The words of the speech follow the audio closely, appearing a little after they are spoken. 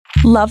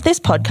Love this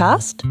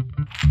podcast?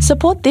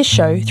 Support this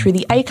show through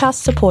the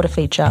Acast supporter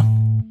feature.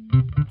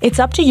 It's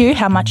up to you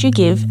how much you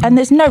give, and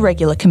there's no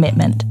regular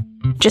commitment.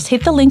 Just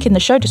hit the link in the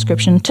show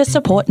description to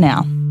support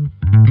now.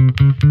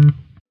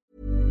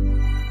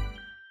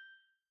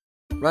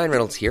 Ryan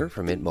Reynolds here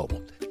from Mint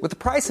Mobile. With the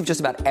price of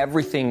just about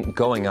everything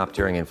going up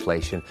during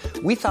inflation,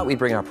 we thought we'd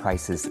bring our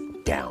prices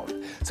down.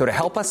 So to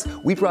help us,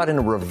 we brought in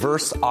a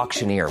reverse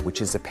auctioneer, which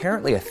is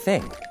apparently a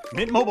thing.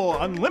 Mint Mobile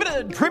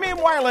Unlimited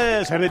Premium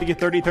Wireless. How to get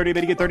 30, 30,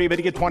 bit to get 30, bit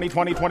to get 20,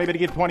 20, 20, bit to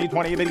get 20,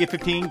 20, bit to get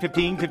 15,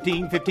 15,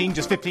 15, 15,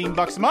 just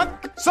 $15 a month?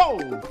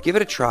 Sold! Give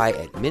it a try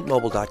at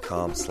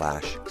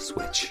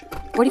mintmobile.com/switch.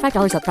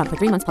 $45 up front for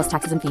 3 months plus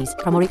taxes and fees.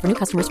 Promo rate for new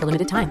customers for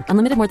limited time.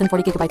 Unlimited more than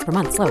 40 gigabytes per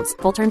month. Slows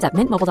full terms at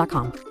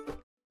mintmobile.com.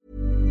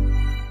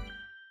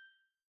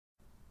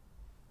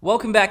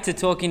 Welcome back to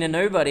Talking to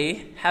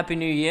Nobody. Happy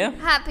New Year.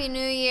 Happy New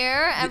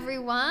Year,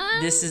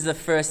 everyone. This is the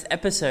first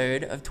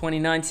episode of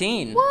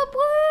 2019. Whoop,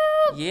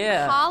 whoop.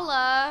 Yeah.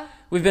 Holla.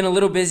 We've been a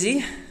little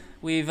busy.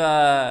 We've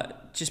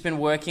just been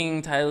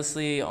working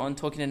tirelessly on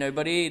Talking to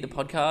Nobody, the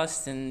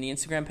podcast and the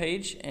Instagram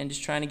page, and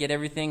just trying to get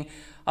everything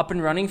up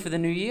and running for the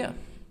new year.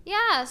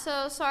 Yeah,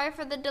 so sorry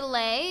for the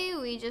delay.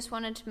 We just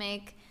wanted to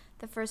make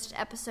the first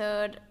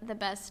episode the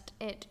best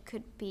it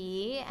could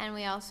be, and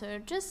we also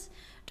just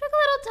took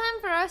a little time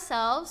for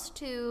ourselves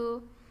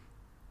to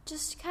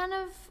just kind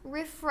of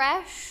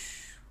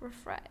refresh,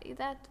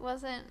 that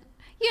wasn't,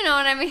 you know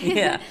what I mean?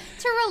 Yeah.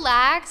 To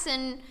relax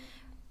and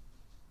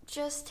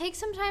just take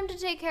some time to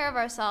take care of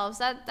ourselves.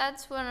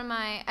 That's one of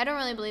my, I don't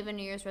really believe in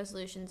New Year's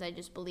resolutions. I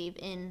just believe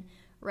in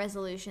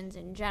resolutions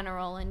in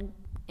general and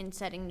in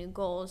setting new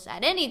goals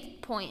at any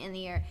point in the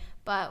year.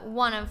 But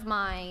one of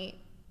my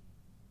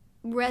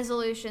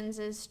resolutions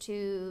is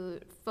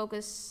to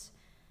focus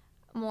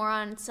more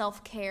on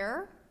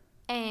self-care,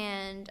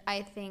 and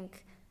I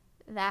think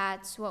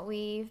that's what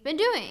we've been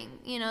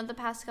doing, the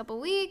past couple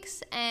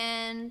weeks,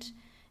 and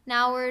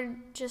now we're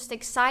just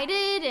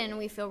excited and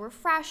we feel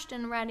refreshed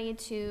and ready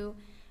to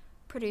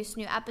produce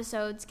new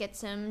episodes, get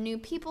some new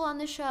people on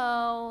the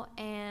show,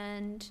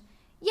 and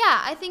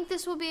yeah, I think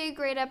this will be a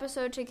great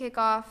episode to kick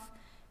off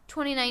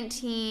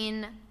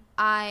 2019.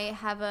 I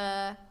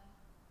have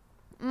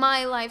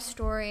my life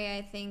story,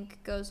 I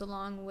think, goes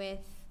along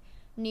with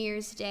New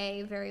Year's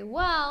Day very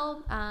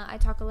well. I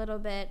talk a little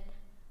bit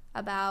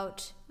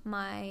about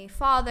my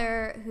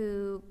father,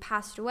 who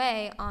passed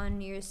away on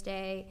New Year's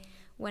Day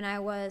when I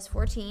was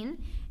 14.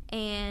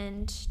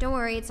 And don't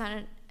worry, it's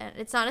not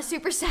a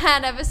super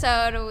sad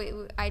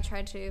episode. I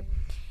try to,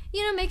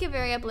 make it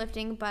very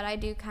uplifting, but I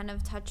do kind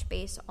of touch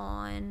base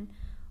on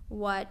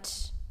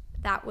what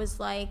that was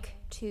like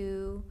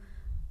to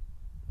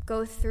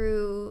go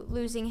through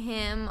losing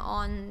him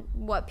on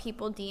what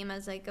people deem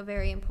as like a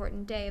very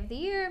important day of the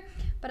year.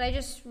 But I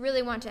just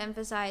really want to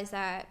emphasize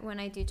that when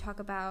I do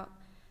talk about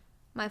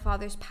my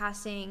father's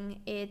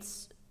passing,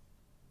 it's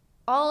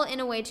all in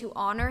a way to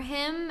honor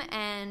him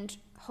and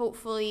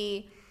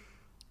hopefully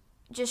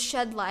just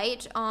shed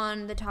light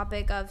on the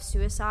topic of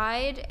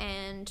suicide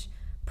and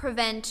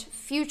prevent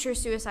future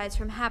suicides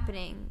from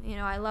happening.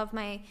 I love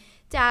my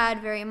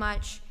dad very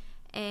much,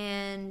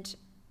 and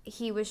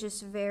he was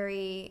just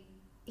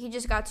he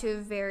just got to a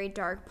very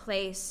dark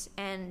place,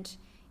 and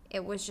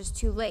it was just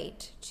too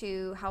late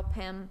to help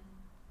him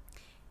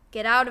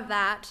get out of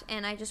that,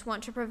 and I just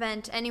want to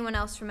prevent anyone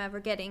else from ever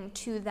getting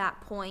to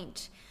that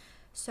point.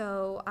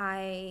 So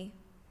I,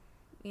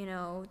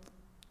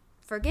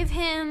 forgive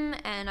him,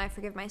 and I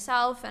forgive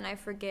myself, and I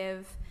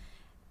forgive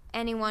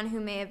anyone who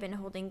may have been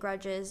holding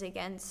grudges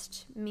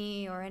against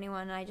me or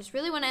anyone. I just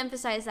really want to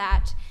emphasize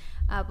that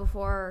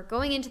before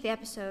going into the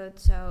episode.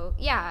 So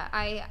yeah,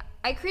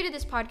 I created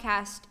this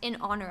podcast in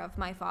honor of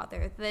my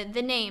father.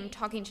 The name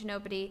Talking to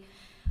Nobody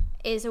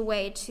is a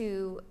way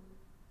to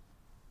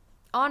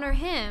honor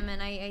him,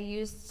 and I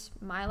used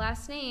my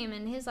last name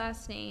and his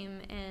last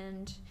name,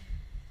 and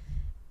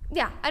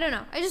yeah, I don't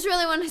know. I just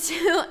really wanted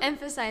to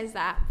emphasize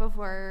that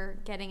before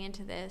getting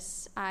into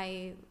this.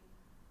 I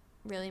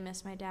really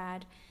miss my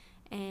dad,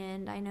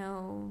 and I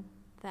know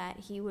that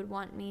he would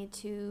want me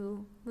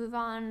to move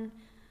on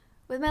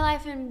with my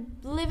life and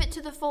live it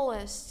to the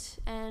fullest,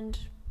 and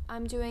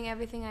I'm doing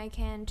everything I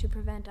can to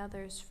prevent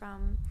others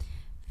from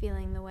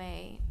feeling the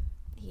way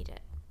he did.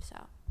 So,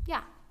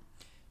 yeah.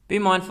 Be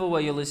mindful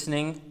while you're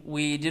listening.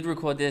 We did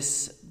record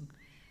this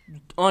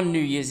on New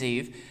Year's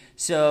Eve,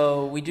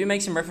 so we do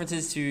make some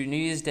references to New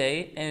Year's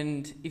Day,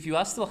 and if you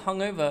are still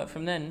hungover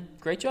from then,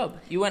 great job.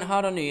 You went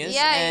hard on New Year's,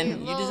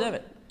 and you deserve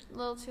it. A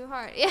little too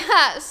hard.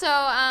 Yeah, so,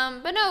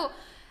 but no,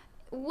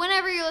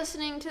 whenever you're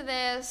listening to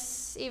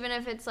this, even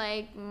if it's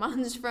like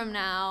months from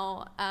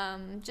now,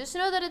 just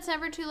know that it's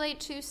never too late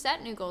to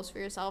set new goals for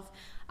yourself.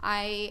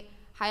 I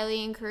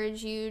highly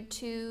encourage you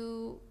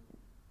to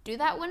do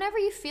that whenever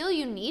you feel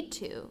you need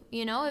to.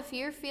 If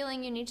you're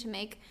feeling you need to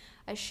make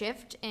a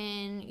shift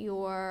in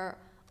your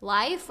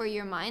life or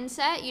your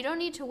mindset, you don't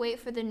need to wait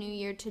for the new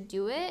year to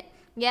do it.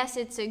 Yes,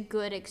 it's a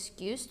good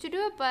excuse to do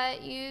it,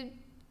 but you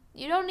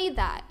You don't need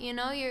that,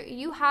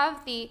 you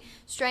have the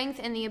strength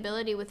and the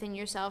ability within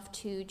yourself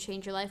to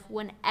change your life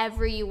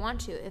whenever you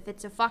want to. If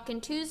it's a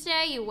fucking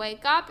Tuesday, you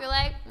wake up, you're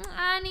like,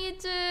 I need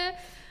to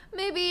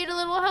maybe eat a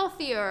little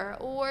healthier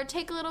or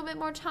take a little bit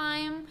more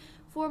time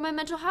for my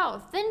mental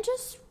health, then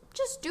just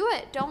do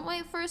it. Don't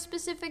wait for a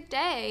specific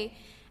day.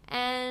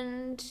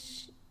 And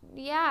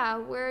yeah,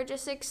 we're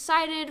just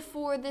excited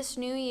for this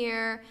new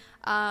year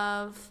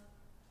of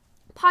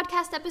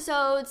podcast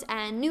episodes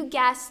and new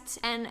guests.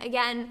 And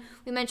again,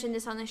 we mentioned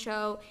this on the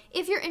show.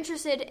 If you're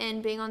interested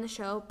in being on the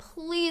show,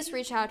 please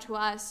reach out to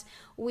us.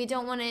 We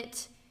don't want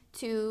it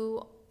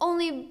to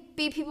only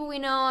be people we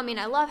know. I mean,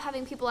 I love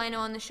having people I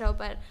know on the show,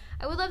 but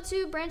I would love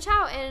to branch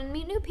out and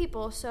meet new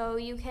people. So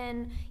you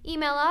can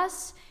email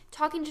us,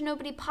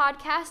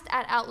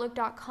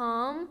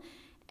 talkingtonobodipodcast@outlook.com.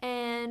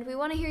 And we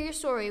want to hear your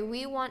story.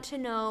 We want to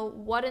know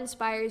what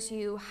inspires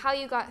you, how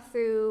you got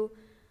through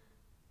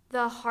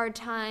the hard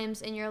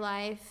times in your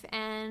life,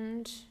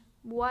 and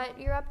what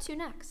you're up to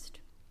next.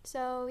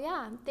 So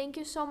yeah, thank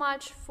you so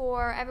much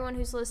for everyone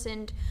who's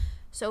listened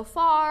so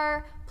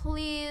far.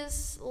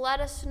 Please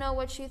let us know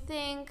what you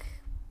think.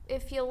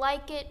 If you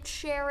like it,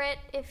 share it.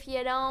 If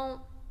you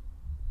don't,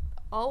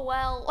 oh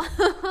well.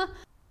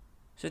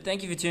 So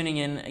thank you for tuning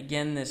in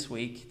again this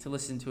week to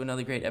listen to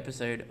another great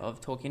episode of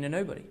Talking to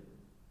Nobody.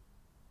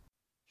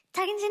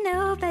 Talking to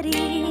nobody.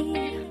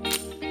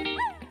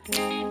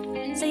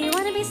 So you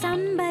wanna be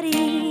somebody.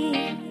 Well,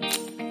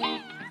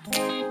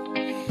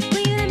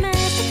 you're the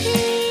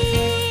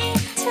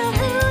masterpiece. Tell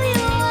who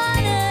you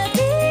wanna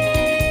be.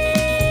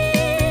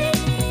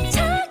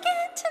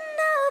 Talking to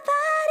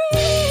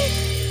nobody.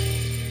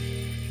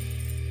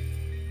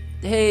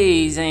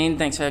 Hey Zane,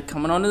 thanks for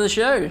coming on to the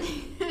show.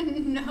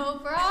 No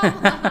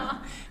problem.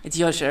 It's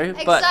your show,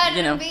 Excited but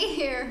to be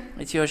here.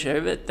 it's your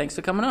show, but thanks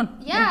for coming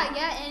on.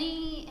 Yeah,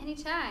 any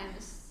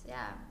times.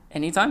 Yeah.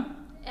 Anytime.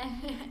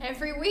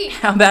 Every week.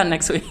 How about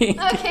next week?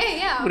 Okay,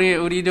 yeah. What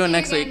are you doing See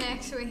next you week? again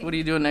next week. What are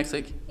you doing next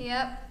week?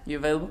 Yep. You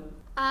available?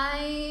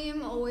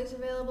 I'm always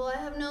available. I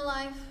have no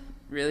life.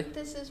 Really?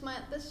 This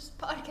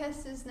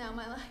podcast is now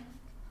my life.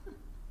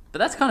 But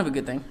that's kind of a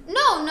good thing.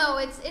 No,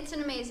 it's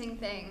an amazing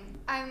thing.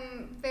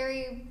 I'm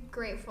very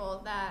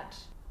grateful that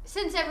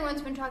since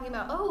everyone's been talking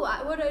about,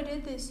 what I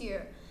did this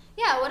year.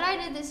 Yeah, what I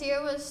did this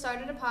year was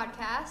started a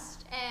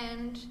podcast,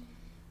 and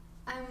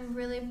I'm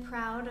really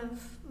proud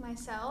of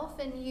myself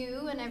and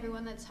you and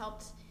everyone that's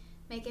helped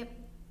make it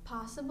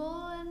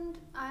possible, and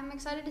I'm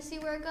excited to see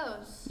where it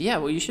goes. Yeah,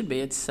 well, you should be.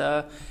 It's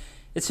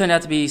turned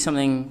out to be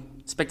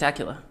something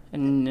spectacular,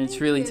 and it's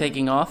really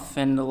taking off,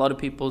 and a lot of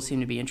people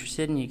seem to be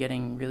interested, and you're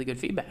getting really good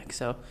feedback,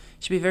 so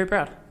you should be very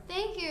proud.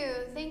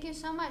 Thank you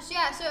so much.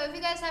 Yeah, so if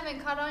you guys haven't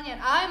caught on yet,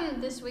 I'm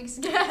this week's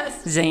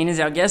guest. Zane is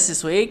our guest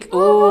this week.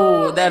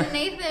 Oh,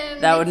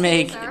 that would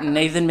make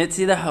Nathan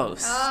Mitzi the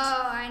host.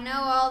 Oh, I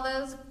know all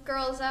those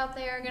girls out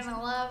there are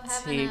gonna love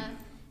having a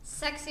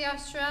sexy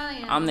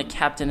Australian. I'm the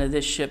captain of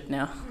this ship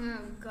now. Oh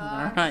gosh,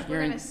 All right,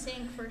 we're gonna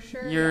sink for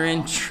sure. You're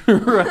in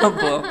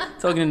trouble.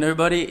 Talking to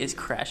nobody is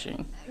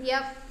crashing.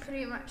 Yep.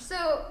 Pretty much.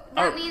 So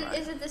that means,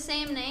 is it the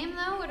same name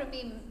though? Would it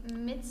be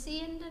Mitzi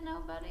into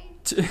nobody?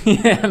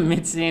 Yeah,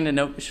 Mitzi into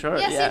nobody. Sure.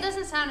 Yeah, yeah. see, it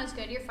doesn't sound as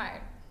good. You're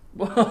fired.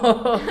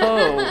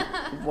 Whoa!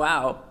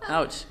 Wow!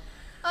 Ouch!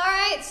 All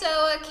right,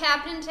 so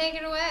Captain, take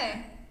it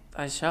away.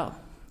 I shall.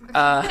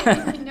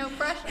 No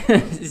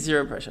pressure.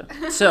 Zero pressure.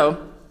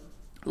 So,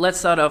 let's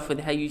start off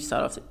with how you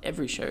start off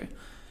every show.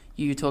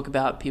 You talk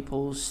about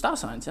people's star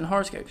signs and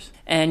horoscopes,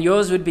 and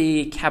yours would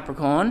be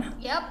Capricorn.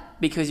 Yep.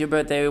 Because your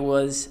birthday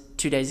was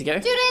 2 days ago.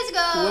 2 days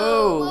ago.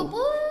 Whoa! Whoop,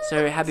 whoop.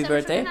 So happy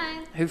birthday!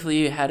 29th. Hopefully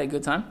you had a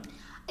good time.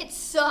 It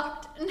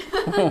sucked.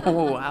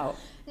 Oh, wow.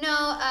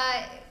 No,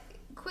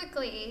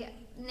 quickly,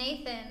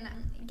 Nathan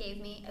gave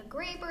me a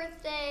great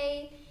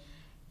birthday.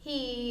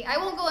 I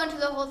won't go into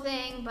the whole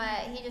thing,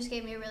 but he just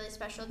gave me a really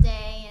special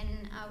day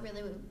and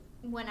really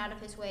went out of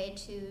his way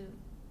to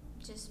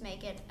just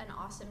make it an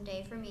awesome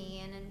day for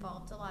me, and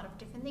involved a lot of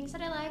different things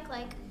that I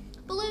like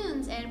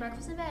balloons and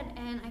breakfast in bed,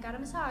 and I got a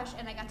massage,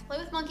 and I got to play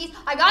with monkeys.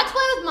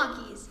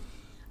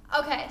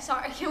 Okay,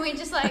 sorry. Can we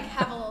just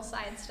have a little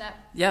sidestep?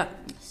 Yeah.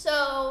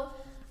 So,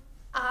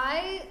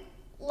 I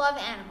love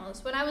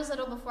animals. When I was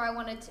little, before I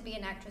wanted to be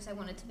an actress, I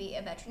wanted to be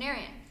a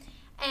veterinarian.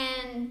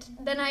 And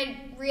then I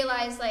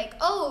realized,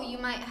 you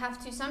might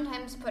have to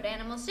sometimes put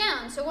animals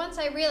down. So once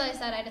I realized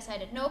that, I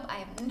decided, nope,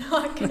 I am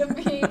not going to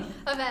be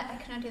a vet. I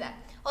cannot do that.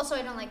 Also,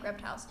 I don't like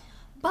reptiles.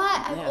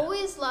 But I've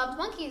always loved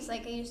monkeys. I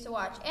used to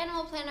watch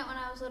Animal Planet when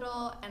I was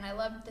little, and I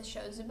loved the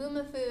show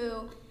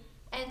Zoboomafoo.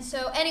 And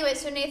so, anyway,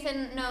 so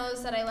Nathan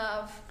knows that I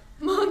love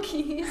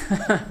monkeys.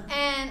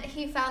 And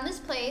he found this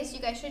place. You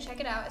guys should check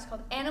it out. It's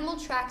called Animal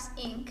Tracks,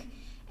 Inc.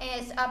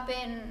 And it's up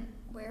in,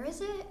 where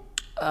is it?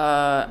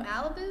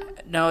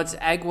 Malibu? No, it's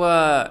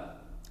Agua.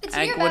 It's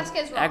near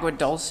Vasquez Rocks. Agua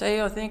Dulce,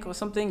 I think, or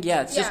something.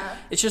 Yeah,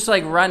 it's just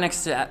right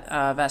next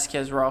to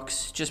Vasquez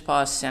Rocks, just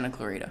past Santa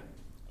Clarita.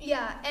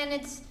 Yeah, and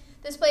it's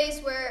this place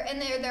where,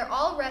 and they're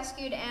all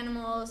rescued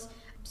animals.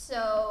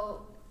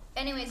 So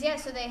anyways, yeah,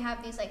 so they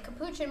have these like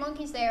capuchin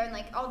monkeys there, and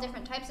like all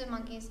different types of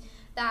monkeys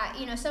that,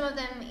 you know, some of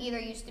them either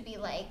used to be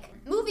like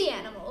movie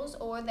animals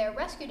or they're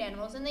rescued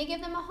animals, and they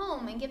give them a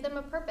home and give them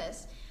a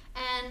purpose.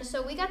 And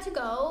so we got to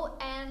go,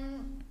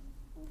 and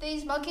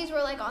these monkeys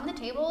were like on the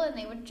table, and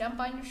they would jump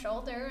on your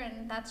shoulder,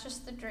 and that's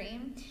just the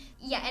dream.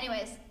 Yeah,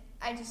 anyways,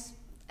 I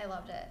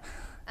loved it.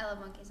 I love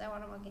monkeys. I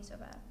want a monkey so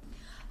bad.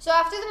 So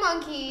after the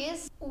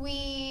monkeys,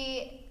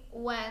 we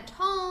went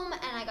home,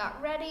 and I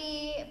got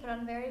ready, put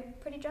on a very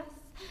pretty dress,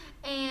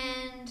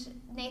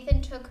 and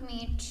Nathan took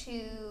me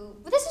to...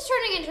 This is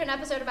turning into an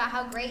episode about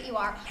how great you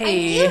are.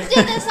 Hey. And you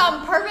did this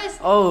on purpose.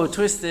 Oh,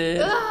 twisted.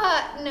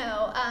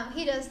 No,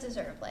 he does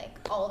deserve, like,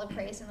 all the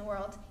praise in the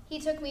world. He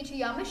took me to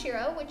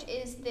Yamashiro, which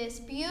is this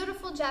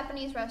beautiful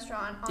Japanese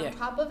restaurant on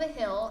top of a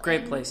hill.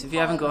 Great place. If you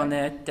haven't gone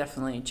there,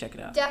 definitely check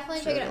it out.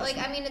 Definitely check it out. Like,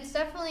 I mean, it's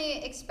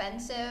definitely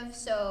expensive,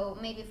 so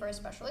maybe for a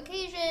special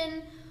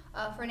occasion...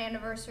 for an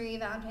anniversary,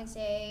 Valentine's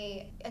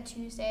Day, a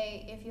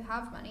Tuesday, if you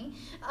have money.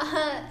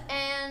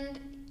 And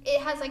it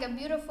has like a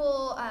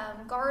beautiful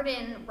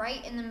garden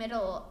right in the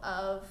middle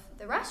of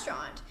the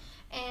restaurant.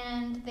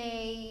 And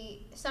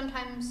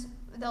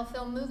they'll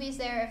film movies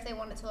there if they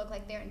want it to look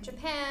like they're in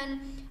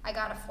Japan. I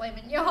got a filet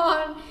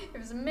mignon. It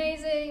was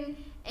amazing.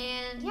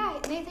 And yeah,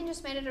 Nathan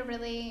just made it a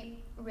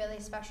really, really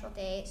special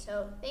day.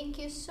 So thank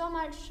you so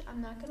much.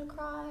 I'm not going to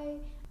cry.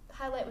 The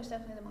highlight was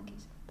definitely the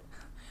monkeys.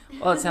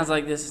 Well, it sounds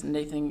like this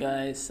Nathan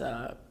guy's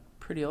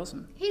pretty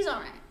awesome. He's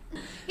alright.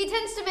 He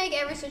tends to make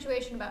every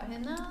situation about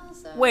him, though.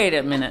 So. Wait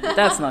a minute.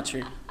 That's not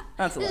true.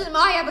 That's a This lie. is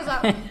my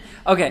episode.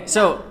 Okay,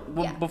 so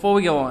Yeah. before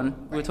we go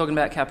on, we were talking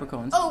about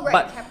Capricorns. Oh, right,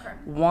 But Capricorn.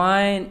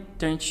 why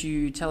don't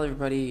you tell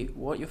everybody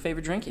what your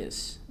favorite drink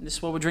is? This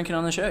is what we're drinking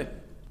on the show.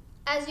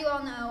 As you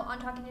all know, on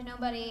Talking to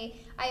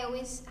Nobody, I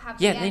always have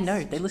Yeah, guests. they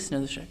know. They listen to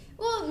the show.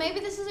 Well,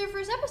 maybe this is their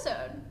first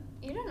episode.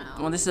 You don't know.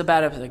 Well, this is a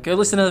bad episode. Go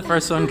listen to the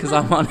first one because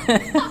I'm on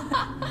it.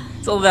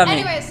 It's all about me.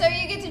 Anyway, so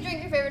you get to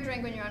drink your favorite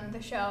drink when you're on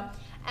the show.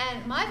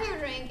 And my favorite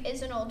drink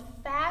is an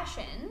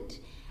old-fashioned,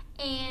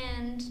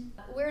 and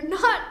we're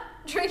not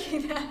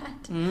drinking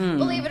that.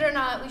 Believe it or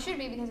not, we should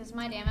be because it's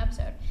my damn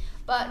episode.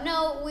 But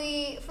no,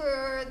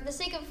 for the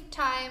sake of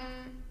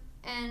time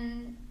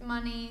and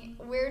money,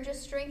 we're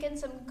just drinking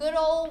some good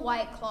old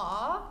White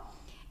Claw.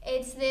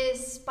 It's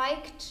this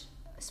spiked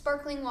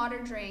sparkling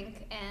water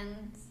drink,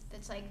 and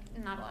it's like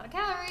not a lot of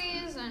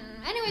calories, and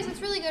anyways,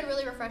 it's really good,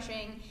 really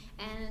refreshing,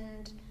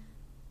 and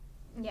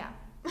yeah.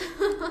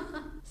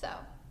 So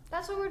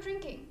that's what we're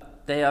drinking.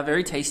 They are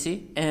very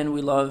tasty, and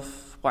we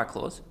love White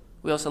Claws.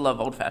 We also love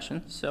Old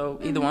Fashioned, so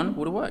either one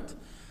would have worked.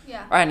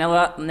 Yeah. All right, now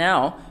we're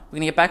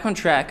going to get back on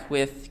track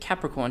with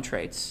Capricorn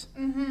traits.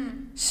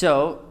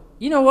 So,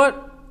 you know what?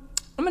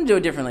 I'm going to do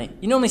it differently.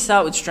 You normally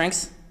start with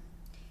strengths.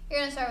 You're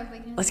gonna start with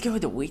weaknesses. Let's go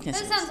with the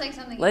weaknesses. That sounds like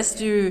something. Let's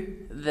do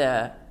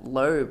the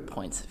low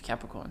points of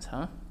Capricorns,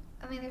 huh?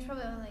 I mean, there's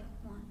probably only like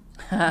one.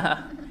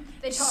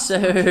 They talk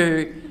so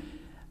much.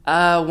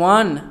 So,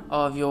 one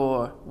of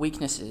your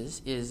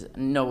weaknesses is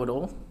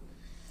know-it-all.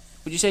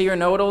 Would you say you're a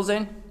know-it-all,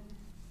 Zane?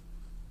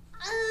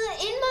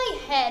 In my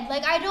head,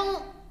 like I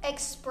don't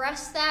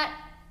express that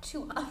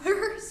to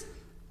others,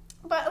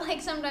 but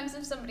like sometimes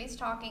if somebody's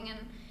talking and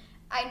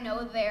I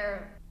know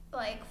they're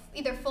like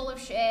either full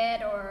of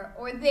shit or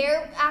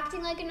they're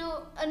acting like a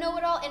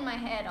know-it-all, in my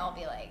head I'll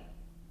be like,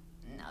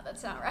 no,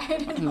 that's not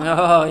right.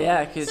 Oh,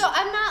 yeah, because So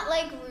I'm not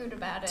like rude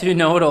about it. two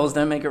know-it-alls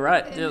don't make it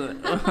right, do they?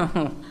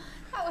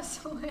 That was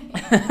so lame.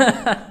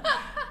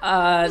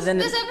 Then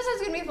This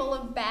episode's gonna be full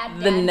of bad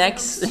the dad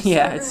next, jokes,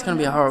 yeah, so it's everyone going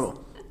to be knows.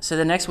 horrible. So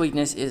the next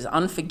weakness is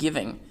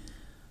unforgiving.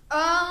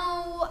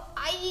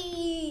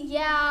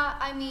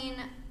 I mean,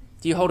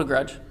 Do you hold a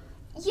grudge?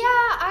 yeah,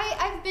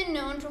 I've been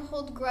known to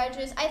hold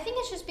grudges. I think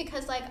it's just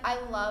because, like, I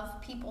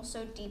love people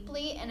so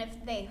deeply, and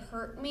if they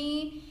hurt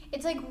me,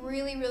 it's, like,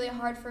 really, really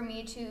hard for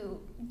me to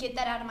get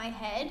that out of my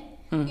head.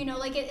 You know,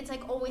 like, it's,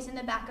 like, always in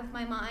the back of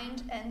my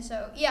mind, and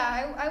so,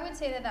 yeah, I would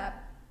say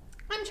that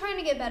I'm trying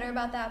to get better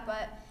about that,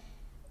 but,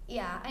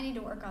 yeah, I need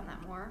to work on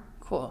that more.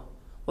 Cool.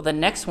 Well, the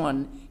next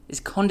one is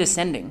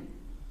condescending.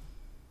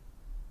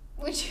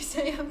 Would you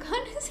say I'm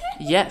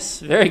condescending? Yes,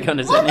 very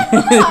condescending.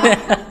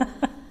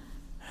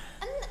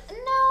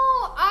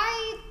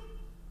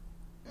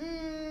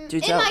 Do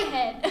In tell. my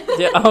head.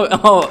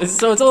 Yeah,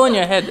 so it's all in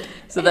your head.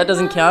 So that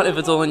doesn't count if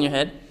it's all in your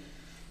head.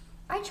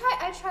 I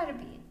try to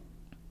be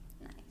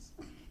nice.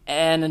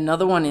 And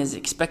another one is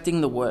expecting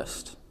the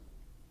worst.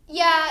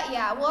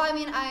 Yeah. Well, I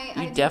mean,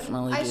 You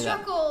definitely do that.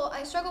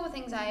 I struggle with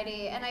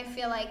anxiety, and I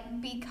feel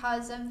like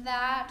because of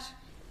that.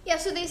 Yeah,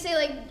 so they say,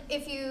 like,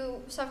 if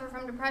you suffer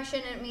from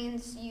depression, it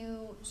means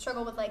you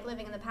struggle with, like,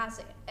 living in the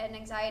past, and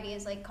anxiety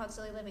is, like,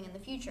 constantly living in the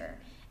future.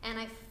 And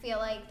I feel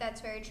like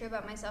that's very true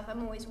about myself.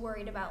 I'm always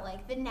worried about,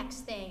 like, the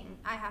next thing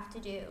I have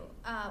to do.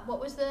 What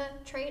was the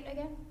trait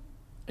again?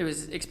 It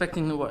was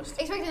expecting the worst.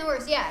 Expecting the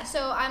worst, yeah.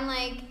 So I'm,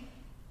 like,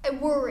 I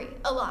worry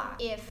a lot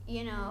if,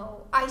 you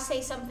know, I say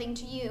something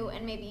to you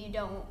and maybe you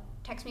don't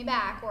text me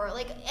back, or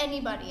like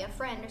anybody, a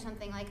friend or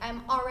something, like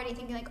I'm already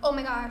thinking like, oh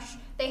my gosh,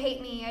 they hate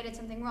me, I did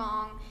something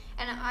wrong,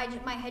 and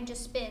my head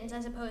just spins,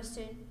 as opposed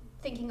to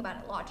thinking about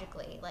it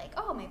logically, like,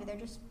 oh, maybe they're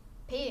just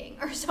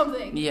peeing or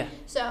something. Yeah.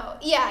 So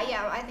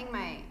yeah, I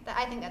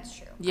think that's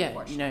true. Yeah,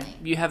 Unfortunately.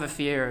 you have a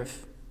fear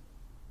of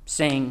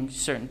saying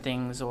certain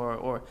things,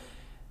 or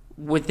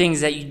with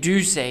things that you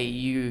do say,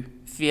 you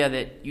fear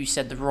that you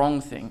said the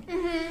wrong thing.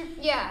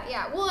 Mm-hmm.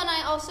 Yeah. Well, and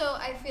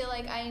I feel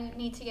like I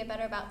need to get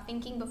better about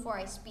thinking before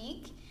I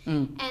speak,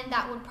 and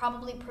that would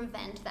probably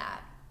prevent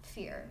that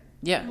fear.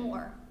 Yeah.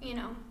 More,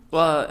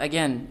 Well,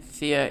 again,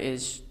 fear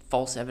is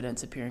false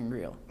evidence appearing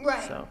real.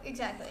 Right. So,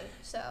 exactly.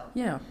 So.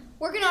 yeah.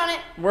 Working on it.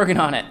 Working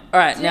on it. All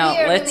right, To now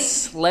me or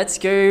to let's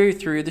go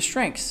through the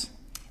strengths.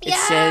 It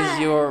says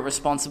you're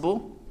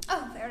responsible.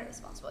 Oh, very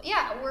responsible.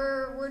 Yeah,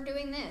 we're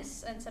doing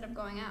this instead of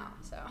going out.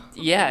 So.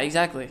 Yeah,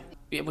 exactly.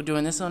 Yeah, we're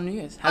doing this on New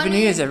Year's. Happy New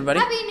Year's, everybody.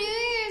 Happy New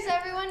Year's,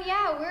 everyone.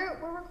 Yeah,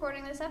 we're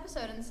recording this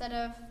episode instead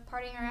of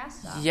partying our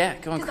asses off. Yeah,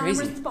 going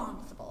crazy. I'm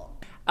responsible.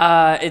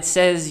 It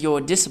says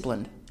you're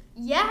disciplined.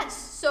 Yes,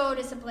 so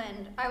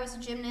disciplined. I was a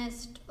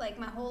gymnast like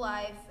my whole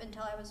life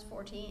until I was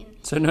 14.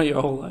 So not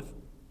your whole life.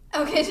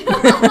 Okay, so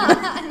not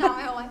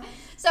my whole life.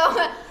 So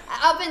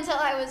up until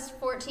I was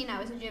 14, I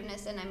was a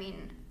gymnast, and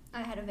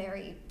I had a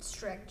very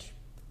strict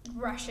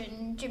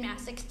Russian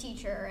gymnastics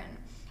teacher, and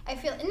I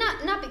feel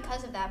not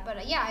because of that, but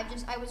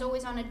I was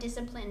always on a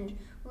disciplined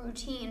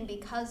routine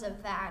because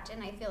of that,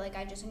 and I feel like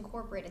I just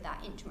incorporated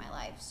that into my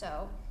life.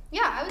 So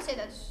yeah, I would say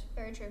that's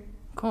very true.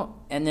 Cool.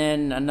 And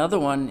then another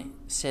one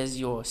says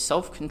you're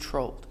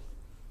self-controlled.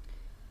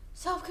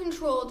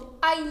 Self-controlled.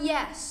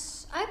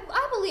 Yes.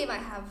 I believe I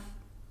have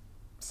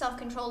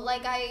self-control.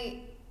 Like,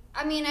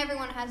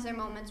 everyone has their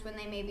moments when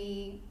they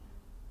maybe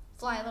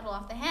fly a little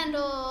off the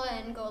handle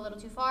and go a little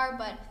too far,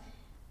 but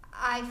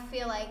I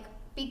feel like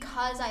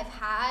because I've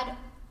had,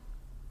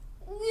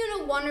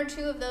 one or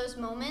two of those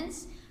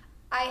moments,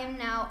 I am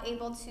now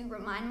able to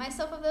remind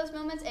myself of those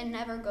moments and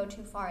never go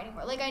too far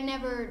anymore. Like, I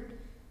never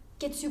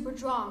get super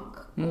drunk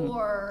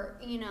or,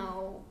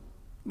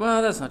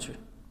 Well, that's not true.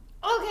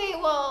 Okay,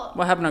 well...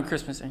 What happened on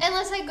Christmas Day?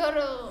 Unless I go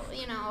to,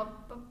 a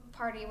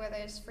party where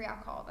there's free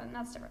alcohol, then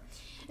that's different.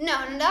 No,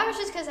 that was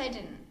just because I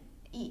didn't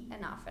eat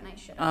enough and I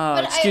should have.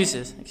 Oh,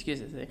 excuses.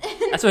 Excuses.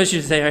 That's what I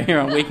should say right here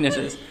on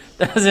weaknesses.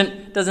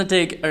 Doesn't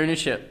take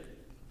ownership.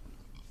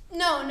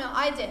 No,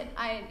 I did.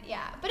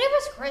 But it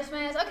was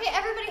Christmas. Okay,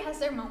 everybody has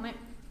their moment.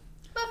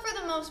 But for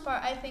the most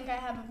part, I think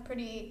I'm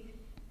pretty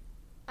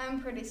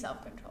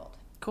self-controlled.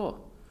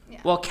 Cool. Yeah.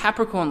 Well,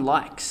 Capricorn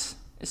likes.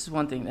 This is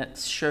one thing that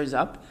shows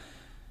up.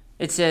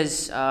 It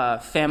says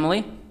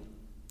family,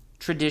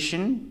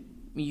 tradition,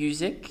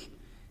 music,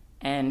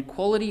 and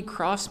quality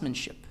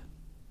craftsmanship.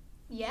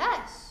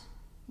 Yes.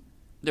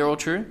 They're all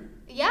true?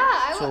 Yeah,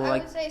 I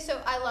like- would say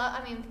so. I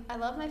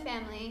love my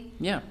family.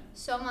 Yeah.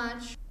 So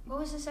much. What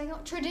was the second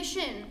one?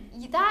 Tradition.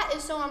 That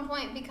is so on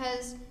point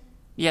because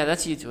Yeah,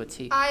 that's you to a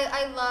T.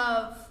 I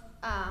love,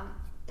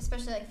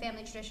 especially like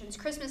family traditions.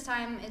 Christmas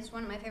time is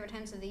one of my favorite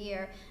times of the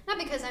year. Not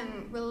because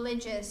I'm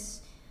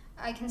religious.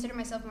 I consider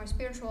myself more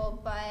spiritual,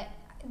 but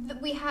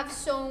we have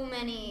so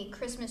many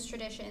Christmas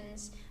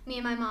traditions, me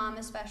and my mom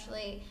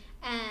especially,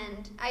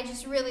 and I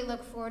just really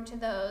look forward to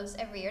those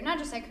every year. Not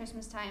just at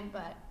Christmas time,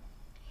 but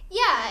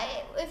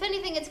yeah, if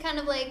anything, it's kind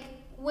of like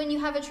when you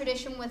have a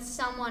tradition with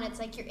someone, it's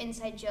like your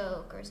inside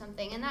joke or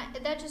something, and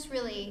that just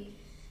really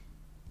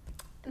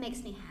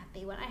makes me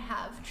happy when I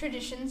have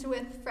traditions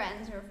with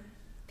friends or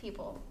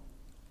people.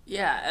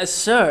 Yeah,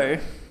 so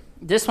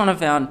this one I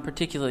found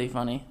particularly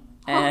funny.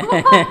 And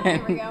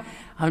Here we go.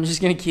 I'm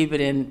just going to keep it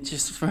in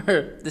just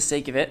for the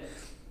sake of it.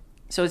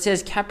 So it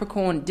says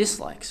Capricorn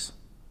dislikes.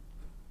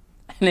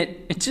 And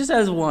it just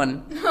has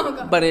one. Oh,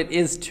 God. But it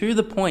is to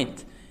the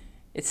point.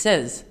 It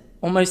says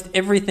almost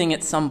everything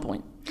at some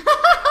point.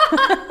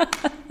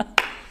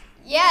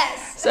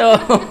 Yes.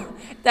 So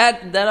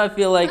that I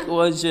feel like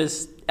was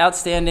just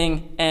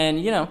outstanding.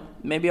 And,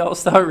 maybe I'll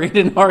start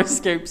reading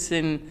horoscopes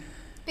and...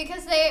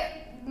 Because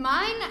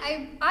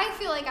I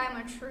feel like I'm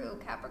a true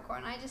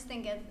Capricorn. I just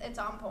think it's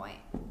on point.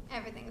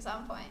 Everything's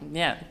on point.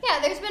 Yeah. Yeah,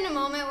 there's been a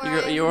moment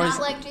where I've yours-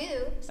 not liked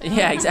you. So.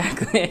 Yeah,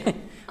 exactly.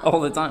 All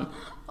the time.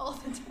 All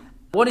the time.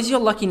 What is your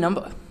lucky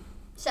number?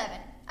 7.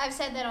 I've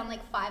said that on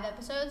like 5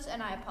 episodes,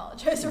 and I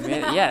apologize for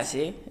that. Yeah,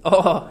 see?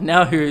 Oh,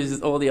 now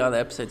who's all the other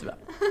episodes about?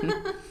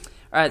 All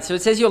right, so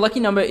it says your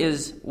lucky number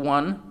is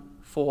 1,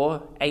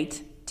 4,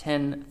 8,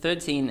 10,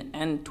 13,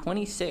 and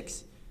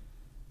 26.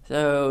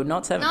 So,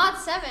 not 7. Not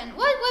 7.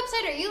 What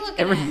website are you looking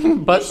at?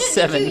 Everything but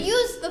 7. Did you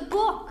use the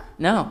book?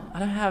 No, I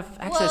don't have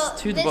access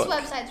to the book.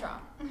 This website's wrong.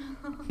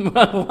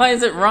 Why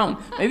is it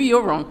wrong? Maybe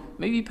you're wrong.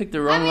 Maybe you picked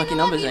the wrong lucky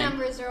number. Lucky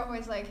numbers are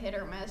always like hit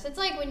or miss. It's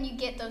like when you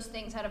get those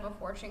things out of a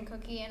fortune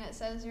cookie and it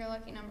says your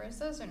lucky numbers.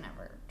 Those are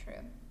never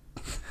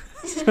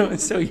true.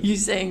 So you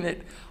saying that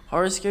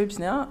horoscopes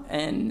now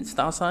and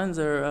star signs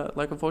are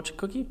like a fortune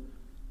cookie?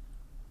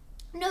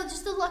 No,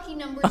 just the lucky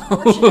numbers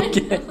portion.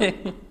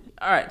 Okay.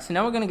 All right, so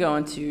now we're going to go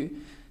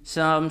into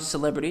some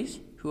celebrities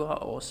who are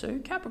also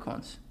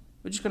Capricorns.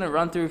 We're just going to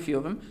run through a few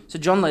of them. So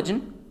John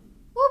Legend, Whoop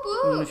I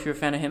don't know whoop. if you're a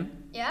fan of him.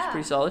 Yeah. He's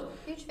pretty solid.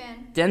 Huge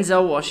fan.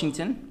 Denzel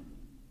Washington.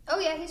 Oh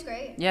yeah, he's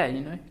great. Yeah,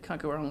 you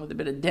can't go wrong with a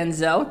bit of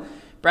Denzel.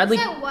 Bradley.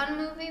 What's that one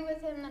movie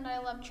with him that I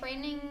love?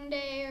 Training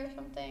Day or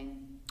something?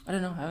 I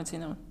don't know. I haven't seen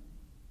that one.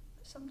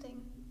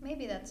 Something.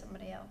 Maybe that's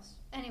somebody else.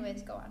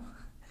 Anyways, go on.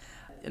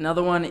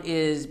 Another one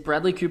is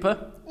Bradley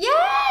Cooper.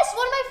 Yes!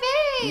 One of my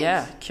faves!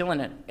 Yeah, killing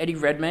it. Eddie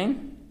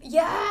Redmayne.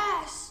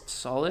 Yes!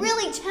 Solid.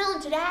 Really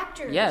talented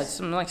actors. Yeah,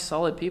 some like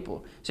solid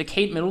people. So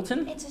Kate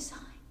Middleton. It's a sign.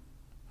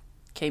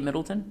 Kate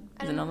Middleton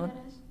I is don't know another who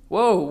one. that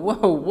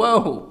is.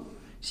 Whoa.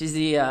 She's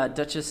the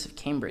Duchess of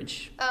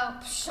Cambridge. Oh,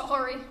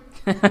 sorry.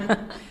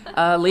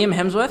 Liam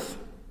Hemsworth.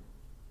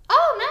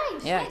 Oh,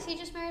 nice. Yeah. Nice. He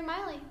just married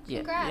Miley. Yeah.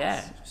 Congrats.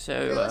 Yeah. So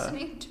If you're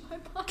listening to my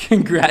podcast.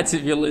 congrats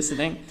if you're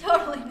listening.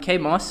 Totally.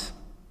 Kate Moss.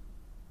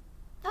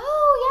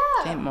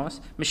 Oh, yeah. Kate Moss.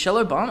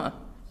 Michelle Obama.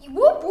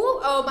 Whoop,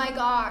 whoop. Oh, my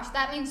gosh.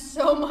 That means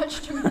so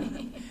much to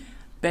me.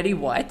 Betty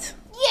White.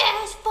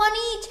 Yes,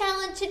 funny,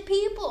 talented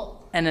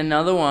people. And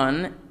another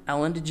one,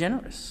 Ellen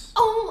DeGeneres.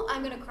 Oh,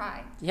 I'm going to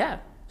cry. Yeah.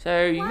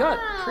 So you got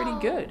Wow. pretty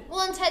good. Well,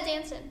 and Ted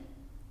Danson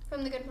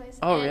from The Good Place.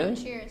 Oh, and really?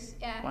 Cheers.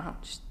 Yeah. Wow,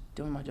 just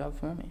doing my job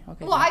for me.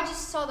 Okay. Well, I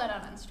just saw that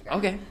on Instagram.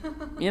 Okay.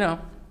 You know,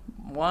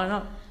 why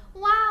not?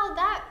 Wow,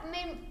 that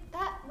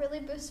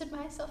really boosted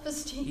my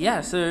self-esteem.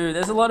 Yeah, so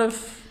there's a lot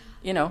of,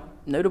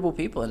 notable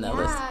people in that Yeah,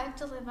 list. I have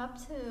to live up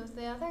to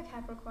the other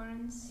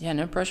Capricorns. Yeah,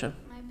 no pressure.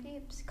 My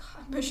peeps.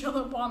 God, Michelle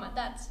Obama.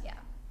 That's, yeah.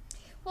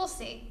 We'll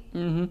see.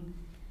 Mm-hmm.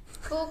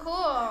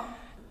 Cool.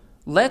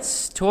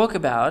 Let's talk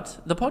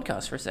about the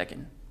podcast for a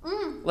second.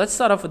 Let's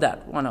start off with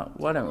that. Why not?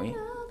 Why don't we?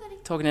 Nobody.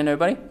 Talking to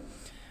nobody.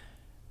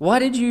 Why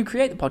did you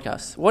create the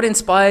podcast? What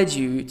inspired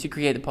you to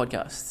create the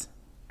podcast?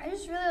 I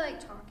just really like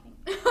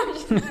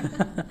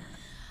talking.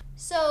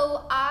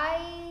 So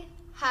I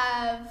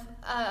have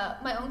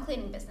my own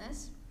cleaning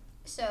business.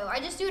 So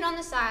I just do it on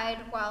the side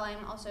while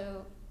I'm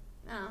also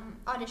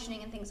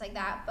auditioning and things like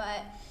that.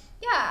 But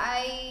yeah,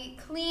 I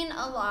clean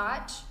a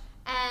lot.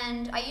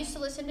 And I used to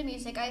listen to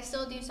music. I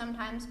still do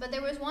sometimes. But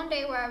there was one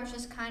day where I was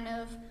just kind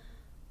of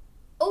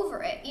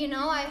over it.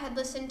 I had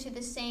listened to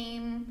the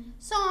same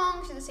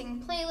songs or the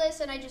same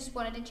playlist, and I just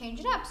wanted to change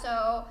it up.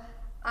 So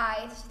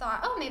I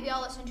thought, maybe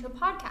I'll listen to a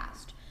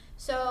podcast.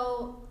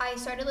 So I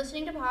started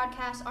listening to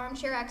podcasts,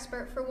 Armchair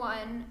Expert for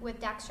one, with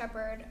Dax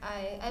Shepard.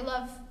 I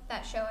love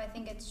that show. I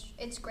think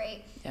it's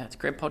great. Yeah, it's a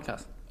great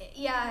podcast.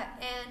 Yeah,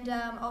 and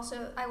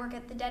also I work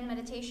at the Den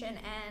Meditation,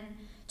 and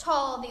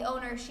Tall, the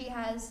owner, she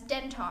has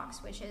Den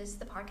Talks, which is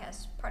the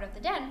podcast part of the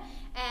Den.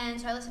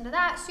 And so I listened to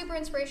that, super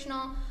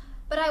inspirational.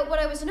 But what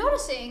I was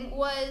noticing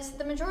was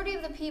the majority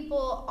of the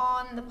people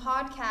on the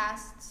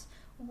podcasts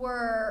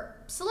were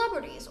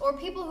celebrities or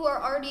people who are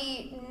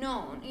already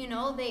known.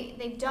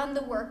 They've done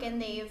the work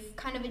and they've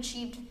kind of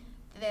achieved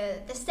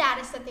the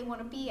status that they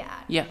want to be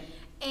at. Yeah.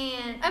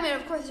 And I mean,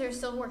 of course, they're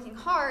still working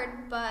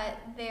hard, but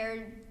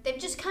they've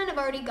just kind of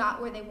already got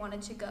where they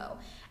wanted to go.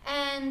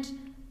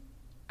 And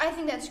I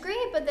think that's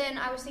great. But then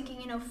I was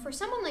thinking, for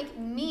someone like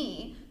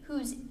me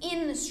who's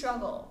in the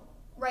struggle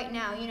right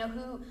now,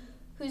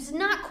 who's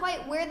not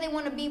quite where they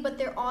want to be, but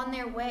they're on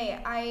their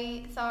way,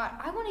 I thought,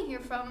 I want to hear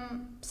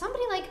from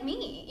somebody like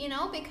me,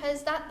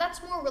 because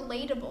that's more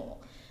relatable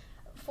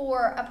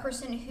for a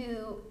person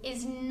who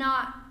is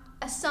not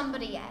a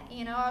somebody yet,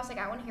 I was like,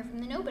 I want to hear from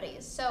the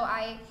nobodies. So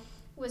I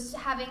was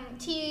having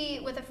tea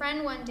with a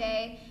friend one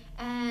day,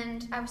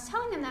 and I was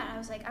telling him that, I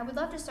was like, I would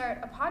love to start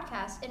a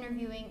podcast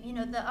interviewing,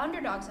 the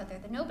underdogs out there,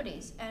 the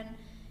nobodies. And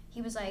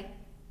he was like,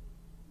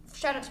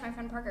 shout out to my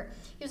friend Parker,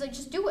 he was like,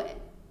 just do it.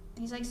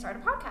 He's like, start a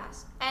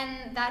podcast.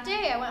 And that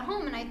day I went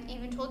home and I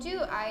even told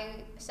you,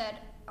 I said,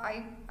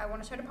 I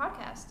want to start a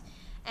podcast.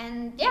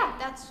 And yeah,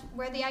 that's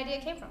where the idea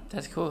came from.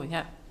 That's cool,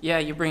 yeah. Yeah,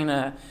 you're bringing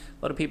a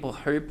lot of people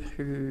hope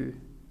who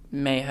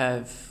may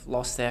have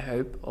lost their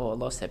hope or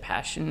lost their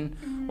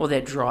passion or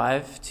their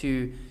drive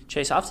to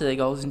chase after their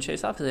goals and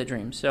chase after their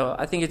dreams. So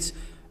I think it's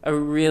a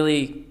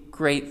really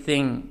great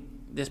thing,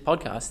 this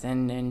podcast,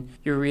 and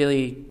you're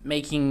really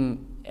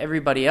making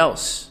everybody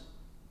else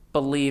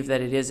believe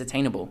that it is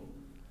attainable.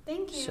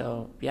 Thank you.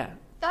 So, yeah.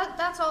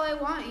 That's all I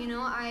want,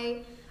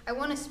 I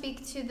want to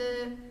speak to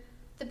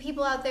the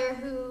people out there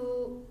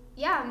who,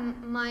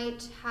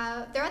 might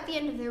have, they're at the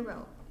end of their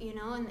rope,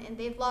 and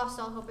they've lost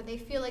all hope, or they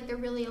feel like they're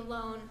really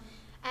alone.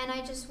 And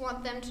I just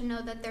want them to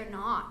know that they're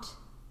not.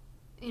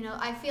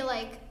 I feel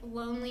like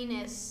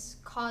loneliness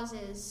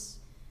causes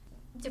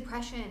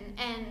depression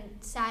and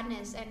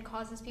sadness and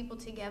causes people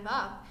to give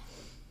up.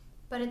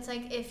 But it's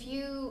like, if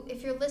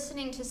you're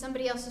listening to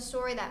somebody else's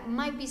story that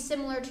might be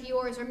similar to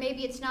yours, or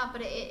maybe it's not,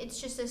 but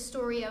it's just a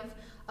story of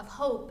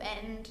hope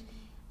and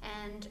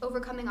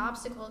overcoming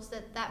obstacles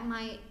that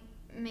might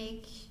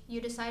make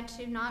you decide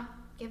to not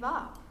give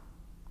up.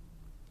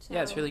 So,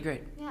 Yeah, it's really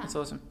great. Yeah. It's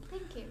awesome.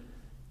 Thank you.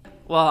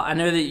 Well, I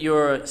know that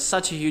you're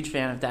such a huge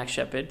fan of Dax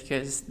Shepard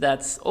because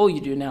that's all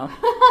you do now.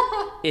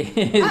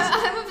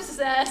 I'm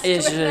obsessed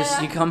It's with just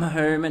that. you come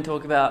home and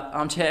talk about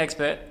Armchair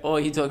Expert,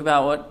 or you talk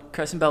about what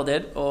Kirsten Bell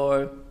did,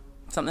 or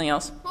something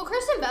else. Well,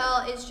 Kristen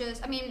Bell is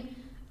just,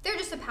 they're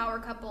just a power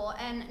couple,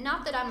 and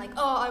not that I'm like,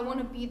 oh, I want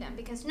to be them,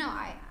 because no,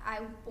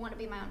 I want to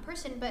be my own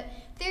person, but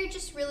they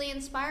just really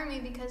inspire me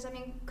because, I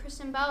mean,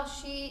 Kristen Bell,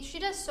 she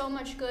does so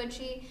much good.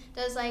 She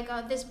does like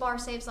This Bar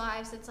Saves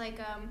Lives. It's like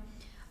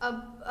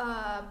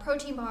a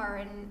protein bar,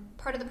 and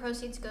part of the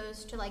proceeds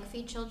goes to like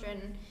feed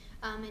children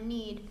in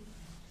need.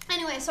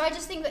 Anyway, so I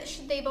just think that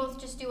they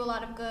both just do a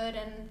lot of good,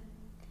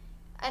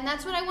 and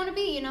that's what I want to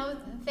be. You know,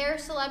 they're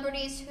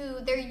celebrities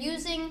who they're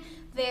using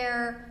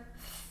their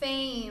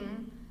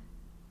fame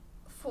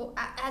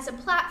as a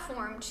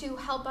platform to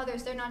help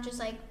others. They're not just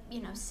like,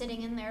 you know,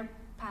 sitting in their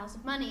piles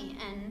of money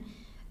and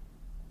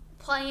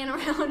playing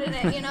around in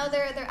it. You know,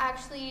 they're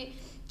actually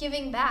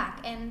giving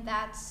back, and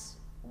that's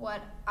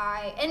what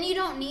and you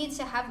don't need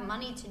to have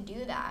money to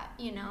do that,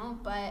 you know,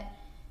 but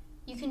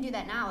you can do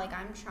that now. Like,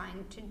 I'm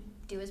trying to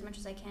do as much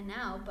as I can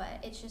now, but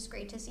it's just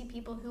great to see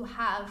people who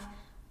have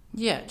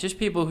just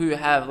people who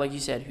have, like you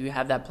said, who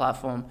have that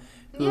platform,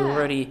 who are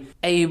already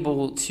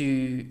able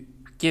to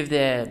give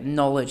their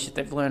knowledge that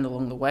they've learned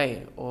along the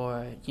way,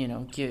 or, you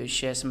know,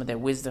 share some of their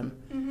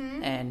wisdom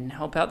and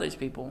help out those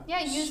people.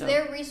 Yeah, use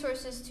their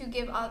resources to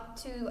give up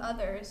to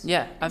others.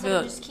 Yeah, I feel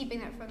like just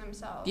keeping it for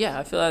themselves. Yeah,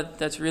 I feel like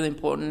that's really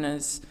important,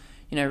 as,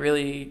 you know,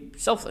 really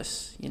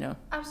selfless, you know.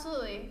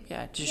 Absolutely.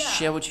 Yeah, just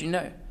share what you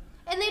know.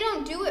 And they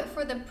don't do it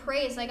for the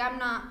praise. Like, I'm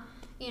not,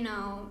 you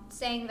know,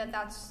 saying that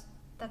that's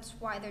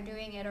why they're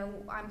doing it, or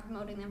I'm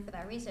promoting them for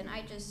that reason.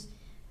 I just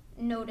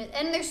noted,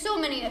 and there's so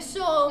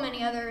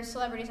many other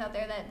celebrities out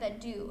there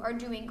that are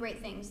doing great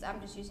things. I'm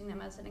just using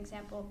them as an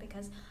example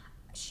because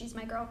she's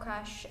my girl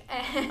crush,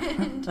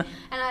 and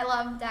I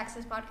love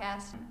Dax's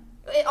podcast.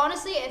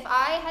 Honestly, if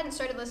I hadn't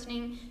started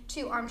listening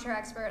to Armchair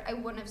Expert, I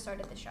wouldn't have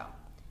started the show.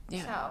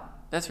 Yeah, so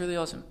that's really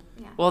awesome.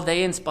 Yeah. Well,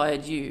 they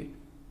inspired you,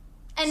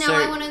 and now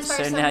I want to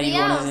inspire somebody else. So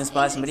now you want to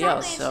inspire somebody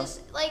else. It's so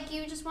just like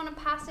you just want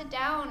to pass it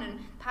down and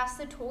pass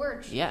the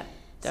torch. Yeah,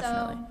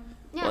 definitely. So,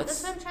 yeah, well,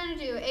 that's what I'm trying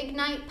to do.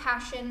 Ignite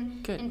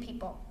passion in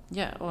people.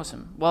 Yeah,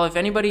 awesome. Well, if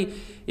anybody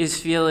is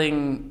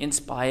feeling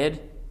inspired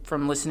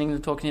from listening to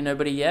Talking to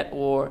Nobody yet,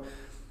 or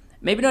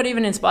maybe not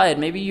even inspired,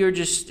 maybe you're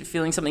just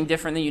feeling something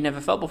different that you never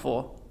felt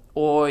before,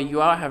 or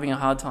you are having a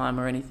hard time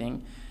or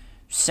anything,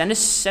 send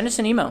us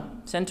an email.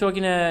 Send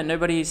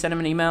them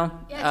an email.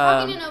 Yeah,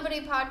 Talking to Nobody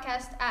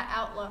podcast at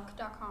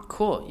outlook.com.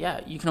 Cool,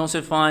 yeah. You can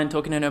also find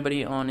Talking to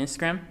Nobody on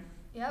Instagram.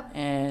 Yep.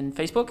 And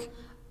Facebook.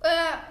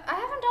 I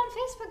haven't done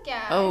Facebook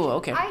yet. Oh,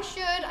 okay. I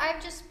should.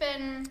 I've just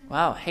been...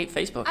 Wow, hate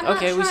Facebook. I'm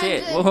okay, we see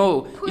it.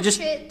 Whoa, you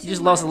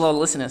just lost a lot of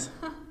listeners.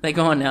 They're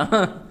gone now.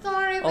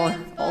 Sorry,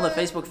 all the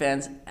Facebook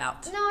fans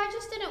out. No, I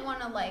just didn't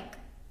want to, like,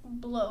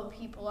 blow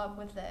people up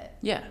with it.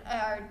 Yeah.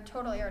 I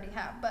totally already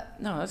have,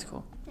 but... No, that's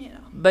cool. You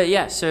know. But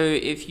yeah, so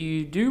if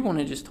you do want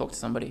to just talk to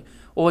somebody,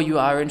 or you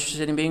are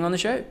interested in being on the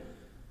show,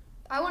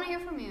 I want to hear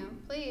from you,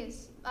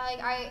 please.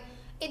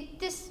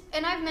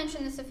 And I've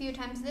mentioned this a few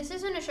times, this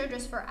isn't a show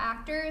just for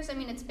actors. I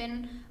mean, it's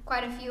been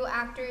quite a few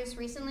actors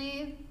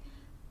recently,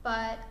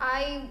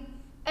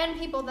 and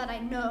people that I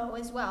know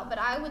as well, but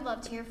I would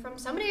love to hear from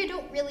somebody I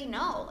don't really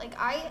know. Like,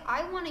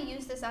 I want to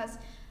use this as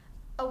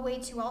a way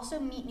to also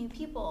meet new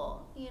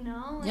people, you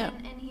know,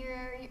 and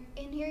hear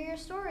your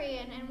story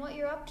and what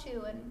you're up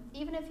to, and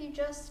even if you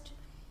just,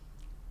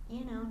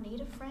 you know, need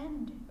a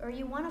friend, or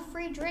you want a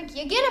free drink,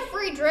 you get a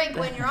free drink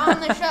when you're on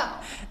the show.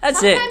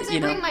 That's Sometimes it. I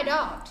bring my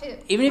dog too.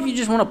 Even if you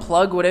just want to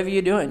plug whatever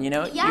you're doing, you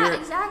know. Yeah,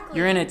 exactly.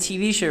 You're in a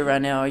TV show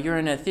right now, or you're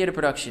in a theater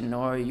production,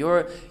 or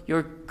you're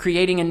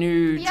creating a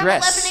new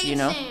dress, you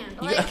know.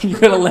 You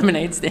got a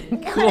lemonade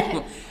stand.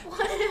 Cool.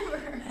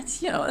 Whatever.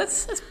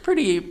 That's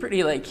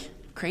pretty like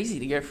crazy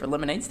to go for a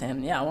lemonade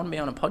stand. Yeah, I want to be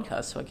on a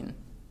podcast so I can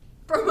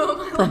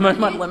promote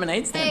my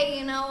lemonade stand. Hey,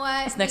 you know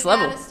what? It's next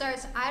level.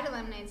 I had a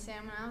lemonade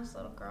stand when I was a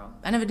little girl.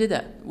 I never did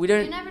that. You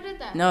never did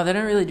that? No, they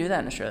don't really do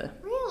that in Australia.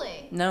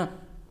 Really? No.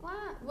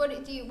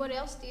 What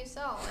else do you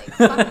sell?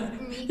 Like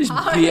fucking meat Just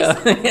pies?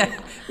 beer. Yeah,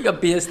 we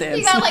got beer stands.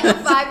 You got like a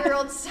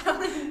 5-year-old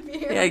selling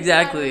beer. Yeah,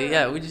 exactly.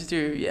 Yeah, we just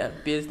do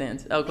beer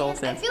stands, alcohol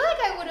stands. I feel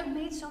like I would have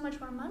made so much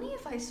more money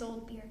if I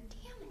sold beer.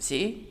 Damn it.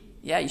 See?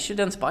 Yeah, you should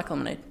have done spike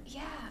lemonade.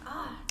 Yeah.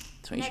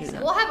 That's what you should have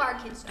done. We'll have our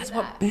kids do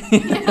that.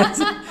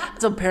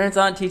 That's what parents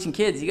aren't teaching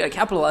kids. You got to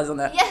capitalize on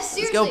that. Yes,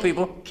 seriously. Let's go,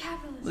 people.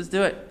 Capitalism. Let's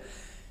do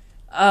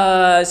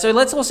it. So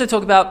let's also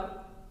talk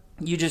about,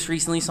 you just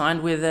recently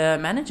signed with a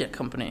manager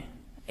company,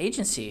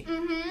 agency.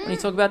 Mm-hmm. When you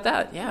talk about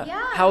that, yeah.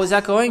 Yes. How is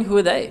that going? Who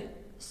are they?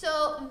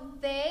 So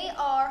they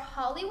are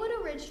Hollywood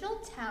Original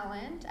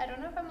Talent. I don't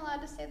know if I'm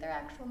allowed to say their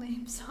actual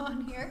names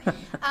on here,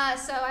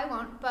 so I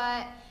won't.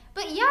 But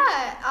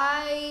yeah,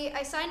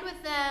 I signed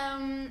with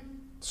them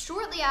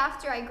shortly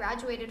after I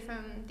graduated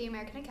from the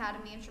American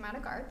Academy of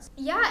Dramatic Arts.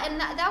 Yeah,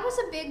 and that was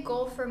a big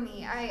goal for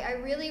me. I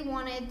really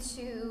wanted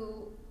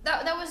to...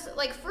 That was,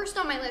 like, first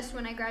on my list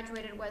when I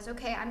graduated was,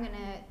 okay, I'm going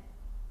to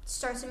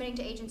start submitting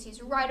to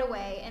agencies right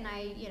away. And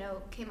I,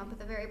 came up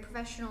with a very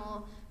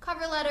professional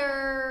cover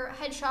letter,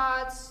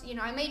 headshots.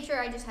 I made sure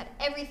I just had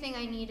everything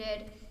I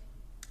needed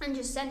and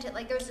just sent it.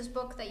 Like, there's this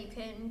book that you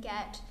can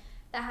get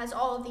that has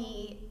all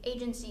the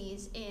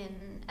agencies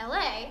in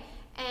LA,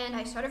 And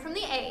I started from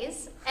the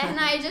A's, and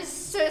I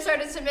just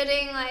started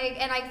submitting,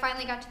 and I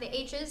finally got to the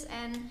H's,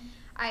 and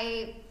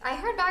I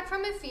heard back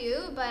from a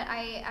few, but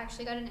I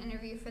actually got an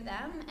interview for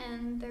them,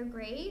 and they're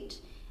great.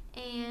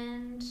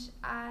 And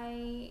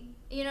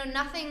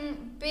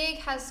nothing big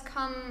has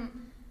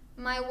come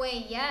my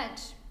way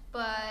yet,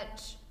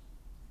 but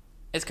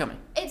It's coming.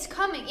 It's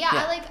coming.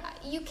 Yeah.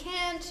 You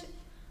can't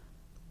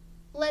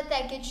let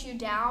that get you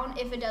down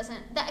if it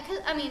doesn't. Because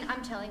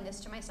I'm telling this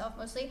to myself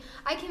mostly.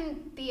 I can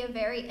be a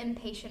very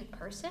impatient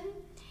person,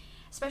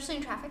 especially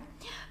in traffic.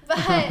 But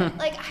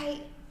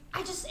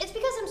it's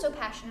because I'm so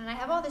passionate. I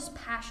have all this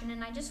passion,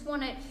 and I just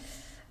want to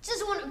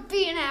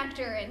be an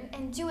actor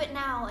and do it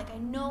now. I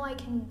know I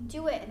can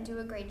do it and do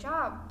a great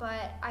job.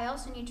 But I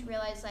also need to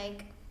realize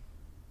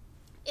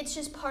it's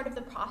just part of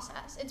the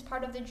process. It's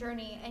part of the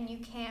journey, and you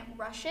can't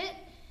rush it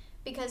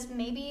because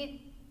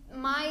maybe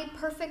my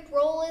perfect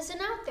role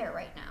isn't out there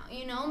right now.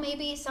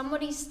 Maybe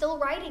somebody's still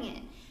writing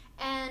it.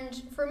 And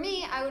for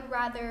me, I would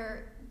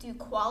rather do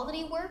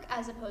quality work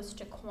as opposed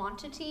to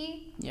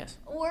quantity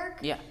work.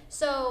 Yeah.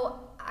 So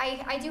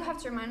I do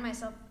have to remind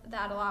myself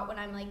that a lot when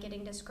I'm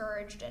getting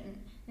discouraged and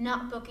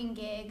not booking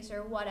gigs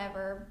or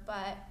whatever.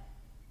 But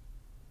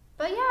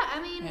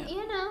yeah,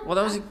 Well,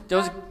 that was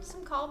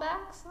some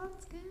callbacks. So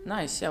that's good.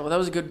 Nice. Yeah. Well, that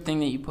was a good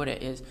thing that you put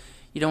it is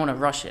you don't want to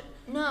rush it.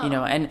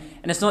 No. And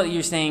it's not that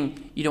you're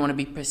saying you don't want to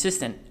be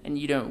persistent and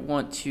you don't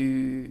want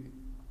to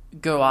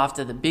go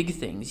after the big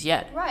things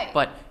yet. Right.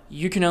 But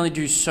you can only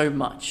do so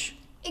much.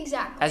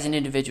 Exactly. As an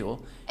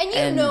individual. And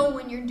you know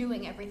when you're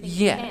doing everything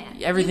you can.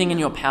 Everything in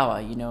your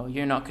power,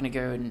 You're not going to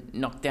go and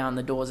knock down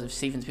the doors of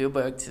Steven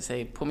Spielberg to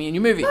say, put me in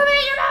your movie. Put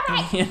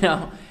me in your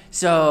movie!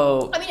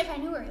 So... if I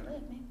knew where he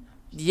lived, maybe.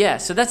 Yeah,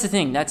 so that's the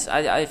thing.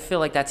 I feel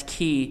like that's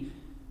key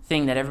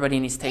thing that everybody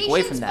needs to take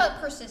away from that. Patience,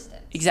 but persistence.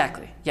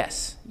 Exactly.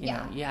 Yes. You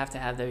know, you have to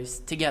have those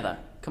together,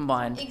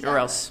 combined, or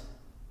else,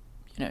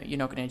 you're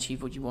not going to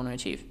achieve what you want to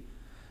achieve.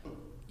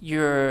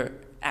 You're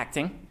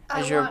acting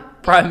as your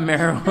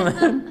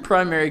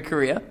primary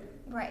career.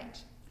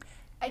 Right.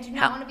 I do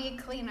not want to be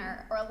a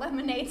cleaner or a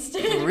lemonade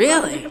stand.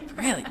 Really?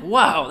 Really?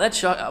 Wow, that's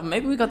shocking.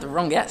 Maybe we got the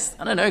wrong guest.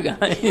 I don't know,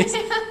 guys.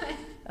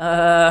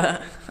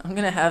 I'm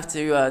going to have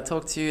to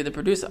talk to the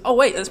producer. Oh,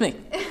 wait, that's me.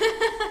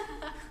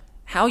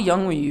 How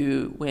young were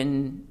you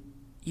when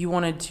you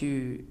wanted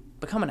to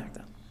become an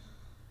actor?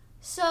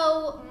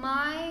 So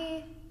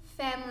my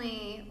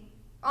family,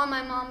 on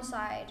my mom's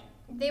side,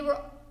 they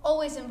were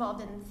always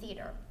involved in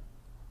theater.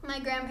 My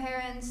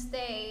grandparents,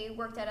 they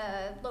worked at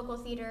a local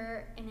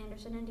theater in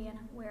Anderson, Indiana,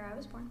 where I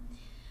was born.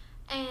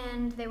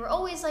 And they were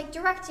always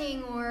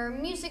directing or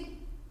music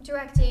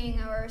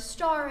directing or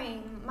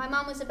starring. My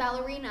mom was a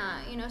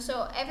ballerina,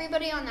 so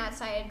everybody on that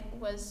side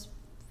was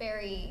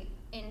very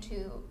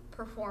into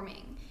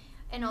performing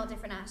in all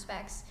different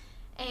aspects.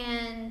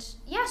 And so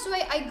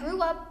I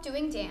grew up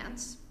doing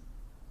dance,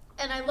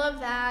 and I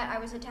loved that. I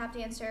was a tap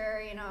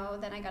dancer,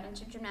 then I got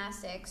into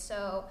gymnastics.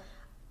 So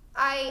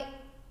I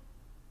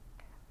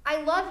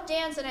loved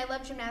dance and I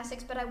loved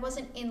gymnastics, but I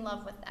wasn't in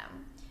love with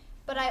them.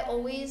 But I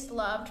always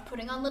loved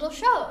putting on little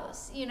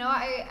shows.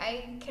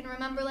 I can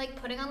remember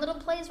putting on little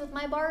plays with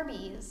my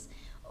Barbies,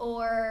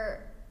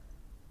 or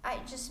I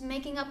just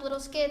making up little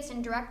skits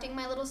and directing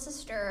my little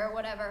sister or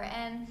whatever.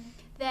 And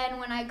then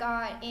when I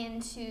got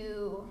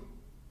into,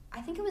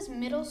 I think it was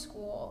middle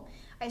school,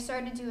 I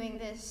started doing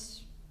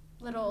this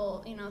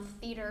little,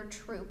 theater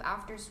troupe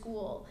after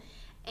school.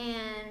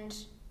 And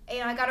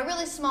I got a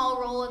really small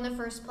role in the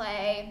first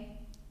play.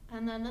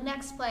 And then the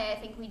next play, I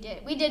think we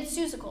did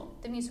Seussical,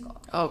 the musical.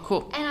 Oh,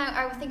 cool. And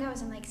I think I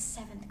was in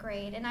 7th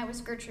grade, and I was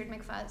Gertrude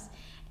McFuzz.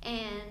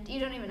 And you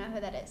don't even know who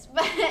that is,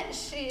 but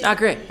she's... Not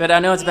great, but I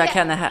know it's about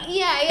Cat in the Hat.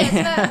 Yeah, it's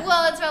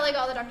about, it's about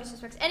all the Dr.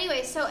 Seuss books.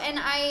 Anyway, so, and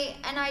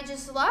I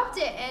just loved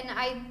it, and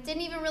I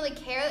didn't even really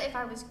care if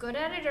I was good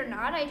at it or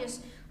not. I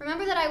just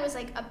remember that I was,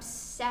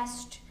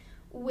 obsessed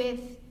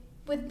with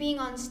being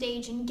on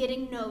stage and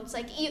getting notes.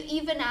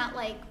 Even at,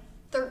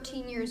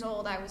 13 years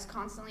old, I was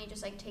constantly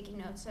just taking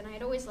notes, and I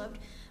had always loved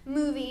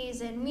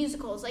movies and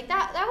musicals.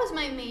 That was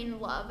my main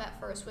love at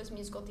first, was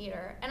musical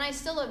theater, and I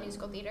still love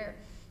musical theater,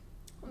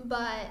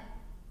 but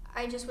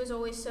I just was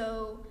always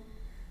so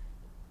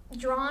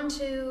drawn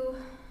to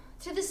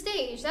the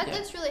stage.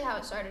 That's really how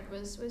it started,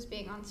 was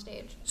being on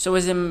stage. So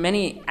was there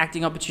many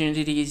acting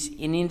opportunities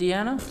in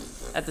Indiana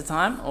at the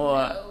time, or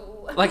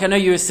No. I know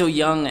you were still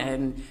young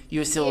and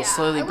you were still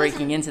slowly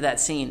breaking into that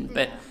scene,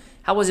 but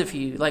how was it for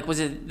you? Was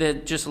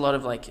it just a lot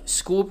of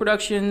school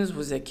productions?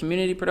 Was it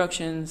community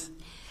productions?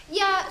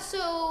 Yeah,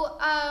 so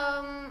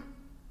after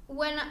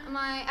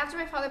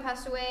my father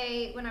passed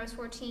away when I was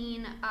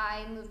 14,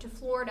 I moved to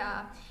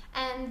Florida,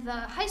 and the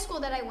high school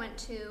that I went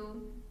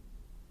to,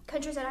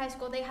 Countryside High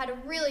School, they had a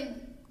really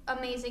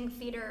amazing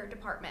theater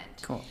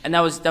department. Cool. And that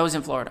was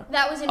in Florida?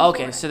 That was in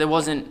Florida. Okay, so there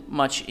wasn't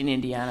much in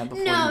Indiana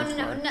before you moved to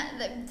Florida?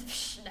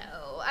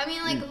 No. I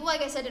mean,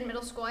 like I said, in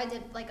middle school, I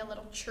did a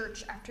little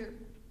church after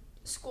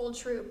school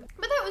troupe,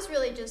 but that was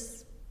really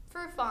just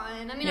for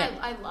fun. I mean,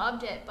 I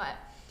loved it, but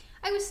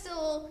I was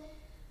still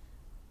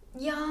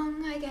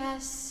young, I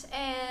guess,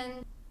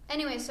 and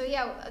anyway, so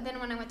yeah, then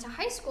when I went to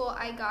high school,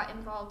 I got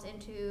involved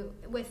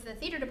with the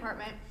theater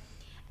department,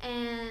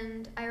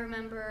 and I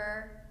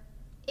remember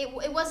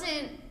it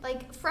wasn't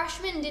like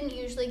freshmen didn't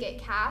usually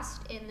get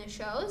cast in the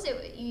shows.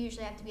 You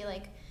usually have to be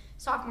like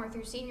sophomore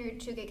through senior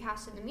to get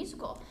cast in the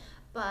musical,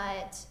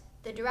 but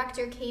the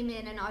director came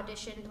in and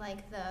auditioned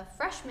like the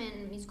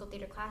freshman musical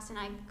theater class, and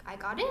I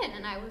got in,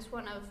 and I was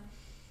one of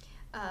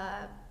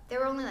there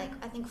were only like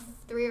I think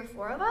 3 or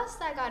 4 of us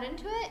that got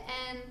into it,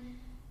 and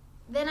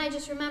then I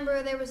just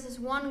remember there was this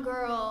one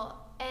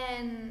girl,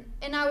 and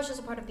I was just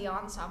a part of the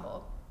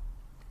ensemble,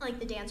 like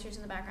the dancers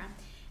in the background.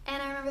 And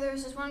I remember there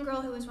was this one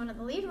girl who was one of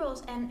the lead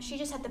roles, and she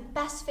just had the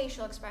best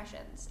facial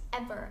expressions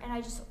ever. And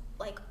I just,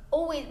 like,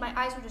 always, my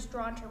eyes were just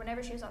drawn to her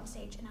whenever she was on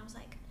stage. And I was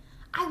like,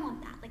 I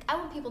want that. Like, I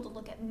want people to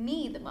look at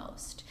me the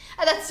most.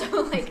 And that's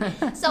so, like,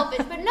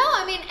 selfish. But no,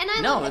 I mean, and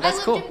I love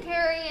cool. Jim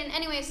Carrey. And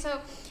anyway,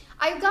 so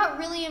I got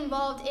really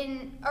involved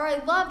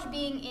I loved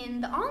being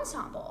in the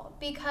ensemble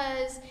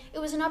because it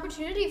was an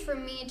opportunity for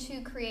me to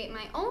create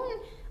my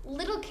own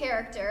little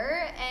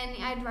character, and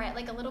I'd write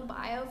like a little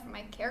bio for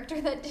my character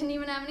that didn't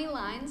even have any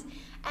lines,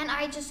 and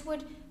I just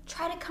would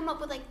try to come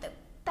up with like the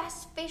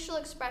best facial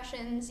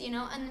expressions, and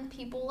then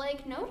people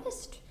like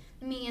noticed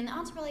me, and the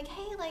aunts were like,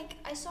 hey, like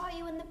I saw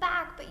you in the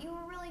back, but you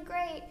were really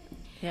great.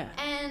 Yeah.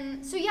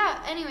 And so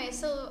yeah, anyway,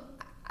 so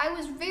I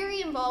was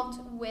very involved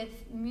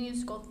with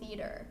musical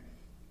theater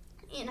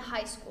in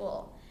high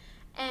school,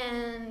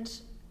 and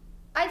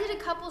I did a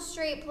couple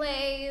straight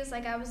plays.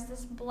 Like I was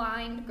this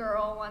blind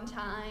girl one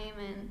time,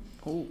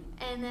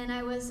 and then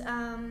I was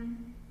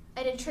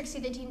I did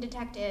Trixie the Teen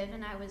Detective,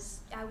 and I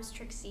was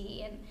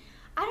Trixie, and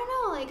I don't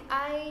know, like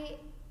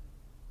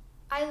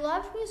I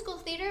loved musical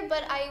theater,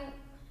 but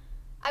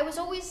I was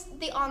always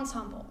the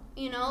ensemble,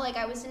 like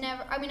I was the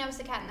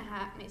Cat in the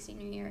Hat my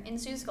senior year in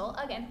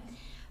Seussical again.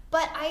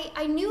 But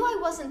I knew I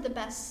wasn't the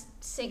best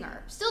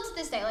singer. Still to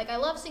this day, like I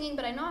love singing,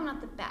 but I know I'm not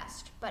the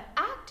best. But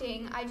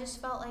acting, I just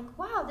felt like,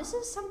 wow, this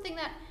is something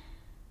that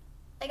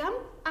like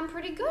I'm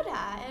pretty good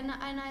at,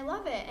 and I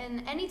love it.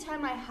 And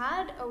anytime I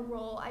had a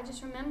role, I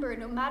just remember,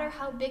 no matter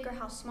how big or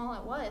how small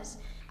it was,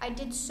 I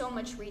did so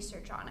much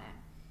research on it.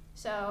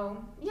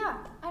 So yeah,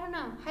 I don't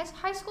know.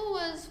 High school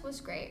was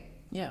great.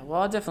 Yeah,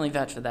 well, I'll definitely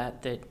vouch for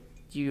that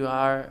you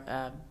are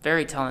a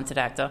very talented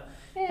actor.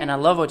 And I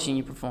love watching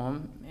you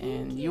perform,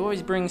 and you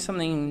always bring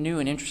something new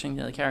and interesting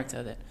to the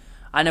character that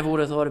I never would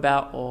have thought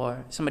about,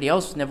 or somebody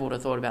else never would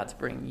have thought about to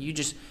bring.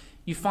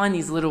 You find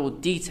these little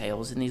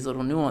details and these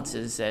little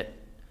nuances that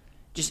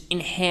just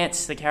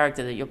enhance the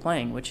character that you're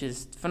playing, which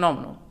is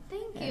phenomenal.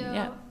 Thank you.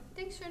 Yeah.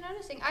 Thanks for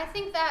noticing. I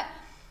think that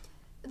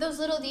those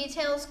little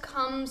details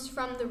comes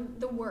from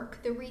the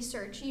work, the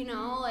research,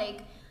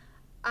 like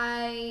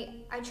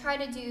I try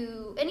to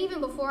do, and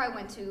even before I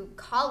went to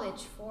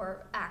college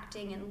for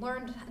acting and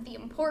learned the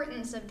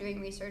importance of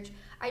doing research,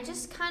 I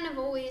just kind of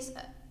always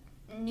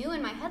knew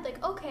in my head,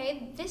 like,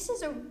 okay, this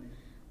is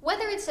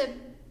whether it's a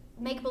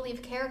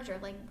make-believe character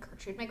like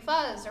Gertrude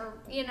McFuzz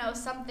or,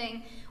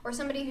 something, or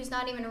somebody who's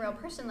not even a real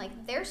person, like,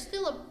 they're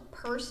still a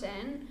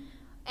person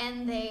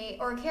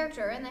or a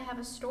character, and they have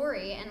a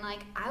story, and,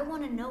 like, I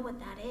want to know what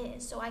that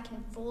is so I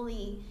can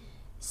fully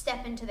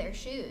step into their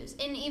shoes.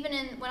 And even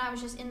when I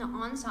was just in the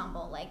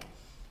ensemble, like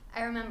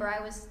I remember I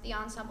was the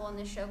ensemble in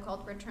this show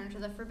called Return to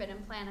the Forbidden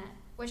Planet,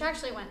 which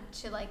actually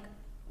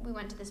we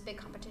went to this big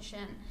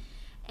competition,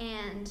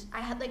 and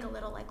I had like a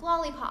little like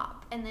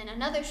lollipop, and then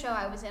another show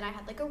I was in, I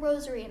had like a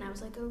rosary, and I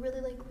was like a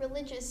really like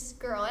religious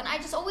girl, and I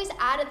just always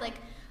added like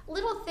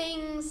little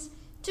things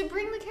to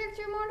bring the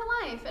character more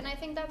to life. And I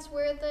think that's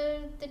where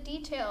the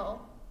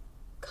detail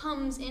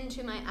comes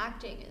into my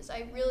acting, is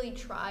I really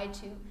try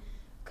to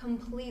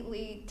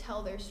completely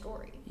tell their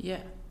story.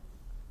 Yeah,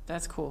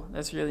 that's cool.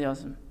 That's really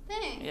awesome.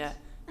 Thanks. Yeah,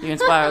 you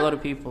inspire a lot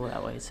of people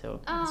that way, so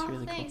that's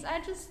really thanks. cool. I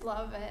just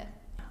love it.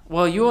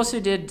 Well, you also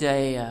did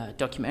a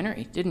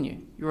documentary, didn't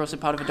you? You were also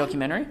part of a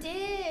documentary? I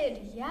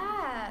did,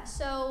 yeah.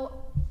 So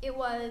it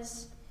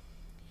was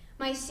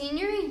my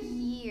senior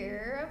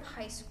year of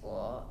high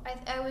school.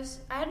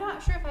 I'm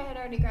not sure if I had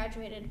already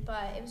graduated,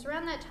 but it was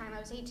around that time. I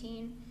was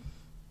 18.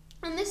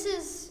 And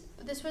this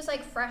was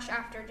like fresh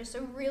after just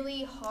a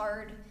really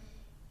hard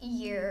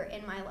year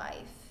in my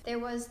life.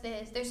 There's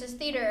this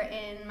theater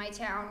in my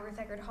town, Ruth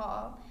Eckerd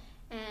Hall,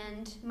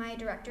 and my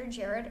director,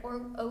 Jared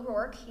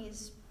O'Rourke,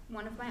 he's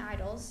one of my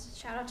idols.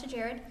 Shout out to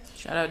Jared.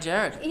 Shout out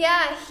Jared.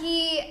 Yeah,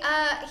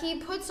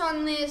 he puts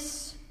on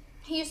this,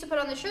 he used to put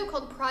on this show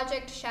called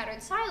Project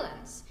Shattered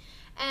Silence.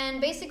 And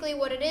basically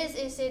what it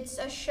is it's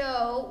a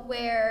show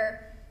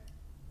where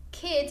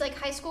kids, like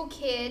high school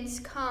kids,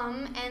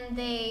 come and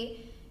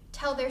they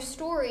tell their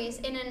stories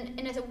in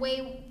a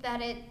way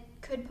that it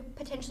could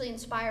potentially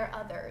inspire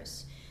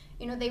others.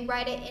 They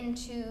write it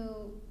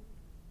into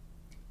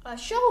a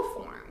show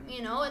form,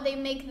 and they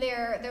make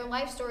their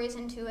life stories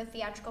into a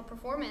theatrical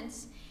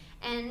performance.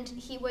 And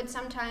he would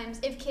sometimes,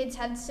 if kids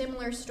had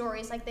similar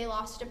stories, like they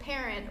lost a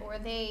parent or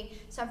they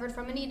suffered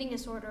from an eating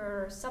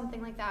disorder or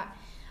something like that,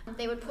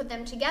 they would put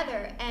them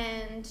together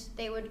and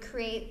they would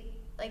create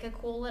like a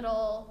cool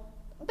little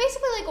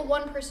basically like a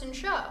one-person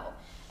show.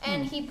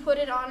 And he put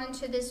it on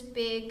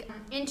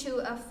into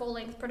a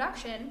full-length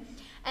production.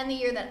 And the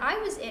year that I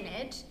was in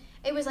it,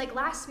 it was like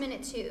last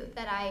minute too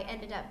that I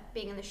ended up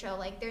being in the show.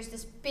 Like there's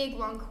this big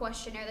long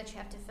questionnaire that you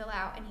have to fill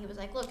out, and he was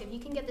like, look, if you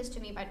can get this to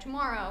me by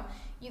tomorrow,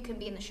 you can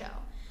be in the show.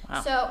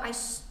 Wow. So I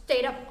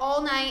stayed up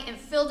all night and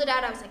filled it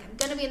out. I was like, I'm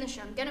gonna be in the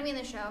show,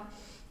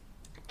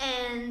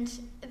 And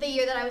the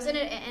year that I was in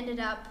it, it ended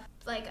up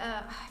like,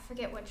 I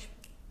forget which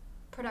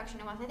production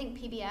it was, I think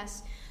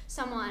PBS,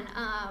 someone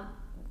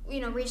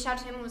reached out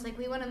to him and was like,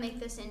 we want to make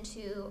this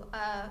into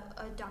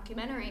a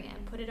documentary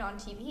and put it on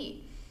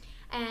TV.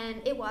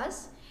 And it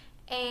was.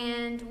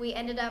 And we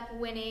ended up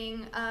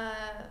winning a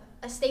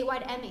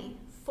statewide Emmy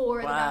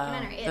for the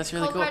documentary. It's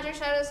really called cool. Project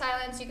Shadow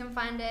Silence. You can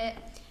find it.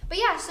 But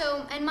yeah,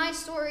 and my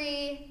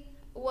story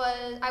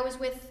was, I was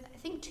with, I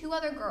think, 2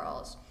 other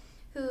girls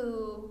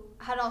who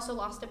had also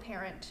lost a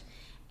parent.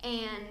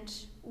 And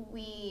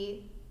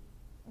we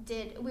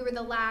were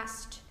the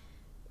last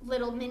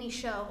little mini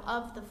show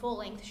of the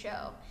full-length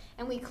show,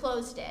 and we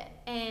closed it.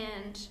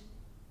 And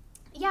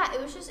yeah,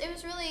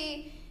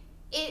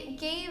 it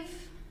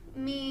gave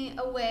me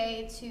a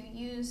way to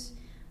use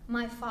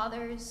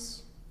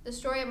the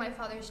story of my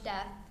father's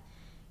death,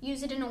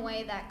 use it in a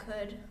way that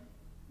could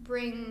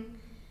bring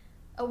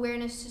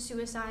awareness to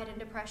suicide and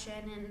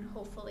depression, and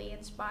hopefully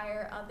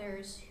inspire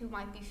others who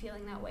might be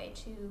feeling that way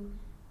to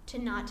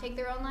not take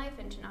their own life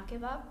and to not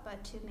give up,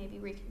 but to maybe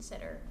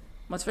reconsider.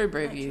 Well, it's very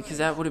brave of you, because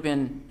that would have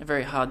been a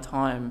very hard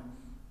time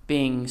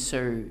being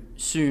so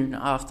soon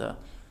after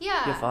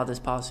your father's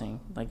passing.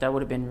 Like, that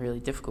would have been really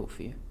difficult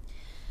for you.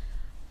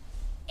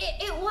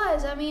 It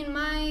was. I mean,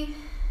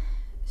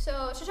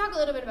 so to talk a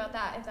little bit about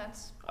that, if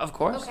that's... Of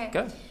course, okay.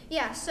 Go.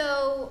 Yeah,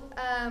 so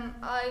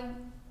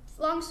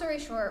long story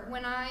short,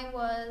 when I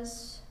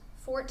was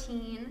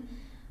 14,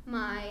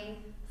 my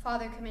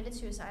father committed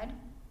suicide,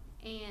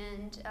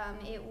 and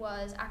it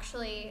was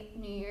actually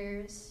New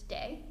Year's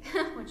Day,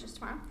 which is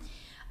tomorrow.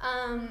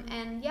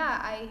 And yeah,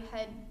 I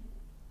had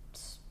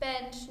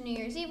spent New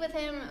Year's Eve with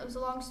him. It was a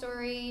long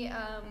story.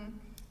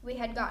 We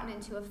had gotten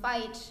into a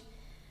fight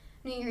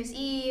New Year's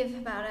Eve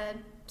about a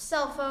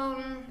cell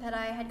phone that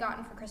I had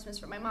gotten for Christmas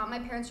from my mom. My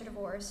parents are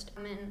divorced,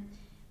 and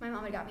my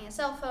mom had got me a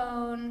cell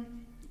phone,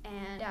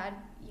 and Dad,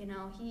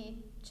 he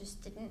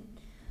just didn't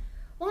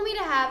want me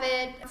to have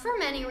it for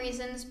many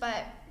reasons,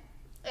 but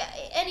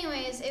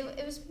anyways,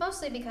 it was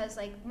mostly because,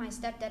 like, my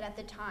stepdad at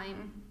the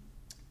time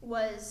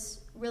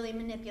was really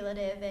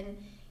manipulative, and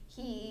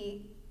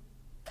he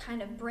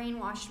kind of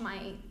brainwashed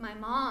my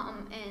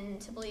mom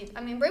and to believe,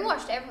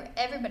 brainwashed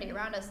everybody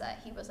around us that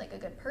he was like a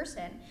good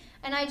person.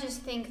 And I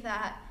just think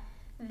that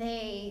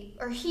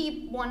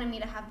he wanted me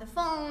to have the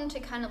phone to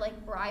kind of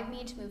like bribe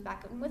me to move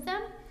back in with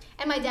them.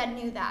 And my dad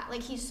knew that,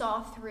 like he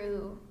saw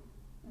through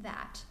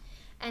that.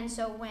 And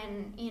so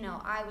when,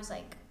 I was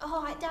like,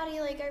 oh,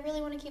 Daddy, like I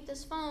really want to keep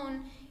this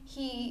phone,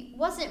 he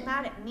wasn't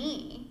mad at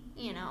me,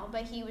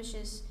 but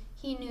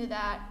he knew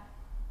that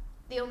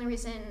the only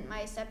reason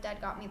my stepdad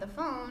got me the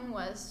phone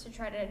was to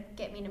try to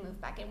get me to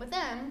move back in with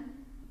them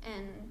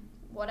and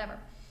whatever.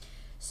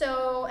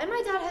 So, and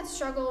my dad had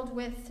struggled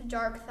with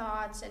dark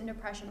thoughts and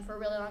depression for a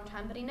really long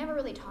time, but he never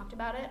really talked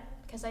about it,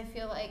 because I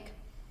feel like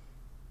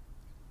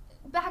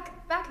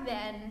back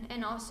then,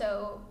 and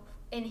also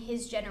in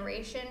his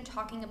generation,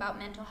 talking about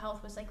mental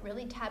health was like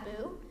really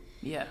taboo.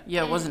 Yeah,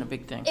 it wasn't a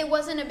big thing. It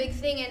wasn't a big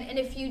thing, and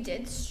if you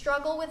did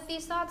struggle with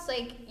these thoughts,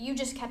 like, you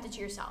just kept it to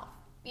yourself,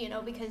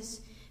 because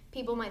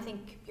people might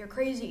think you're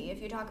crazy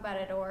if you talk about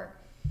it, or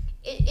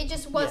it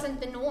just wasn't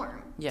the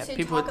norm. Yeah, to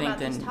people talk would think about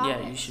then, these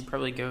topics. you should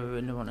probably go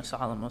into an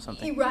asylum or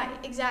something. Right,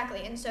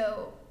 exactly.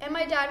 And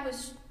my dad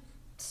was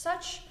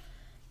such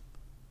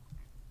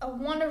a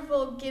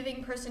wonderful,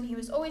 giving person. He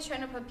was always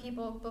trying to put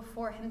people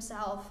before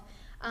himself,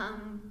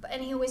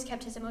 and he always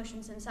kept his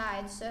emotions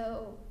inside.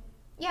 So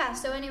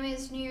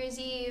anyways, New Year's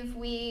Eve,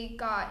 we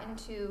got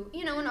into,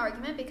 an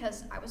argument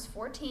because I was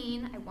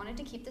 14. I wanted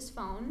to keep this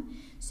phone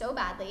so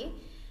badly.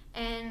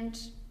 And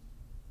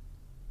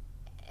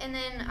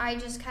then I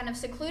just kind of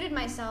secluded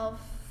myself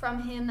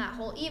from him that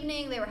whole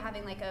evening. They were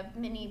having like a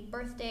mini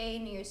birthday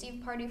New Year's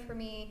Eve party for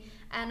me,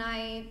 and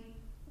I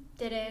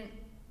didn't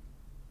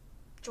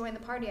join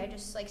the party. I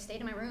just like stayed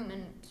in my room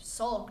and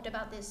sulked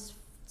about this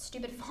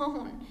stupid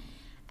phone.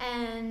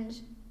 And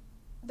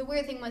the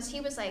weird thing was, he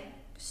was like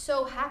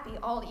so happy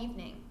all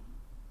evening.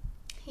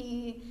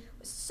 He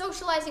was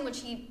socializing,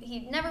 which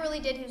he never really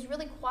did. He was a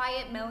really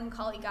quiet,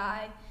 melancholy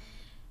guy.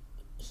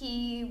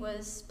 He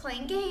was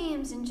playing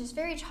games and just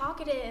very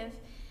talkative,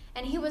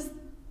 and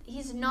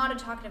he's not a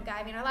talkative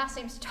guy. Our last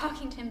name's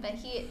Talkington, but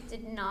he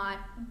did not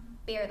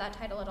bear that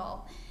title at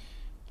all.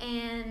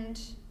 And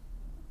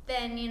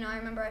then, I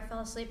remember I fell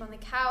asleep on the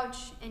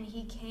couch, and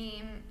he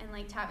came and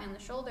like tapped me on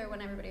the shoulder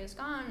when everybody was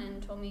gone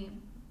and told me,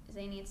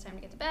 Zany, it's time to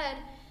get to bed.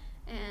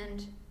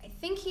 And I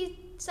think he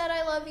said,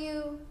 I love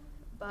you,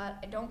 but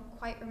I don't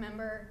quite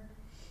remember.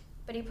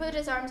 But he put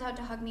his arms out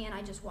to hug me, and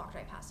I just walked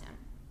right past him.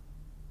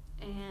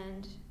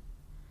 And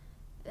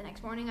the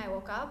next morning I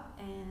woke up,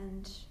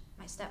 and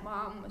my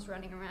stepmom was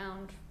running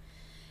around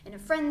in a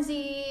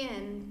frenzy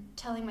and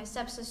telling my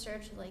stepsister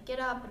to like get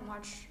up and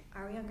watch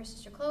our younger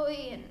sister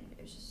Chloe, and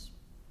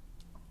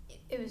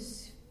it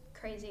was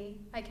crazy.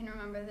 I can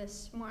remember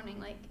this morning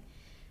like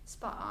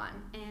spot on.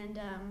 And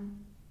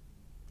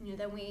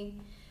then we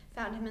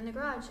found him in the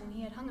garage and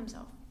he had hung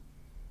himself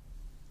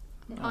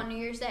on New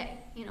Year's Day,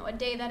 a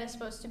day that is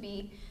supposed to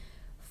be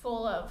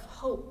full of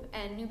hope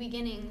and new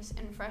beginnings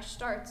and fresh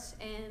starts,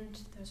 and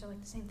those are like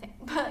the same thing,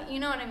 but you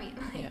know what I mean.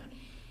 Yeah.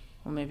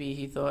 Well, maybe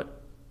he thought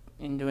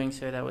in doing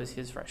so that was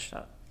his fresh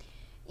start.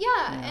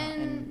 Yeah,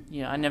 and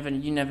you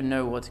never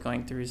know what's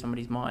going through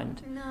somebody's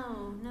mind.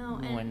 No.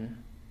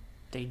 When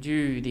they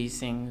do these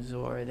things,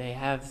 or they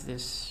have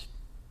this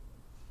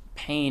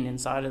pain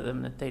inside of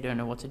them that they don't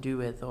know what to do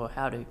with, or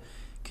how to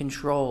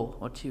control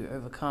or to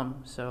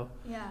overcome. So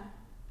yeah,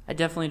 I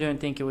definitely don't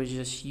think it was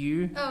just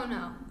you. Oh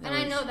no, and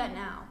I know that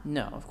now.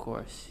 No, of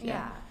course.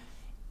 Yeah.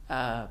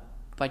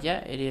 But yeah,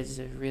 it is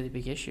a really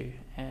big issue,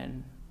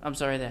 and I'm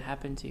sorry that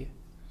happened to you.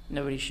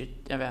 Nobody should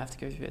ever have to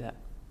go through that.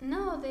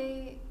 No,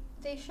 they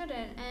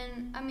shouldn't.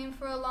 And I mean,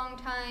 for a long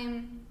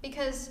time,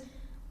 because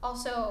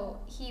also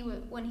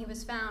when he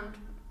was found,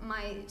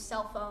 my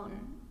cell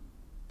phone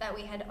that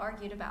we had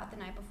argued about the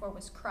night before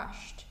was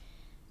crushed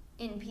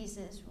in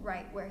pieces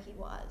right where he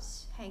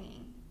was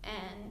hanging.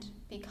 And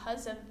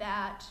because of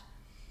that,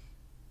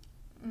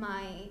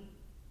 my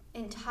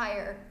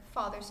entire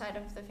father's side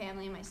of the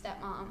family, my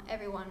stepmom,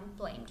 everyone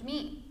blamed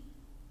me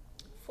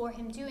for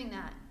him doing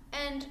that.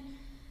 And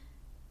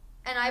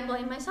I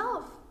blamed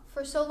myself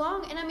for so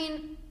long. And I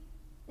mean,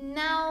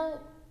 now,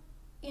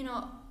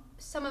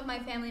 some of my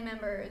family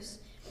members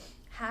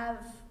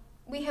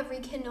we have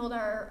rekindled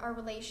our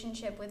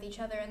relationship with each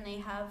other, and they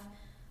have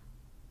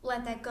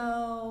let that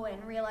go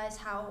and realized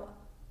how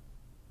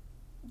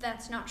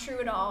that's not true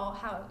at all,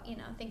 how,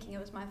 thinking it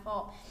was my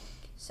fault.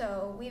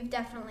 So we've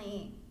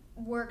definitely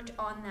worked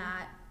on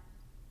that.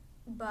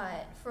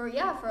 But for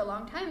a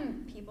long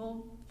time,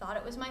 people thought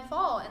it was my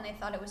fault, and they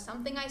thought it was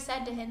something I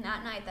said to him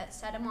that night that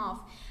set him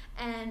off.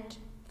 And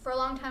for a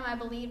long time, I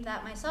believed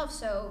that myself.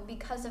 So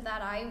because of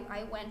that,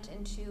 I went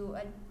into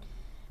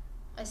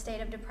a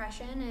state of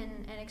depression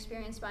and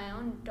experienced my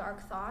own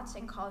dark thoughts,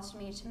 and caused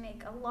me to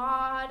make a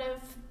lot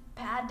of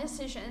bad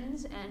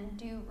decisions and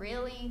do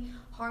really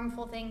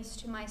harmful things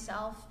to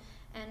myself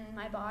and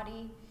my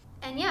body.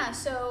 And yeah,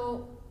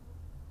 so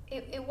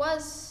it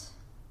was,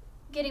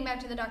 getting back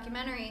to the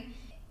documentary,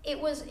 it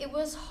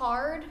was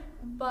hard,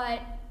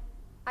 but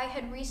I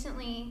had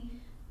recently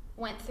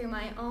went through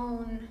my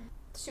own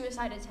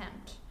suicide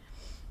attempt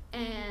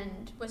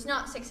and was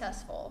not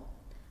successful.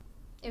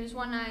 It was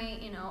one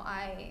night,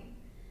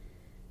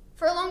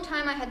 for a long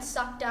time I had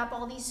sucked up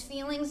all these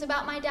feelings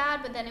about my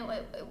dad, but then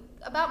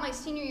about my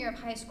senior year of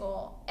high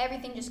school,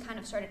 everything just kind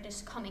of started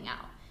just coming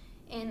out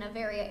in a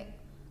very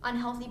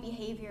unhealthy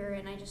behavior,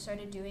 and I just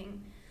started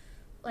doing,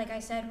 like I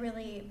said,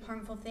 really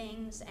harmful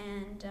things.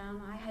 And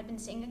I had been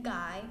seeing a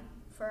guy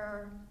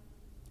for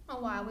a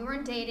while. We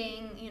weren't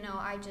dating,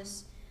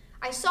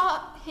 I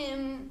saw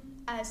him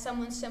as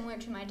someone similar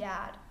to my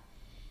dad.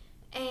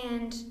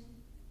 And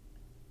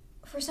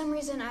for some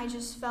reason, I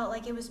just felt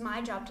like it was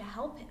my job to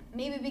help him.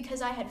 Maybe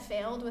because I had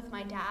failed with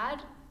my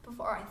dad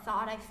before, I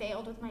thought I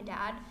failed with my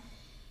dad.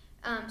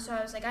 So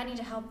I was like, I need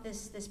to help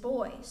this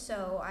boy.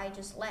 So I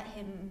just let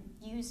him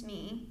use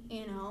me,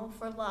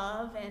 for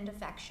love and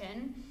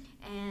affection.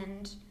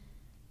 And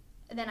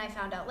then I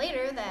found out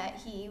later that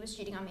he was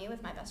cheating on me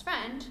with my best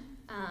friend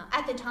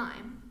at the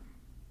time.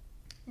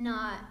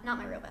 Not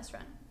my real best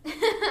friend.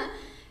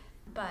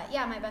 But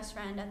yeah, my best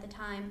friend at the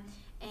time.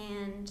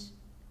 And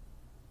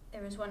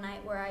there was one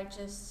night where I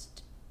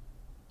just,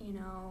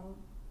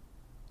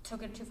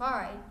 took it too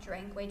far. I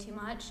drank way too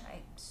much. I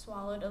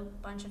swallowed a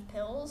bunch of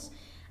pills,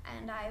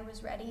 and I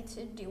was ready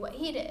to do what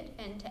he did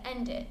and to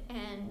end it.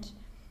 And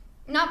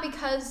not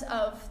because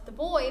of the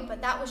boy,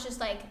 but that was just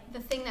like the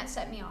thing that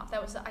set me off.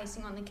 That was the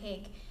icing on the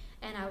cake.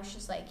 And I was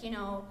just like,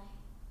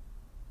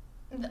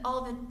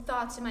 all the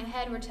thoughts in my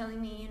head were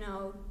telling me,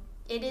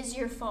 it is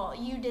your fault.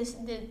 You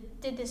just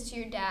did this to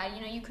your dad.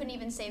 You couldn't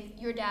even save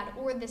your dad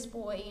or this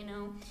boy,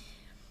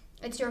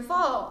 It's your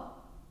fault.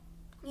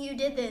 You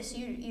did this.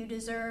 You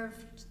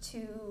deserved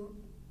to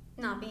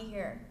not be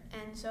here.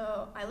 And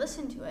so I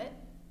listened to it,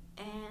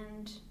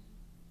 and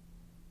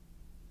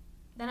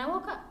then I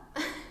woke up.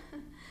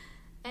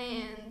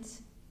 And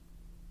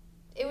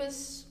it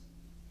was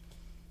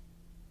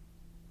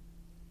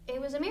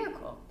a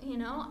miracle,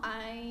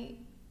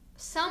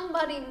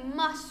 somebody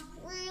must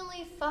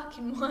really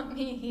fucking want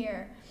me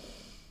here.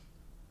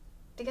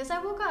 Because I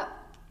woke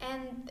up,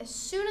 and as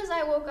soon as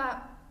I woke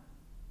up,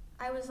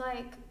 I was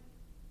like,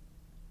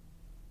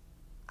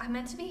 I'm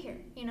meant to be here,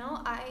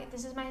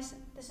 this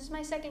is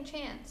my second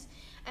chance,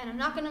 and I'm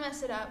not gonna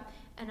mess it up,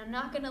 and I'm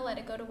not gonna let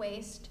it go to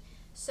waste.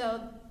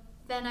 So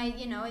then I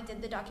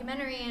did the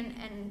documentary,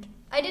 and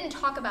I didn't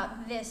talk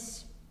about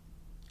this.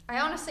 I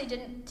honestly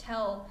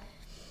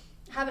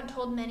haven't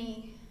told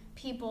many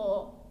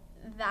people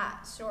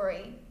that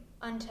story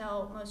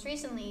until most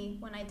recently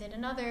when I did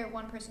another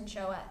one-person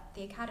show at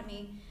the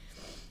Academy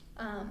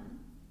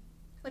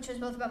which was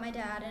both about my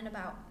dad and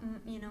about,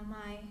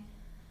 my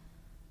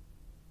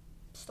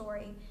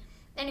story.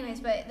 Anyways,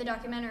 but the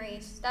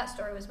documentaries, that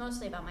story was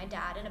mostly about my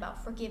dad and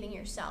about forgiving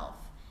yourself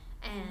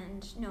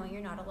and knowing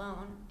you're not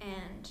alone.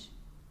 And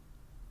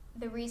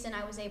the reason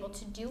I was able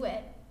to do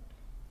it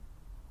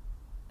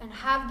and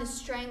have the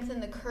strength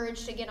and the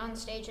courage to get on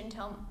stage and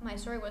tell my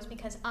story was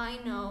because I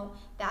know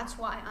that's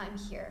why I'm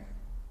here.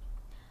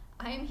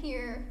 I am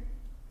here.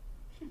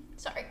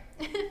 Sorry.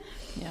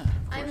 Yeah.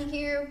 I'm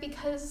here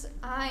because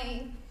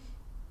I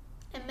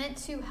am meant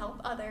to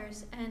help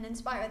others and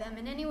inspire them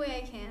in any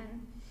way I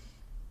can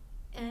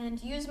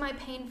and use my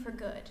pain for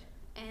good.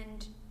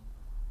 And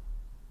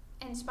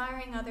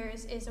inspiring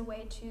others is a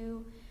way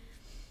to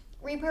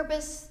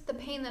repurpose the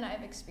pain that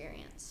I've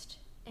experienced.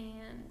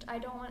 And I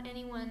don't want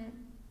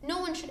no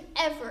one should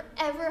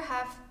ever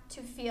have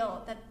to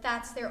feel that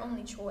that's their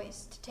only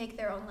choice, to take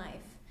their own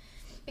life,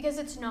 because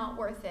it's not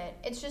worth it.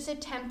 It's just a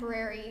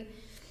temporary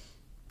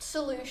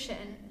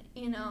solution,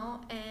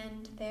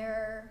 and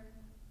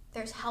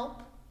there's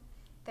help.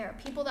 There are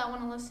people that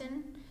want to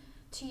listen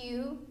to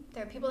you.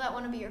 There are people that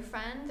want to be your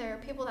friend. There are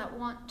people that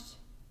want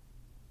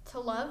to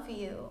love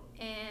you.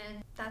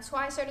 And that's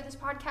why I started this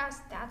podcast.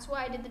 That's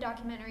why I did the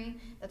documentary.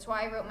 That's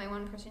why I wrote my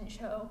one-person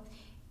show.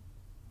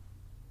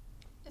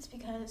 It's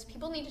because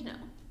people need to know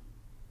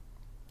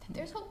that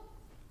there's hope.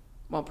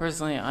 Well,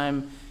 personally,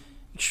 I'm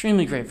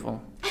extremely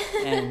grateful,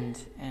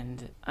 and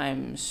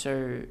I'm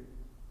so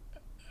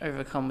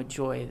overcome with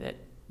joy that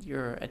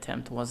your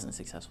attempt wasn't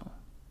successful.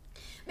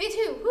 Me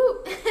too.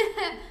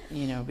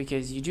 Woo!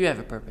 Because you do have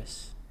a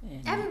purpose.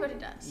 And everybody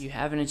does. You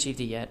haven't achieved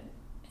it yet,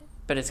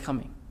 but it's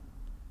coming.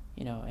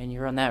 And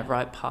you're on that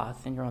right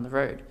path, and you're on the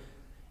road.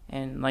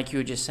 And like you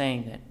were just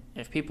saying, that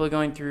if people are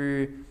going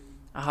through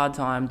a hard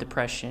time,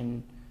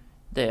 depression,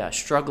 they are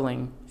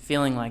struggling,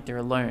 feeling like they're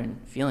alone,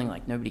 feeling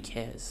like nobody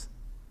cares.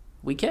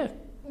 We care.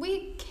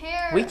 We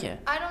care. We care.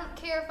 I don't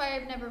care if I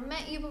have never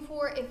met you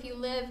before, if you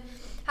live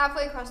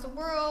halfway across the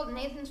world.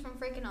 Nathan's from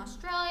freaking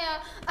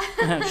Australia.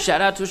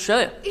 Shout out to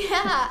Australia.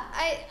 Yeah.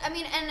 I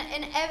mean,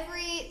 and in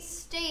every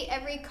state,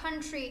 every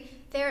country,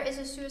 there is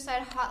a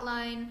suicide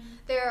hotline.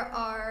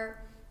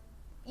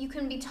 You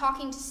can be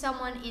talking to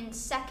someone in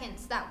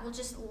seconds that will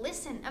just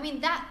listen. I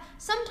mean, that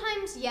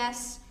sometimes,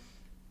 yes,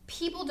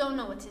 people don't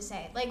know what to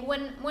say. Like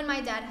when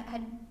my dad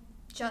had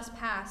just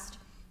passed,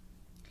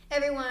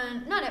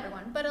 not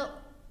everyone, but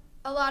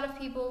a lot of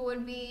people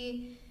would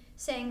be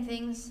saying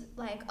things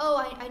like,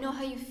 oh, I know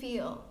how you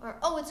feel, or,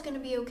 oh, it's going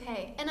to be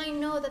okay. And I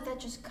know that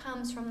just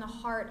comes from the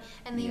heart,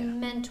 and they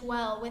meant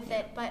well with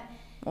it, but...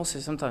 Also,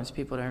 sometimes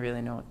people don't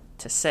really know what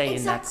to say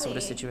in that sort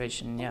of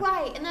situation. Yeah.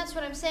 Right, and that's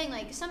what I'm saying.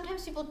 Like,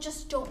 sometimes people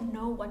just don't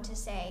know what to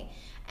say,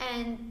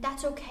 and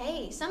that's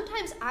okay.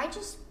 Sometimes I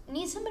just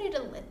need somebody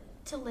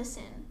to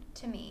listen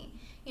to me,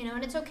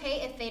 and it's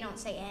okay if they don't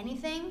say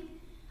anything.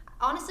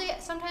 Honestly,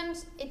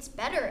 sometimes it's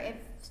better if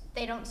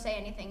they don't say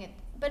anything,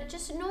 but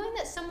just knowing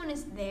that someone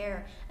is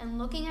there and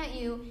looking at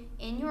you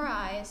in your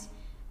eyes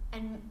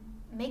and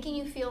making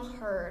you feel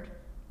heard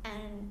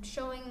and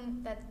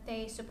showing that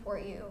they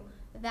support you,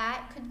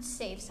 that could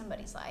save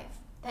somebody's life.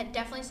 That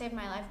definitely saved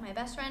my life. My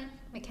best friend,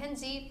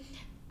 Mackenzie,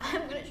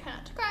 I'm going to try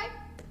not to cry.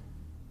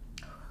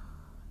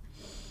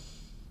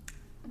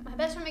 My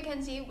best friend,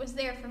 Mackenzie, was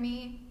there for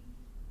me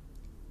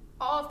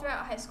all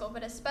throughout high school,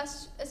 but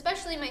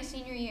especially my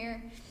senior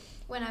year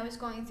when I was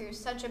going through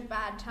such a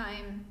bad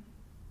time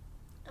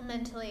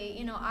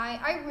mentally.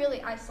 I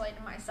really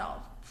isolated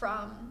myself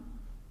from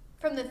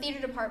the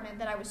theater department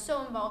that I was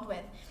so involved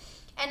with.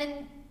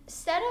 And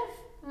instead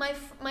of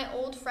my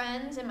old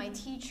friends and my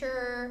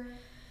teacher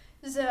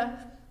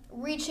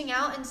reaching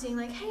out and saying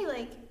like, hey,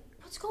 like,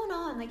 what's going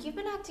on? Like, you've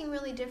been acting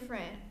really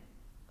different.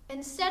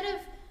 Instead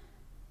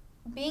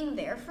of being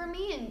there for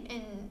me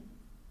and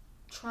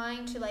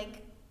trying to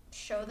like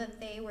show that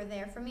they were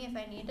there for me if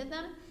I needed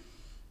them,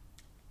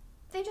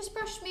 they just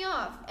brushed me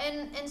off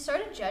and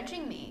started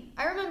judging me.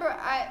 I remember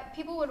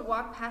people would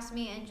walk past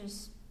me and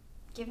just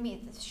give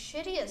me the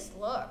shittiest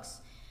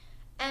looks.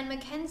 And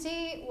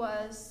Mackenzie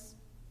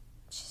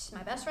she's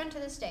my best friend to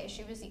this day.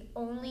 She was the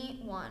only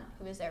one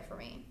who was there for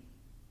me.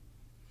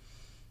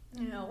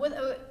 With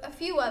a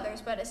few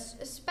others, but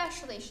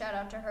especially shout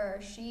out to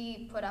her.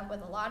 She put up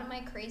with a lot of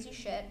my crazy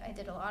shit. I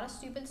did a lot of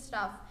stupid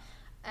stuff,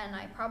 and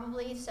I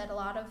probably said a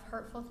lot of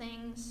hurtful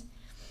things.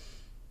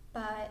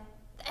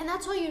 And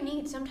that's all you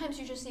need. Sometimes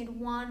you just need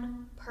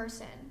one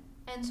person.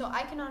 And so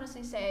I can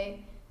honestly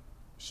say,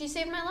 she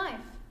saved my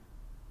life.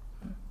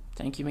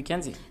 Thank you,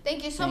 Mackenzie.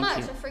 Thank you so much.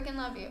 I freaking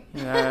love you.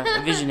 You're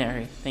a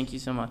visionary. Thank you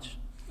so much.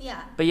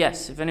 Yeah. But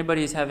yes, if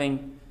anybody is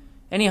having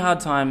any hard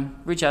time,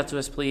 reach out to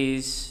us,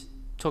 please.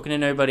 Talking to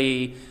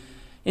Nobody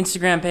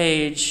Instagram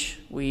page.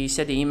 We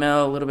said the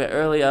email a little bit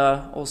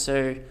earlier.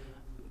 Also,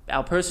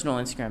 our personal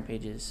Instagram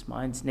pages.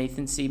 Mine's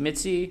Nathan C.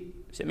 Mitzi.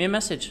 Send me a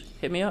message.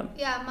 Hit me up.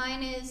 Yeah,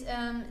 mine is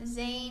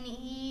Zane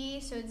E.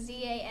 So it's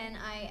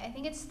Z-A-N-I. I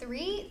think it's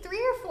three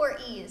or four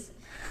E's.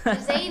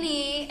 Zane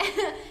E.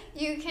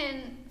 You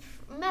can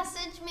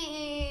message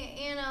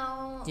me,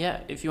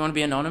 Yeah, if you want to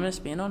be anonymous,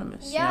 be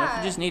anonymous.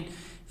 Yeah.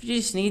 If if you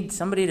just need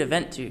somebody to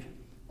vent to.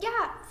 Yeah,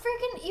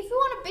 freaking, if you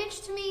want to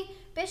bitch to me.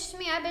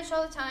 I bitch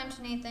all the time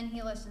to Nathan.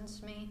 He listens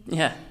to me.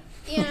 Yeah.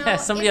 You know, Yeah,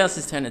 somebody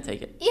else's turn to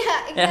take it.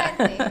 Yeah,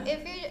 exactly.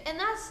 And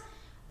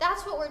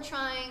that's what we're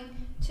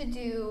trying to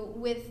do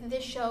with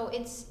this show.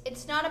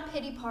 It's not a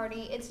pity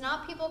party. It's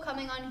not people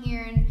coming on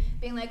here and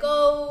being like,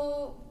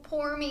 "Oh,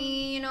 poor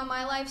me,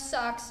 my life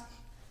sucks."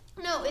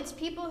 No, it's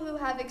people who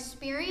have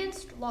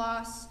experienced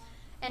loss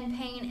and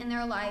pain in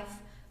their life,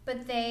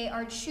 but they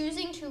are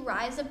choosing to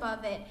rise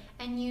above it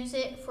and use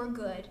it for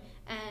good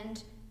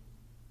and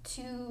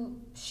to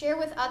share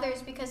with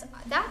others, because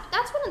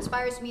that's what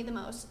inspires me the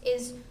most,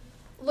 is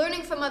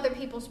learning from other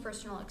people's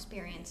personal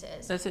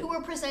experiences. That's it. Who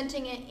are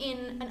presenting it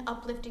in an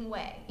uplifting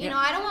way. Yeah.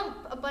 I don't want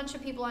a bunch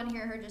of people on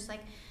here who are just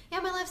like,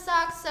 yeah, my life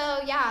sucks, so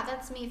yeah,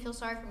 that's me, feel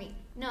sorry for me.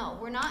 No,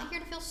 we're not here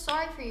to feel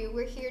sorry for you.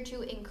 We're here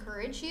to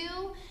encourage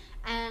you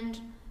and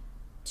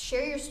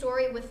share your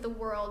story with the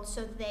world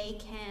so they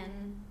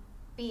can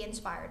be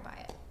inspired by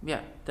it.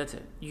 Yeah, that's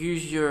it.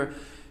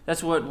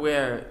 That's what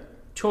we're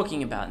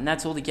talking about, and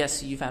that's all the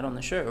guests you've had on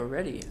the show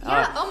already.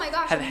 Yeah, oh my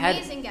gosh,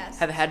 amazing guests.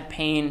 Have had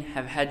pain,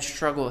 have had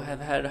struggle,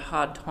 have had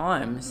hard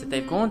times that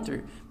they've gone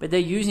through, but they're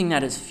using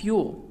that as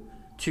fuel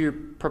to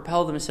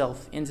propel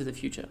themselves into the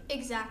future.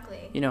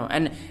 Exactly.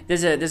 And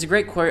there's a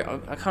great quote,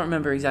 I can't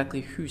remember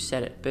exactly who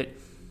said it, but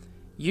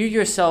you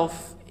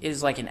yourself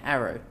is like an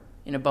arrow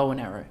in a bow and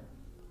arrow,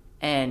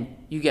 and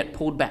you get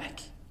pulled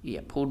back. You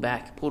get pulled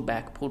back,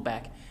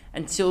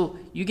 until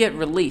you get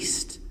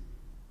released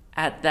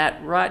at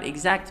that right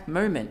exact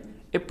moment.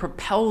 It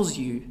propels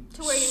you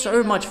to where you so need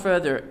to go. much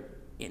further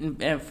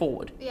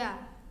forward. Yeah.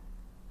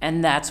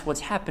 And that's what's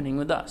happening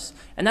with us.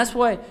 And that's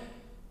why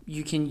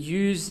you can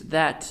use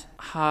that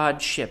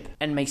hardship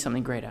and make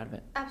something great out of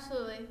it.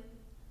 Absolutely.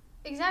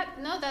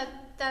 No,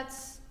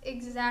 that's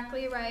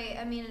exactly right.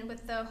 I mean,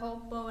 with the whole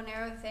bow and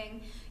arrow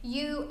thing,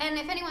 and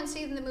if anyone's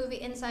seen the movie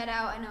Inside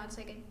Out, I know it's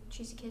like a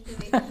cheesy kids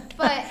movie,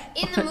 but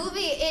in the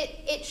movie,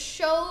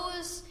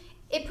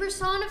 it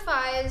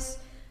personifies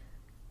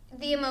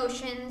the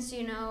emotions,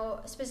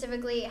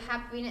 specifically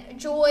happiness,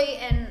 joy,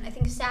 and I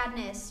think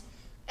sadness.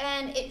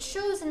 And it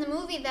shows in the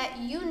movie that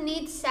you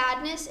need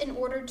sadness in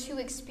order to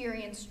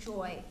experience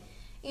joy.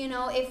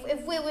 If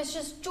it was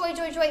just joy,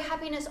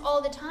 happiness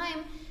all the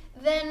time,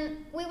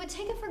 then we would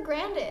take it for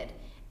granted.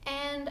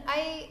 And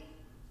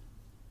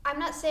I'm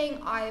not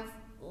saying I've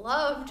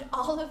loved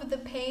all of the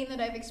pain that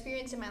I've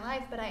experienced in my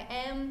life, but I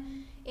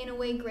am in a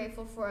way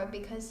grateful for it,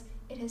 because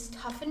it has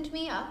toughened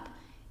me up.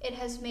 It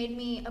has made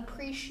me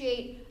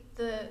appreciate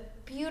the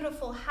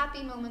beautiful,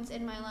 happy moments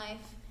in my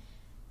life.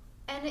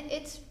 And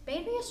it's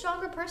made me a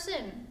stronger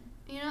person.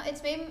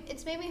 It's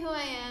made me who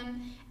I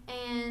am.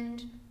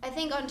 And I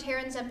think on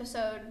Taryn's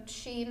episode,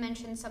 she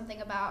mentioned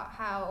something about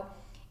how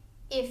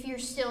if you're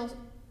still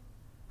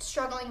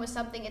struggling with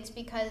something, it's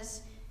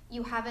because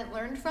you haven't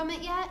learned from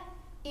it yet,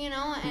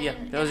 And, yeah,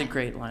 that was a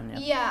great line, yeah.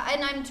 Yeah,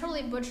 and I'm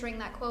totally butchering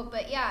that quote,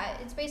 but yeah,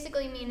 it's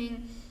basically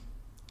meaning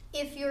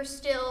if you're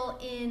still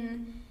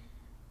in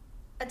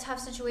a tough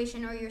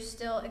situation or you're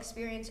still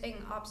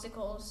experiencing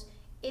obstacles,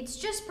 it's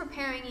just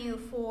preparing you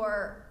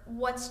for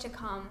what's to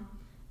come.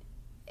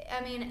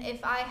 I mean,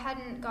 if I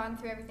hadn't gone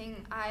through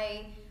everything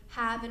I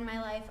have in my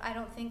life, I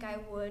don't think I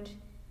would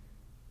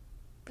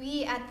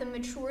be at the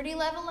maturity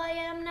level I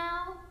am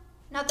now.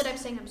 Not that I'm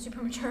saying I'm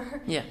super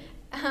mature. Yeah.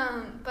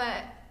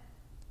 But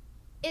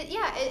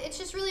it's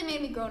just really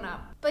made me grown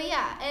up. But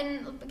yeah,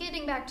 and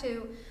getting back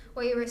to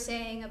what you were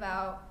saying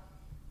about,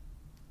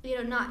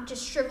 not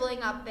just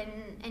shriveling up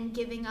and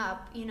giving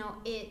up,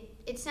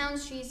 it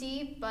sounds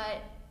cheesy,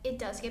 but it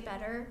does get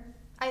better.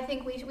 I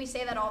think we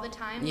say that all the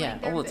time. Yeah,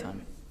 all the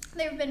time.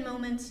 There have been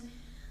moments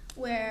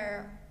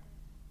where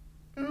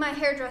my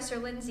hairdresser,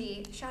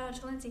 Lindsay, shout out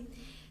to Lindsay,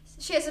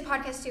 she has a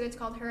podcast too, it's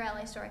called Her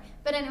LA Story.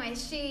 But anyway,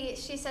 she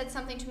said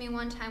something to me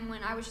one time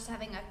when I was just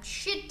having a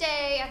shit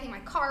day. I think my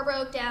car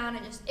broke down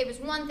and it was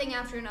one thing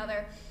after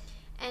another.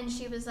 And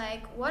she was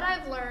like, what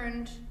I've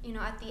learned,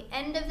 at the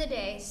end of the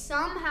day,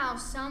 somehow,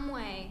 some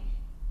way,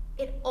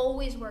 it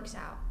always works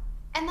out.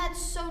 And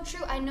that's so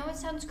true. I know it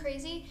sounds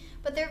crazy,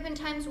 but there have been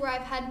times where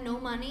I've had no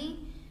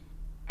money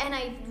and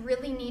I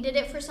really needed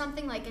it for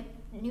something, like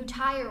a new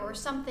tire or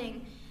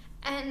something.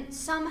 And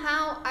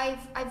somehow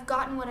I've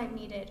gotten what I've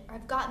needed, or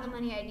I've gotten the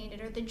money I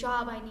needed, or the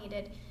job I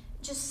needed.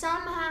 Just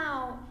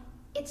somehow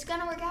it's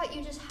gonna work out.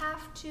 You just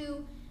have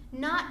to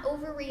not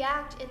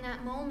overreact in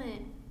that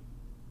moment,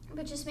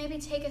 but just maybe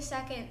take a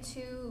second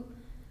to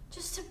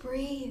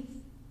breathe,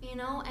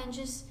 and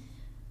just,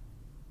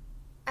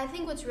 I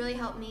think what's really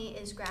helped me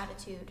is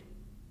gratitude.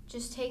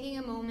 Just taking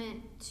a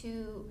moment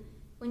to,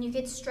 when you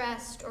get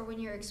stressed or when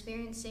you're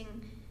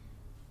experiencing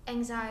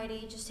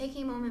anxiety, just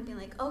taking a moment and being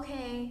like,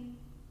 okay,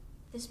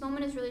 this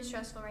moment is really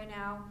stressful right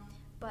now,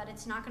 but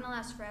it's not going to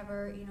last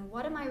forever.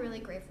 What am I really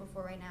grateful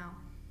for right now?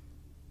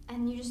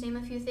 And you just name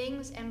a few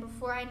things, and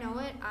before I know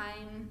it,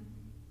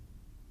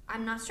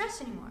 I'm not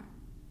stressed anymore.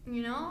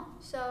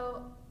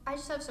 So I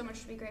just have so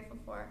much to be grateful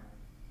for.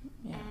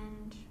 Yeah.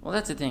 And well,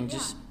 that's the thing.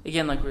 Just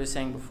again, like we were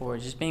saying before,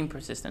 just being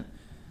persistent.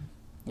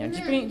 You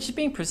know, just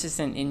being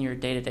persistent in your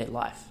day-to-day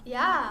life.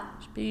 Yeah.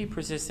 Just be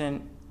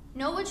persistent.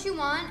 Know what you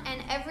want,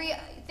 and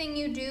everything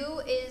you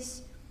do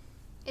is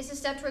a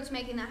step towards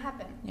making that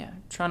happen. Yeah.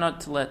 Try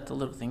not to let the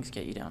little things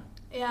get you down.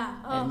 Yeah.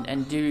 Oh.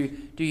 And do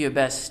your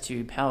best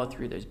to power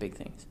through those big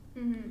things.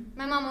 Mm-hmm.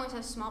 My mom always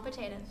has small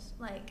potatoes,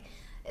 like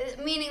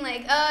meaning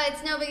like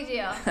it's no big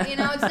deal. You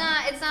know,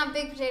 it's not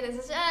big potatoes.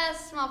 It's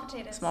just small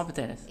potatoes. Small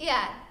potatoes.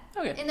 Yeah.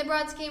 Okay. In the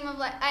broad scheme of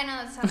like, I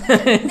know that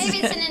sounds maybe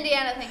it's an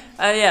Indiana thing.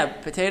 Yeah,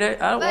 potato.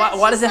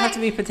 Why does it have to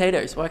be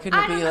potatoes? Why couldn't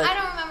it be like? I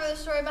don't remember the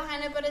story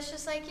behind it, but it's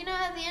just like, you know,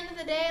 at the end of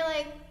the day,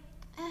 like,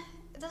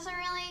 it doesn't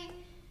really,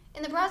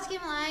 in the broad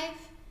scheme of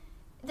life,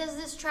 does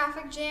this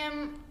traffic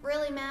jam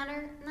really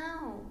matter?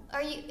 No.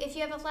 If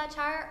you have a flat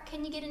tire,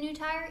 can you get a new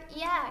tire?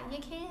 Yeah, you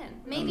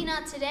can. Maybe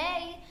not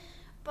today,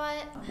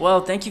 but.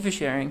 Well, thank you for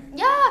sharing.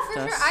 Yeah, for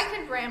sure. I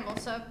could ramble,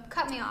 so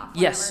cut me off.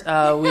 Yes,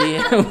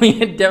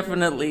 we are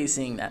definitely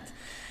seeing that.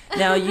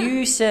 Now,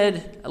 you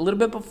said a little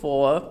bit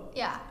before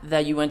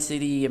that you went to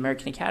the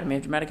American Academy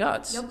of Dramatic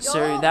Arts. Yep.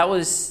 So that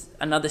was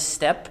another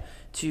step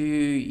to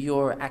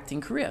your acting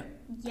career.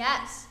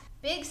 Yes,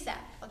 big step.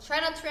 I'll try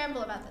not to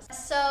ramble about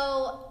this.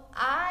 So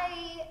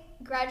I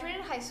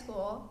graduated high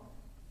school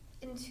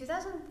in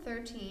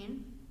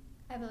 2013,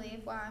 I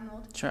believe. Wow, I'm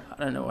old. Sure,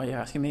 I don't know why you're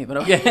asking me, but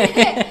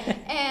okay.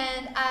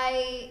 And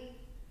I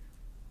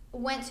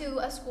went to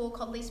a school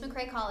called Lise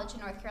McRae College in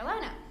North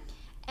Carolina.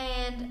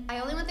 And I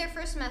only went there for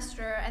a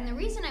semester, and the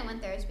reason I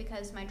went there is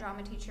because my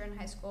drama teacher in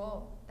high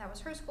school, that was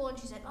her school, and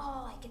she said,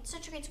 oh, like, it's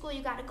such a great school,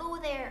 you gotta go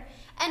there.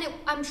 And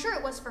I'm sure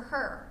it was for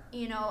her,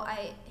 you know,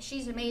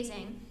 she's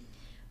amazing.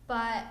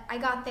 But I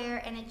got there,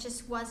 and it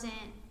just wasn't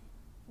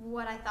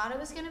what I thought it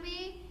was gonna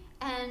be.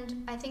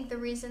 And I think the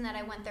reason that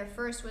I went there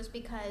first was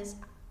because,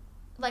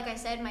 like I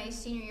said, my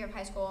senior year of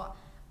high school,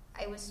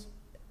 I was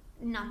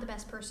not the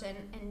best person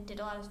and did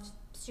a lot of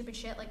stupid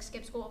shit, like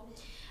skip school.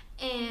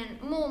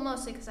 And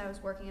mostly because I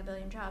was working a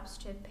billion jobs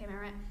to pay my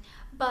rent.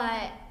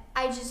 But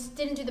I just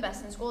didn't do the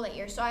best in school that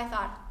year. So I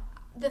thought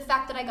the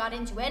fact that I got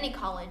into any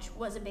college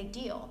was a big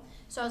deal.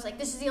 So I was like,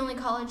 this is the only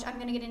college I'm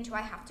going to get into.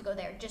 I have to go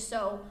there just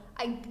so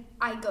I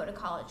go to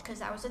college, because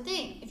that was the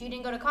thing. If you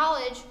didn't go to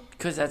college...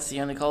 Because that's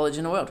the only college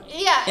in the world.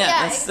 Yeah.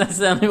 That's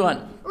the only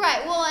one.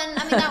 Right. Well, and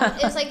I mean,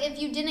 it was like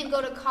if you didn't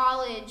go to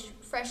college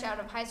fresh out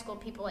of high school,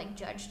 people like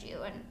judged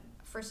you, and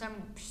for some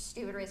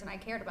stupid reason I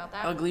cared about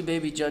that. Ugly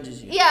baby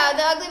judges you. Yeah,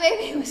 the ugly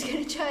baby was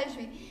going to judge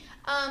me.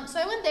 So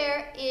I went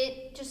there.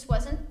 It just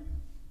wasn't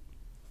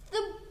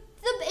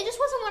it just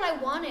wasn't what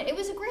I wanted. It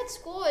was a great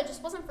school. It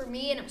just wasn't for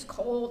me, and it was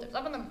cold. It was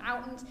up in the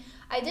mountains.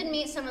 I did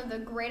meet some of the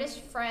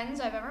greatest friends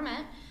I've ever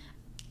met.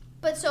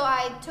 But so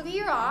I took a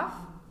year off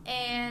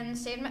and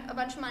saved a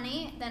bunch of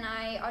money. Then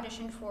I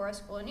auditioned for a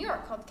school in New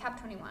York called Cap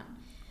 21.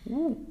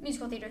 Ooh.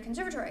 Musical Theater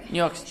Conservatory. New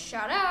York.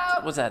 Shout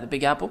out. What's that, the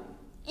Big Apple?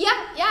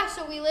 Yeah.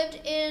 So we lived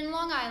in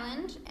Long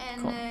Island,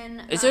 and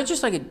then... Is there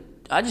just like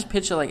I just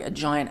picture like a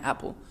giant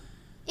apple.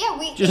 Yeah,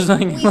 we live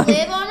on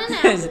an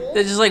apple.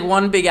 There's just like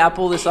one big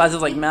apple the size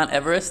of like Mount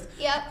Everest.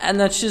 Yep. And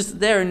that's just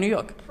there in New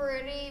York.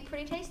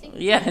 Pretty tasty.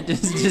 Yeah,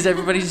 just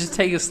everybody just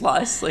take a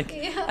slice. Like,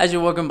 as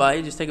you're walking by,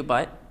 you just take a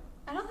bite.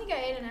 I don't think I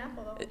ate an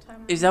apple the whole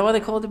time. Is that why they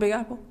call it the Big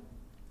Apple?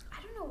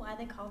 I don't know why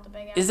they call it the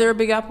Big Apple. Is there a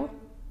Big Apple?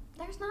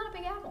 There's not a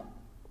Big Apple.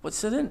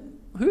 What's it in?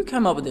 Who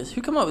came up with this?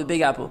 Who came up with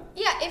Big Apple?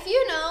 Yeah, if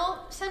you know,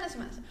 send us a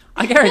message.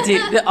 I guarantee,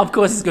 of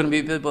course, it's going to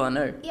be people I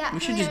know. Yeah, we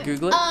should just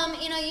Google it.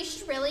 You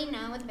should really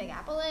know what the Big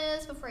Apple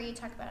is before you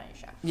talk about it on your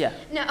show. Yeah.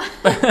 No.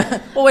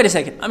 Well, wait a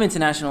second. I'm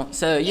international,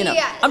 so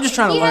I'm just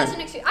trying to learn.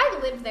 I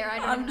lived there.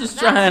 I'm just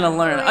trying to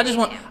learn. I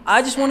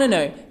just want to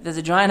know. There's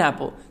a giant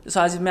apple the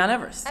size of Mount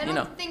Everest. I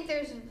don't think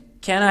there's.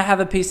 Can I have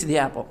a piece of the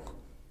apple?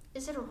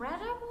 Is it a red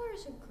apple or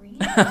is it green?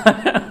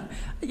 I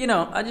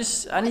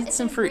need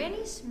some fruit.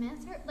 Granny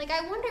Smith?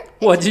 I wonder.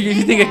 What, do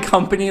you think a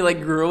company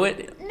grew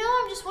it? No,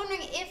 I'm just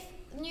wondering if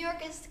New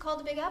York is called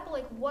the Big Apple.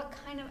 What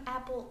kind of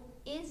apple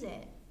is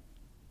it?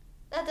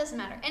 That doesn't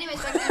matter.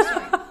 Anyways, back to the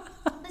story.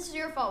 This is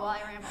your fault while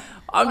I ramble.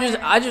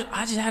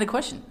 I just had a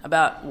question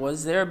about,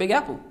 was there a Big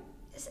Apple?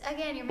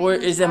 Again, you're. Or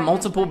is there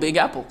multiple Big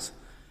Apples?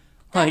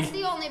 That's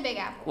the only Big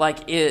Apple.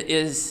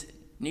 Is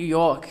New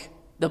York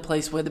the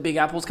place where the Big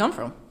Apples come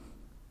from?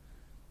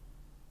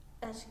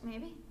 That's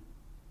maybe.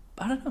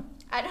 I don't know.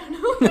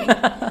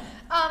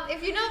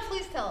 If you know,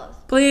 please tell us.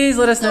 Please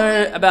let us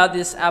know about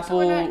this apple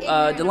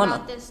dilemma.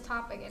 About this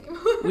topic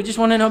anymore. We just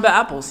want to know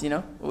about apples. I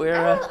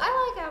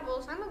like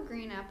apples. I'm a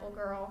green apple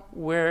girl.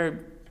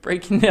 We're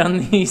breaking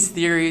down these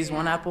theories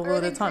one apple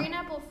at a time. The green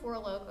apple Four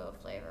Loko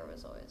flavor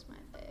was always my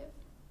fave.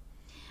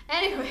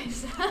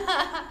 Anyways,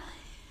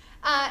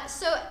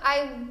 so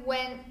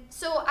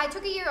I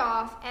took a year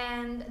off,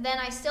 and then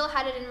I still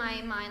had it in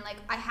my mind,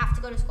 I have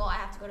to go to school.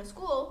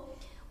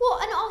 Well,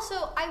 and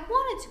also, I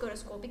wanted to go to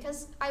school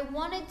because I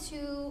wanted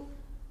to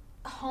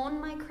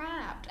hone my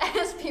craft,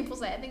 as people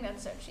say. I think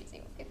that's so cheesy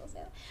when people say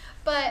that.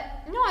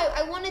 But, no,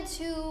 I wanted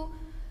to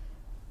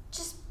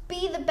just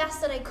be the best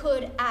that I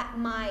could at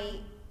my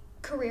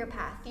career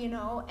path,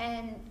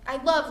 and I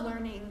love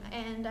learning,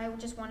 and I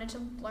just wanted to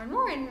learn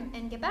more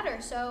and get better.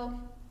 So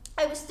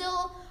I was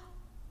still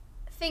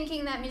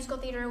thinking that musical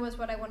theater was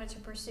what I wanted to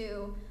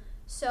pursue.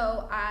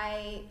 So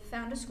I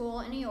found a school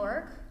in New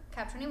York,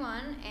 Cap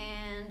 21,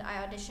 and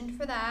I auditioned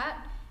for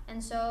that.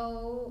 And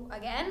so,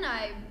 again,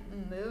 I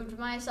moved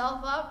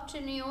myself up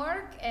to New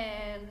York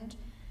and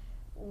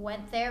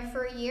went there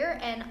for a year,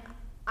 and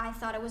I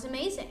thought it was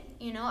amazing.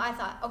 You know, I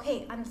thought,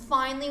 okay, I'm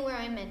finally where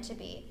I'm meant to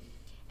be.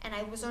 And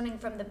I was learning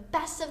from the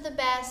best of the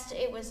best.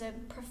 It was a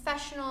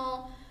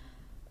professional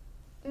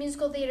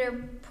musical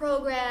theater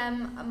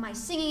program. My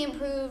singing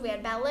improved. We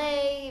had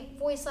ballet,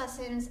 voice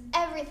lessons,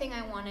 everything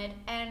I wanted.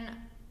 And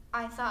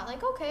I thought,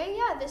 like, okay,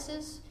 yeah, this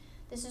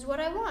is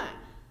what I want.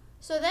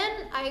 So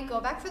then I go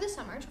back for the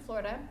summer to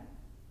Florida,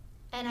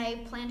 and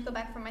I plan to go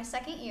back for my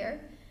second year.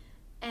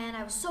 And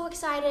I was so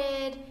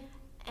excited.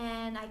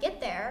 And I get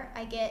there.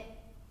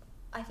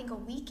 I think a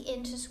week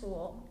into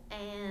school,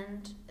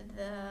 and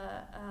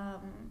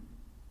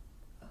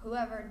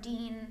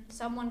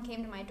someone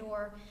came to my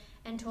door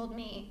and told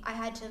me I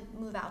had to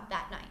move out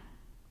that night.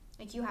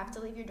 Like, you have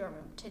to leave your dorm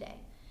room today.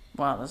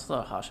 Wow, that's a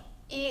little harsh.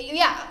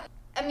 Yeah.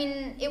 I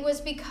mean, it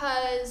was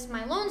because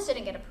my loans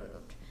didn't get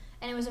approved.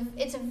 And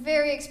it's a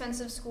very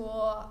expensive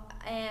school,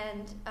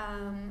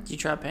 and Did you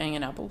try paying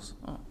in apples?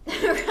 Oh.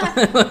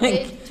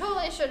 They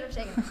totally should have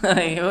taken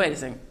it. Wait a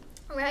second.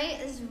 Right?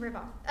 This is a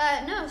ripoff.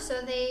 No,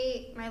 so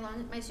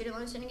my student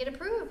loans didn't get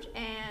approved,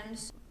 and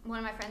one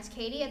of my friends,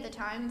 Katie, at the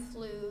time,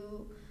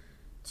 flew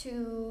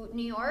to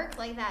New York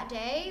like that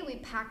day. We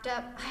packed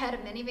up. I had a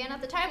minivan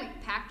at the time. We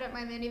packed up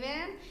my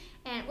minivan,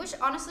 and which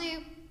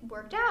honestly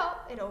worked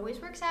out. It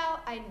always works out.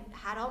 I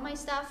had all my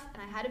stuff,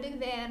 and I had a big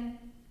van.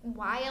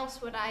 Why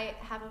else would I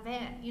have a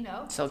van? You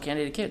know. Sell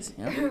candy to kids.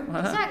 You know?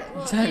 Exactly.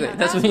 Well, exactly. You know,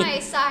 that's my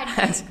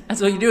side.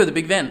 That's what you do with a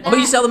big van.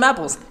 You sell them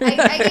apples.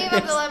 I gave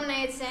up the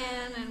lemonade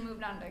stand and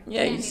moved on to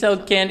Yeah, candy. you sell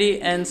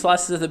candy and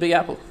slices of the big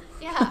apple.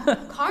 Yeah,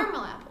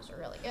 caramel apples are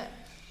really good.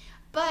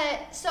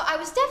 But so I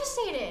was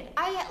devastated.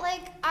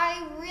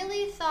 I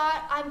really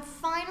thought I'm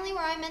finally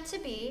where I'm meant to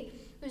be.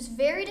 It was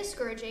very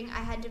discouraging. I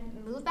had to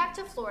move back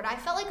to Florida. I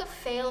felt like a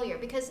failure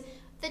because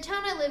the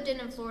town I lived in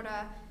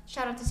Florida,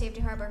 shout out to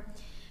Safety Harbor,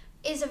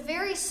 is a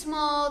very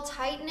small,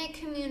 tight-knit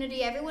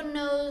community. Everyone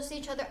knows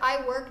each other.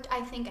 I worked, I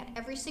think, at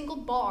every single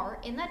bar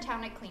in that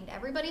town. I cleaned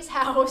everybody's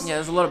house. Yeah,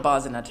 there's a lot of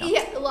bars in that town.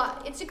 Yeah, a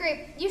lot.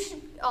 You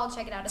should all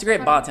check it out. It's a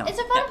great bar town. It's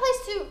a fun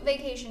place to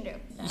vacation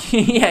to.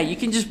 Yeah, you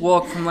can just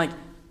walk from like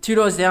 2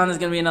 doors down, there's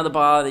going to be another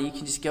bar that you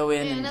can just go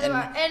in and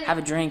have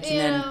a drink, and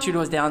then 2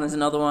 doors down, there's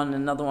another one, and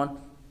another one.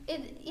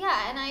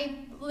 And I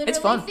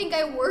literally think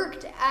I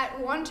worked at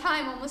one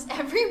time almost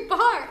every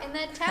bar in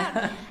that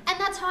town. And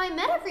that's how I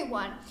met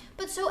everyone.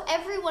 But so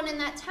everyone in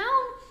that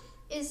town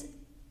is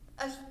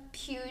a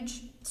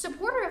huge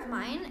supporter of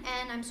mine,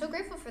 and I'm so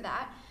grateful for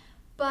that.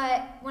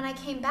 But when I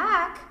came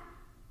back,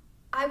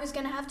 I was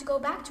going to have to go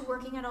back to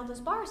working at all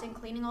those bars and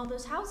cleaning all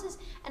those houses,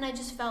 and I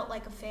just felt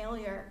like a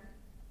failure.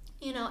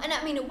 You know, and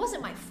I mean, it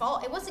wasn't my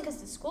fault. It wasn't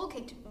because the school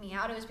kicked me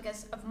out. It was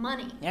because of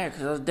money. Yeah,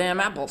 because those damn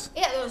apples.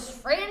 Yeah, those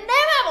freaking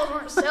damn apples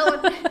weren't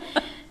selling.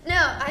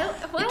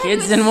 The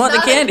kids didn't want the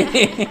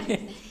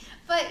candy.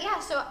 But yeah,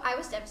 so I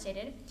was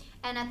devastated.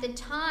 And at the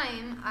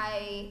time,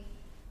 I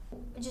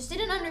just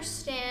didn't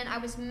understand. I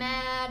was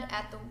mad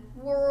at the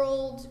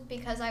world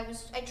because I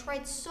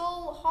tried so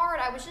hard.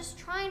 I was just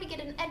trying to get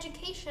an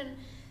education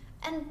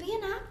and be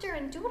an actor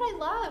and do what I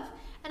love.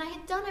 And I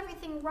had done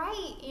everything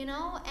right, you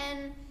know?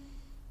 And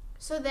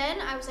so then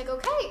I was like,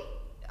 okay,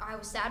 I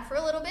was sad for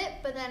a little bit,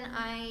 but then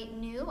I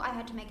knew I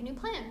had to make a new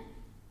plan.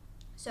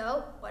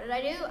 So what did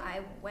I do?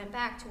 I went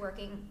back to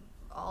working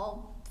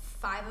all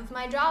 5 of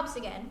my jobs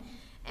again,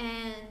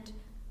 and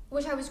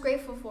which I was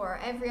grateful for,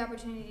 every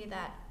opportunity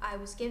that I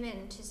was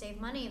given to save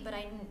money, but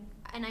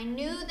I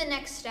knew the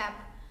next step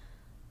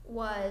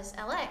was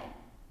LA.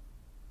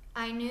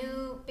 I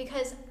knew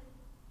because,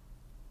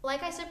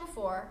 like I said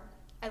before,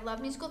 I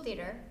love musical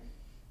theater,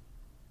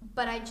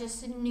 but I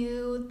just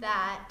knew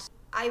that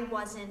I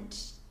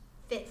wasn't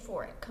fit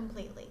for it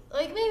completely.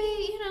 Like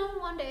maybe, you know,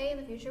 one day in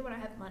the future when I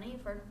have money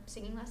for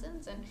singing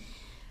lessons and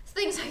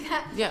things like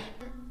that. Yeah.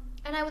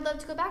 And I would love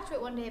to go back to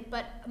it one day,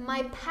 but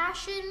my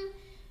passion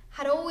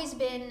had always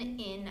been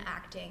in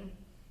acting.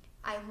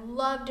 I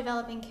love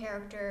developing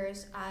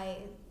characters. I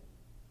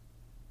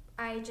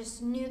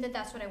just knew that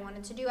that's what I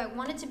wanted to do. I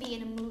wanted to be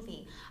in a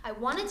movie. I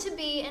wanted to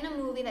be in a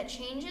movie that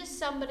changes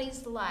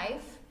somebody's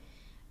life.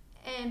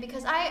 And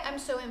because I'm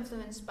so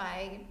influenced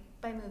by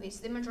movies,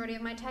 the majority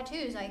of my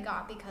tattoos I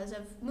got because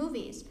of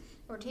movies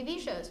or TV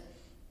shows.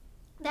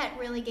 That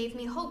really gave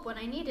me hope when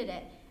I needed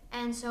it.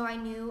 And so I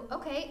knew,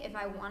 okay, if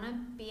I want to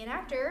be an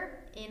actor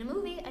in a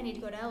movie, I need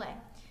to go to LA.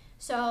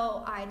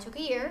 So I took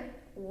a year,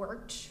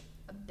 worked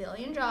a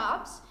billion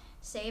jobs,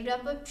 saved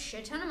up a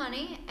shit ton of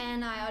money,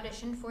 and I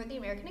auditioned for the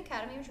American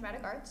Academy of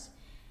Dramatic Arts.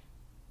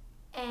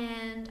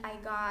 And I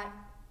got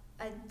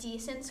a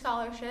decent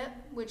scholarship,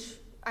 which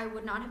I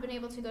would not have been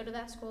able to go to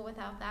that school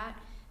without that.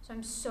 So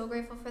I'm so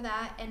grateful for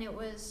that. And it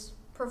was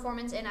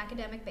performance and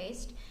academic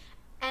based.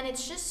 And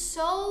it's just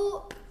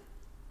so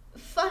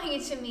funny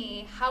to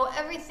me how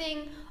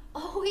everything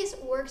always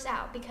works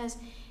out, because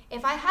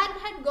If I hadn't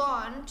had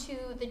gone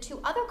to the 2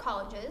 other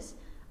colleges,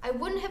 I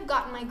wouldn't have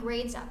gotten my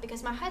grades up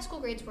because my high school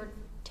grades were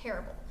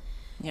terrible.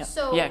 Yeah.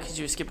 So yeah, because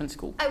you were skipping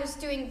school. I was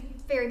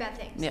doing very bad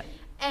things. Yeah.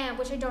 And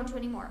which I don't do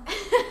anymore.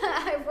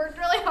 I've worked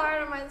really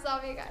hard on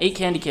myself, you guys. Eat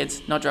candy,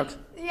 kids, not drugs.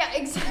 Yeah,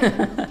 exactly.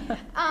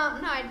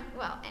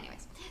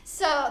 Anyways.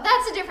 So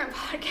that's a different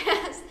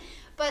podcast.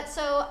 But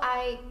so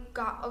I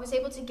was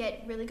able to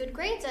get really good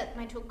grades at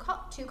my 2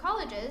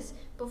 colleges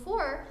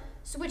before,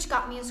 so which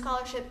got me a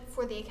scholarship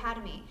for the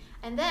academy.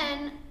 And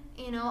then,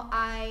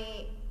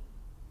 I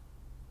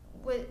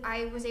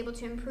was able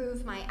to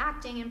improve my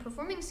acting and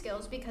performing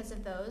skills because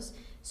of those.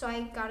 So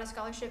I got a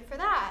scholarship for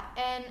that.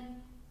 And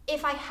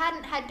if I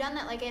hadn't had done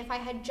that, like if I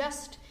had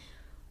just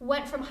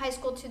went from high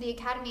school to the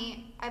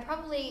academy, I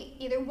probably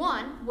either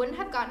 1, wouldn't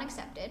have gotten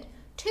accepted,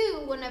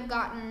 2, wouldn't have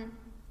gotten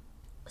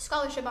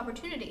scholarship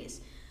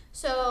opportunities.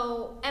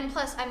 So, and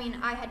plus,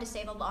 I had to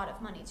save a lot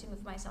of money to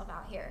move myself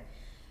out here.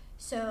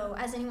 So,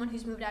 as anyone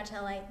who's moved out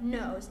to LA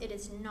knows, it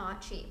is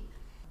not cheap.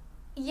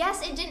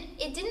 Yes, it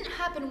didn't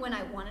happen when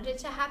I wanted it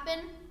to happen,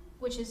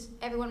 which is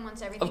everyone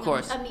wants everything Of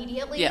course.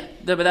 immediately. Yeah,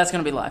 but that's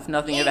going to be life.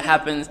 Nothing ever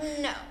happens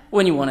No.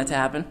 when you want it to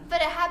happen.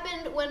 But it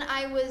happened when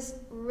I was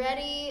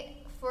ready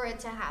for it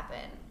to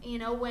happen.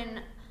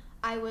 When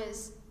I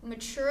was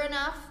mature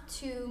enough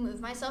to move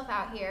myself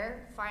out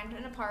here, find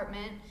an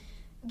apartment,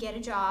 get a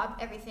job,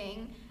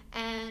 everything,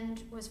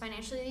 and was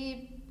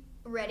financially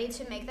ready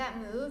to make that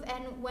move.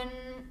 And when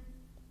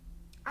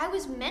I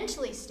was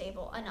mentally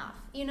stable enough,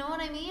 you know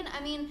what I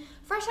mean?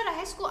 Fresh out of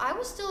high school, I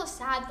was still a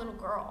sad little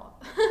girl.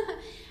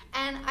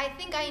 And I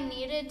think I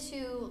needed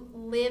to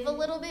live a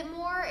little bit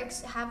more,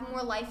 have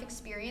more life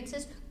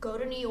experiences, go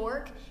to New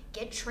York,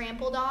 get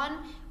trampled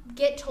on,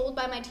 get told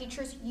by my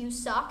teachers, you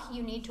suck,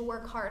 you need to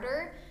work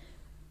harder,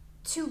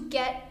 to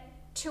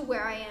get to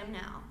where I am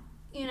now.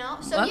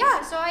 So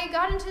I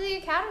got into the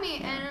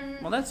academy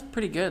and... Well, that's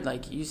pretty good.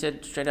 Like you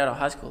said, straight out of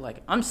high school.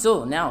 Like, I'm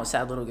still now a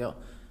sad little girl.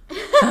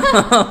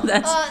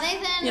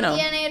 Nathan, you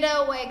need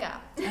to wake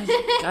up.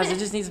 Guys, I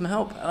just need some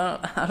help.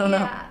 I don't know.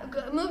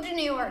 Yeah, move to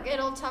New York.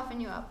 It'll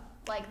toughen you up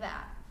like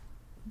that.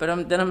 But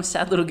I'm a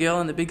sad little girl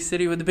in the big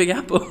city with the big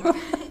apple.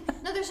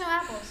 No, there's no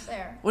apples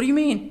there. What do you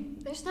mean?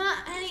 There's not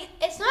any.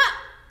 It's not.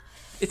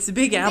 It's the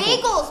big apple.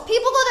 Bagels.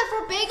 People go there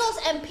for bagels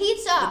and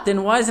pizza.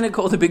 Then why isn't it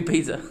called the big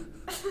pizza?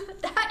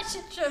 That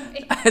should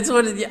be. That's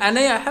what it is. I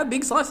have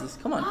big slices.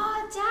 Come on.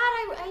 Oh,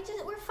 Dad,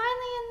 we're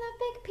finally in the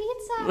big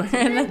pizza.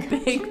 We're in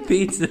the big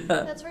pizza.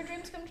 That's where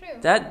dreams come true.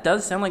 That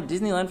does sound like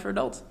Disneyland for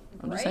adults.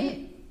 I'm just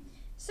saying.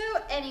 So,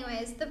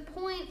 anyways, the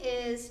point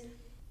is,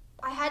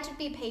 I had to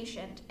be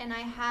patient, and I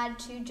had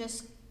to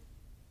just.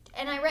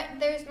 And I read.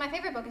 My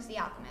favorite book is The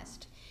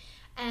Alchemist,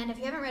 and if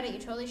you haven't read it, you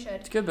totally should.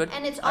 It's a good book.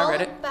 And it's all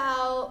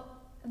about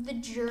the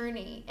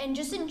journey and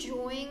just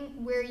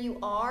enjoying where you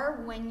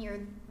are when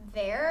you're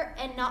there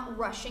and not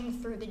rushing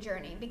through the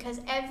journey, because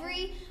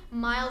every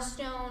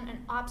milestone and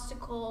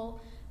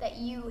obstacle that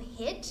you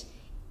hit,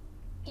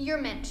 you're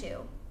meant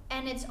to,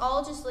 and it's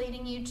all just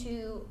leading you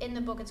to, in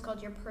the book it's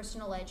called your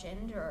personal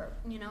legend, or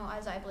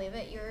as I believe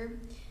it,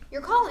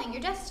 your calling,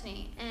 your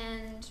destiny.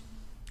 And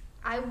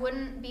I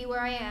wouldn't be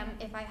where I am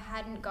if I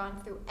hadn't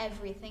gone through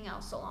everything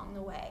else along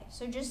the way.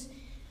 So just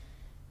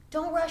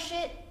don't rush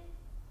it,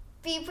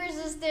 be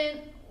persistent,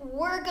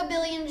 work a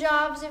billion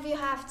jobs if you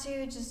have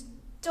to, just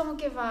don't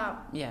give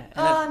up. Yeah.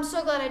 I'm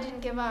so glad I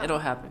didn't give up. It'll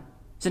happen.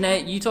 So now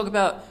you talk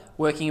about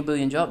working a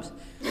billion jobs.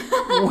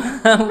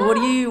 What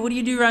do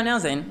you do right now,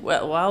 Zane?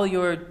 Well, while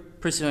you're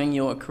pursuing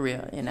your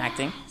career in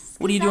acting,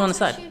 what do you do on the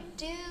side? What you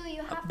do.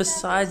 You have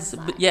besides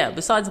to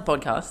besides the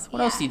podcast,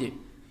 what else do you do?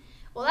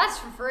 Well, that's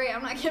for free.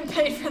 I'm not getting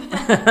paid for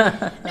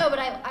that. No, but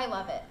I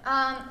love it.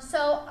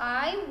 So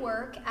I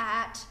work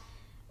at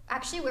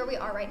actually where we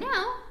are right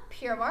now,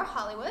 Pure Bar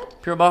Hollywood.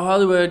 Pure Bar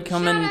Hollywood,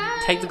 come Shout and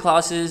out. take the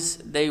classes.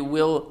 They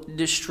will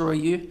destroy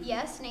you.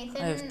 Yes,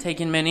 Nathan. I've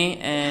taken many,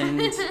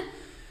 and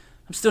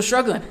I'm still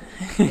struggling.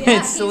 Yeah,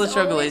 It's still a he's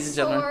struggle, always ladies and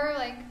gentlemen. sore,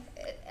 like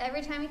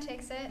every time he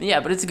takes it.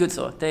 Yeah, but it's a good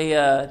sore. They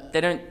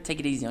don't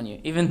take it easy on you,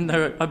 even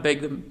though I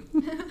beg them.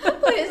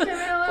 Please leave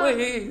it alone.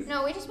 Please.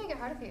 No, we just make it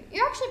harder for you.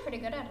 You're actually pretty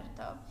good at it,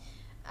 though.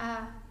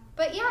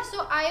 But yeah,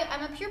 so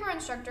I'm a Pure Bar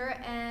instructor,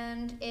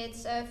 and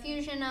it's a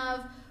fusion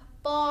of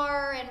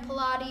bar and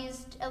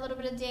Pilates, a little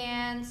bit of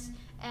dance,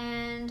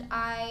 and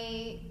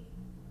I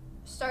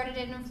started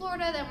it in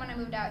Florida. Then when I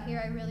moved out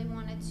here, I really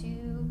wanted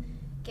to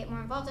get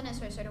more involved in it,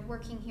 so I started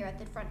working here at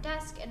the front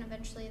desk, and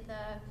eventually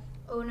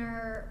the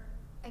owner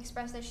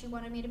expressed that she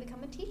wanted me to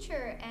become a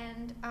teacher,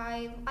 and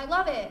I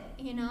love it.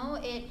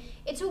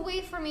 It's a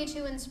way for me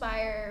to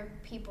inspire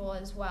people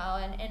as well,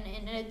 and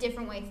in a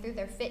different way through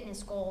their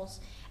fitness goals.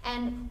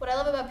 And what I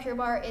love about Pure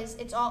Bar is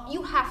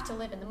you have to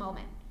live in the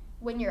moment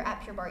when you're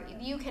at Pure Bar.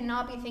 You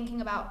cannot be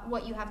thinking about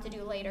what you have to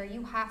do later.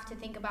 You have to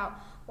think about,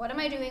 what am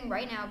I doing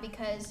right now,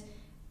 because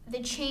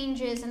the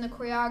changes and the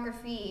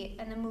choreography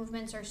and the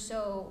movements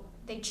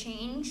they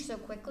change so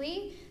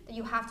quickly that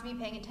you have to be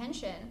paying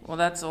attention. Well,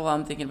 that's all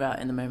I'm thinking about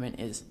in the moment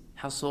is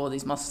how sore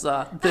these muscles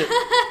are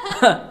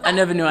that I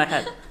never knew I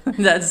had.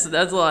 That's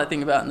all I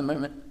think about in the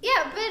moment.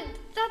 Yeah, but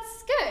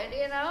that's good.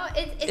 know,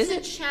 it's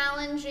a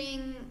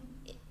challenging.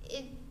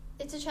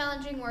 It's a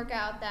challenging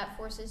workout that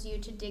forces you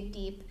to dig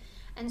deep,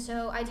 and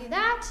so I do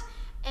that.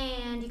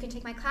 And you can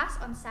take my class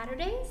on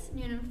Saturdays,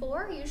 noon and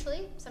 4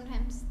 usually.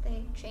 Sometimes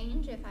they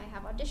change if I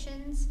have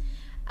auditions.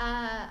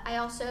 I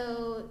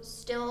also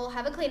still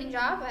have a cleaning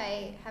job.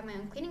 I have my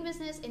own cleaning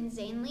business,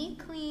 Insanely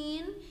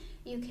Clean.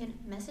 You can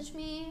message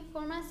me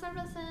for my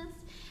services.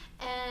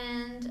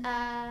 And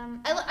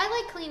I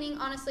like cleaning,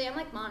 honestly. I'm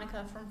like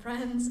Monica from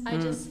Friends.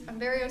 I'm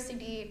very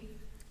OCD,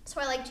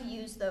 so I like to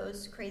use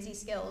those crazy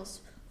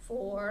skills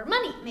for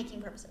money-making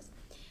purposes.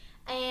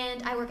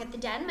 And I work at the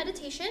Den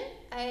Meditation.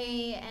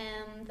 I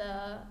am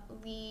the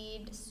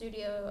lead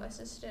studio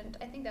assistant.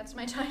 I think that's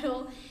my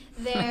title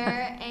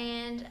there,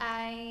 and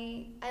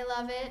I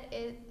love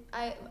it.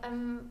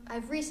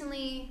 I've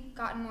recently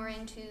gotten more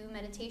into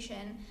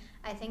meditation.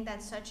 I think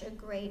that's such a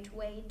great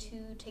way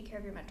to take care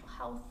of your mental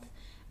health,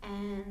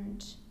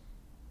 and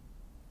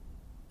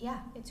yeah,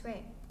 it's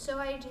great. So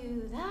I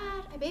do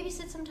that. I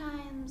babysit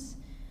sometimes.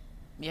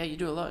 Yeah, you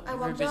do a lot. I You're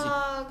walk very busy.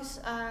 dogs,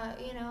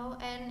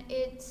 and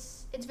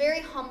it's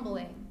very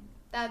humbling.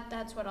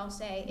 That's what I'll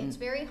say. It's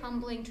very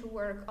humbling to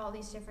work all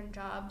these different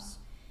jobs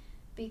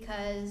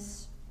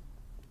because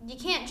you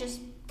can't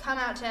just come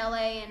out to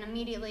LA and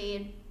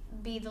immediately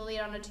be the lead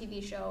on a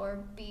TV show or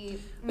be.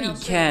 Well, you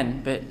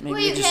can, but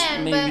maybe you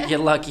maybe get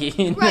lucky.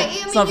 Right,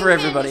 It's not for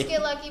everybody. You can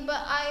just get lucky,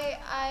 but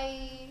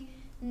I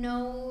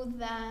know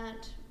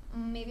that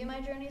maybe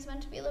my journey is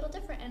meant to be a little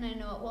different, and I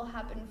know it will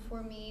happen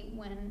for me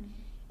when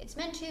it's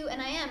meant to,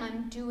 and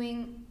I'm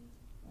doing.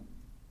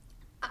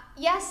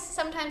 Yes,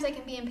 sometimes I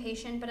can be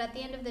impatient, but at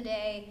the end of the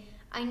day,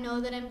 I know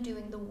that I'm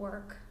doing the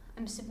work.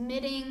 I'm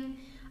submitting,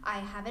 I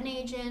have an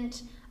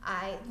agent,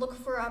 I look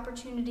for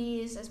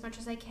opportunities as much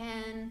as I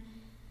can.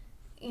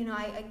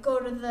 I go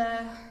to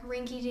the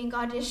rinky-dink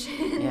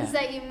auditions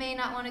that you may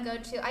not want to go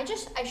to.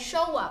 I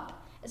show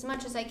up as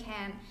much as I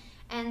can.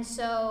 And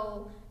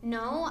so,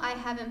 no, I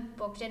haven't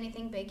booked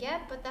anything big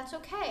yet, but that's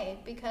okay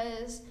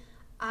because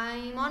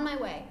I'm on my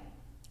way.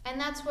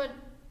 And that's what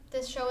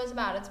this show is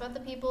about. It's about the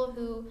people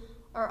who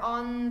are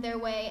on their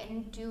way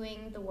and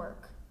doing the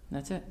work.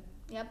 That's it.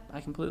 Yep.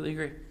 I completely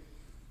agree.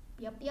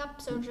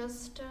 Yep. So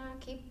just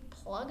keep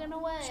plugging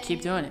away. Just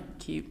keep doing it.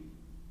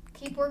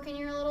 Keep working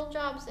your little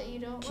jobs that you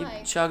don't keep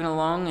like. chugging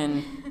along,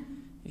 and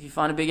if you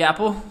find a big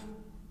apple,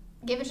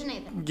 give it to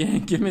Nathan.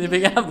 give me the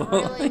big apple.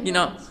 Really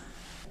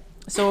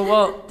So,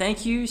 well,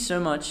 thank you so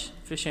much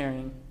for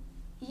sharing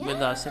with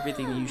us Yeah.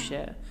 everything that you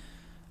share.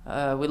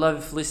 We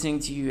love listening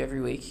to you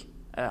every week.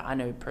 I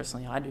know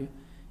personally I do.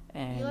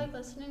 And You like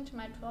listening to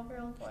my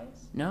 12-year-old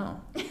voice? No.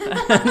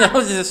 That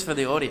was just for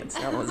the audience.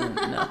 That wasn't.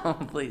 No,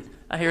 please.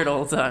 I hear it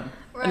all the time.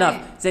 Right.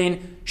 Enough.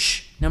 Zane,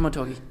 shh. No more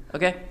talking.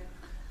 Okay?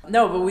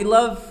 No, but we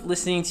love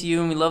listening to you,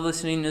 and we love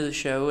listening to the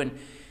show and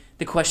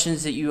the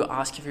questions that you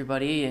ask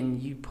everybody,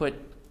 and you put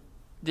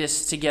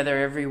this together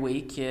every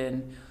week,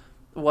 and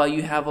while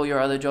you have all your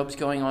other jobs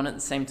going on at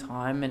the same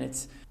time, and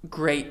it's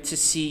great to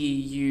see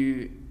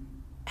you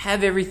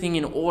have everything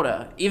in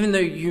order, even though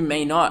you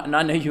may not, and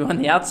I know you on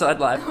the outside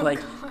life,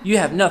 you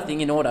have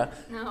nothing in order.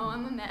 No,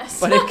 I'm a mess.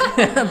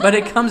 But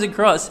it comes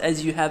across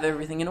as you have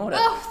everything in order.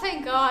 Oh,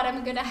 thank God,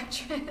 I'm a good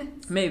actress.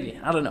 Maybe.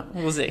 I don't know.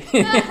 We'll see.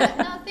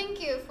 No,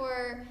 thank you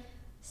for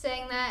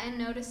saying that and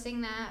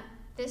noticing that.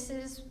 This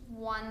is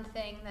one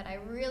thing that I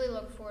really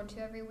look forward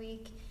to every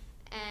week,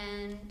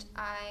 and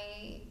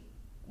I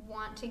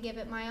want to give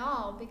it my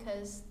all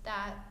because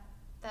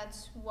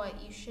that's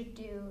what you should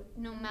do.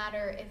 No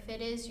matter if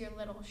it is your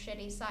little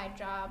shitty side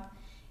job,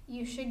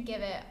 you should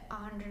give it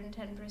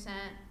 110%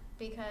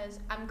 because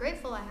I'm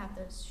grateful I have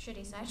those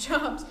shitty side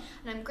jobs,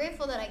 and I'm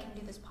grateful that I can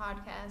do this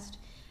podcast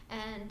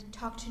and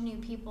talk to new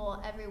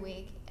people every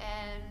week.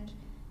 And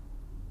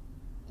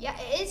yeah,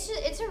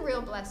 it's a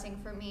real blessing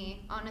for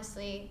me,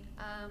 honestly,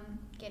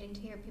 getting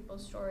to hear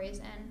people's stories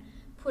and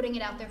putting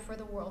it out there for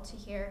the world to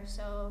hear.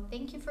 So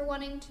thank you for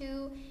wanting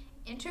to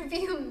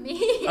interview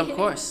me. Of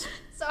course.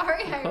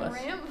 Sorry, Of course.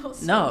 I ramble.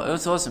 So No, it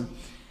was awesome.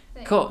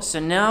 Thanks. Cool. So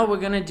now we're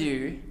going to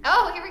do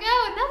Oh, here we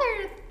go.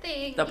 Another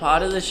thing. the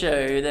part of the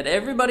show that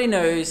everybody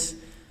knows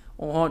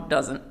or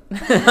doesn't. I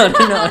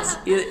don't know. It's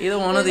either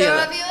one or the Zero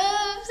other. of you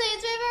say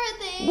its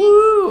favorite thing.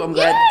 Woo! I'm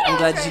glad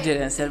that's you right. did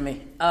it instead of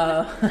me.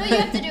 No, you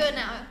have to do it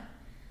now.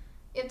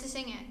 You have to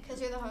sing it because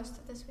you're the host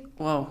of this week.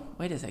 Whoa,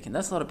 wait a second.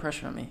 That's a lot of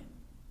pressure on me.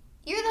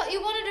 You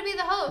wanted to be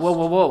the host.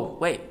 Whoa.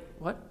 Wait,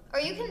 what? Or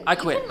you can. I you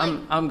quit.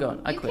 Can, I'm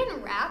going. I you quit.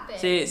 can rap it.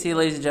 See you,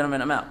 ladies and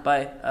gentlemen. I'm out.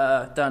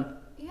 Bye. Done.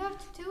 You have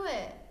to do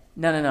it.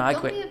 No. I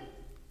Don't quit. be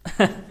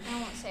I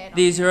won't say it.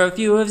 These are a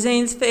few of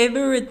Zane's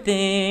favorite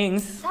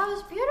things. That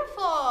was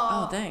beautiful.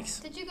 Oh, thanks.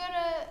 Did you go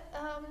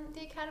to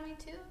the academy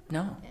too?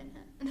 No.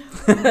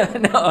 No.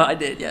 No, I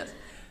did, yes.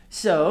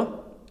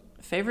 So,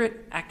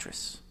 favorite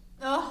actress?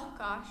 Oh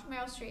gosh,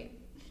 Meryl Streep.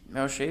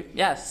 Meryl Streep?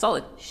 Yeah,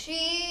 solid.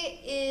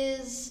 She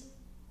is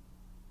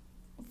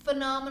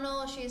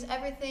phenomenal. She is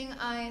everything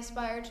I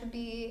aspire to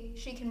be.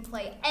 She can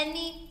play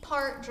any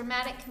part,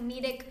 dramatic,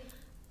 comedic,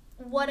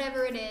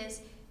 whatever it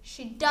is.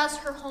 She does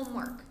her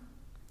homework.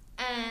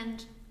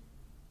 And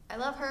I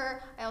love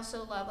her. I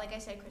also love, like I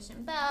said,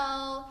 Kristen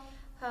Bell.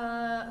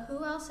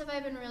 Who else have I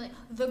been really...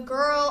 The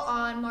girl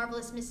on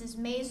Marvelous Mrs.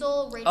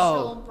 Maisel,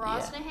 Rachel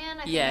Brosnahan.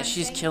 I think Yeah, I'm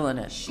she's saying. killing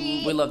it.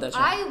 We love that show.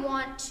 I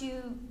want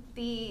to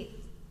be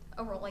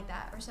a role like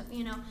that or something,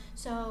 you know.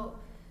 So,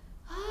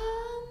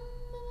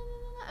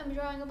 I'm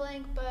drawing a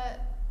blank,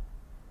 but...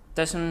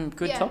 There's some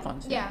good top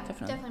ones. Yeah,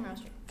 definitely. definitely Meryl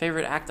Streep.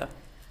 Favorite actor?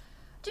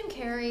 Jim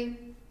Carrey,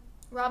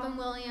 Robin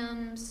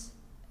Williams,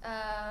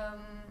 and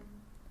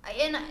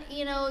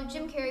you know,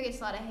 Jim Carrey gets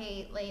a lot of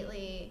hate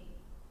lately,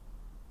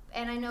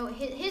 and I know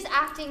his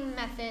acting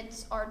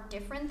methods are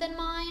different than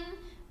mine,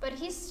 but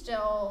he's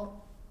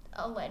still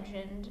a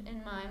legend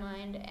in my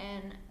mind,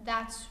 and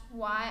that's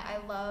why I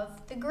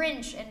love The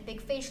Grinch and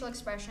big facial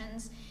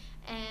expressions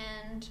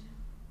and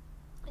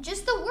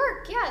just the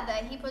work,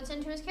 that he puts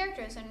into his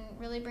characters and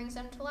really brings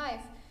them to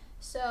life.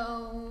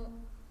 So,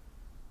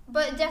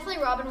 but definitely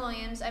Robin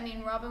Williams. I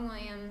mean, Robin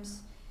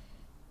Williams,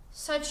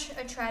 such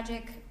a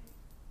tragic,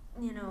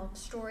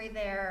 story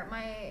there.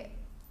 I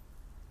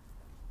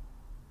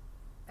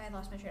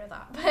lost my train of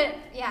thought. But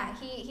yeah,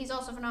 he's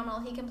also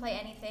phenomenal. He can play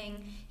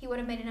anything. He would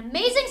have made an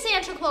amazing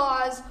Santa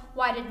Claus.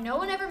 Why did no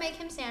one ever make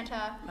him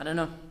Santa? I don't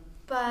know.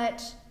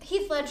 But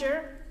Heath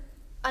Ledger,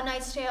 A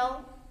Knight's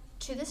Tale,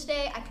 to this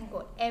day, I can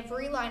quote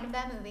every line of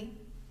that movie.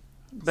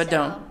 But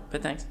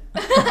thanks.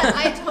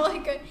 I totally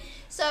could.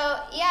 So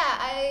yeah,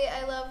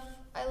 I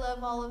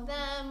love all of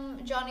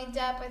them. Johnny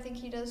Depp, I think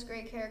he does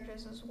great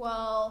characters as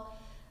well.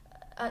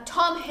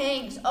 Tom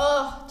Hanks.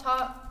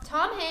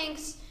 Tom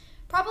Hanks.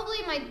 Probably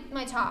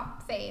my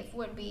top fave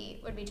would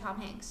be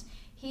Tom Hanks.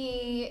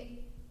 He's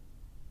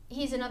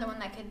another one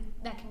that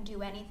can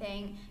do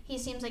anything. He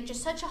seems like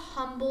just such a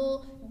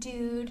humble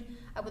dude.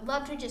 I would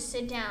love to just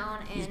sit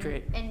down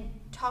and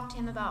talk to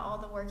him about all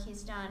the work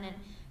he's done. And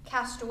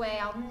Castaway,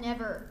 I'll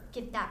never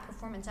get that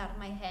performance out of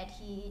my head.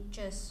 He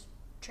just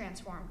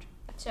transformed.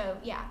 So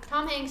yeah,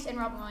 Tom Hanks and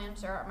Robin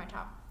Williams are my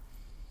top.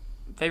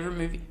 Favorite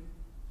movie?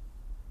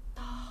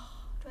 Oh,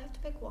 do I have to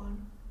pick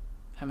one?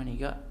 How many you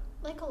got?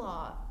 Like a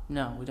lot.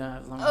 No, we don't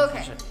have long.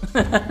 Okay.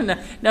 no.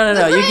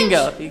 Grinch, You can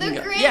go. You can the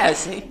go. Grinch, Yeah,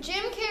 see.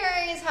 Jim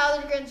Carrey's How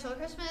the Grinch Stole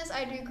Christmas.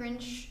 I do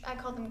Grinch. I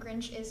call them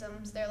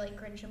Grinch-isms. They're like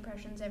Grinch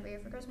impressions every year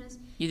for Christmas.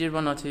 You did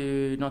one not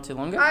too long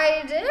ago.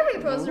 I did.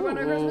 We posted one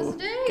on Christmas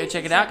Day. Go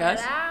check it out, guys.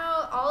 Check it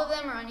out. All of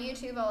them are on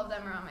YouTube. All of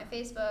them are on my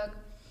Facebook.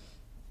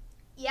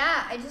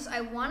 Yeah,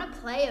 I want to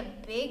play a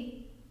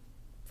big,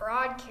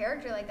 broad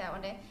character like that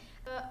one day.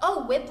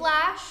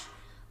 Whiplash.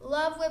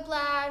 Love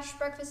Whiplash.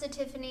 Breakfast at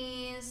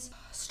Tiffany's.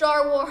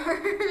 Star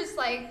Wars.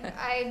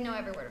 I know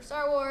every word of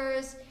Star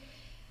Wars.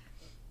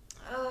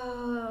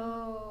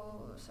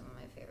 Oh, some of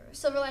my favorites.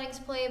 Silver Linings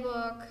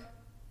Playbook.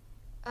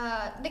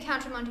 The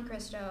Count of Monte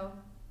Cristo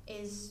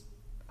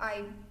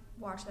I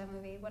watch that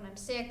movie when I'm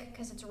sick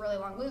because it's a really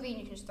long movie and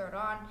you can just throw it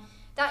on.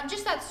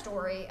 That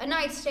story. A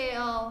Knight's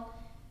Tale.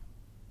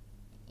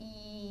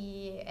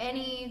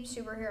 Any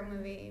superhero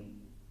movie.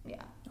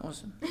 Yeah.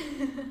 Awesome.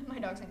 My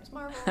dog's name is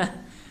Marvel.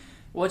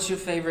 What's your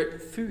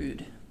favorite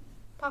food?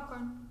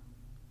 Popcorn.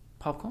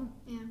 Popcorn?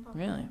 Yeah, popcorn.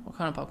 Really? What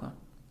kind of popcorn?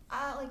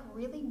 Like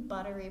really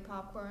buttery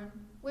popcorn,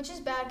 which is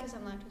bad because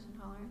I'm lactose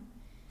intolerant.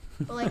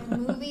 But like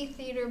movie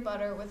theater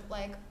butter with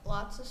like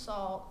lots of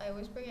salt. I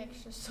always bring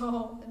extra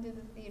salt into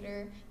the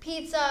theater.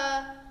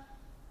 Pizza.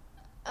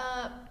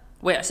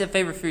 Wait, I said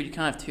favorite food. You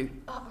can't have two.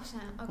 Oh,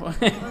 snap.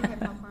 Okay,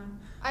 popcorn.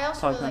 I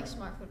also really like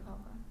Smart Food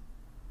popcorn.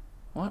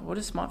 What? What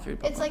is Smart Food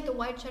popcorn? It's like the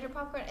white cheddar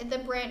popcorn. The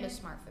brand is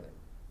Smart Food.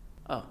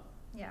 Oh.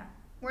 Yeah.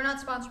 We're not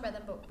sponsored by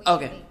them, but we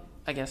Okay. should be.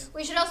 I guess.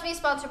 We should also be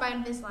sponsored by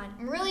Invisalign.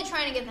 I'm really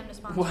trying to get them to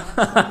sponsor us.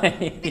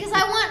 Why? Because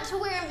I want to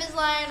wear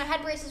Invisalign. I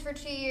had braces for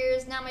 2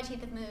 years. Now my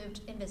teeth have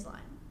moved. Invisalign.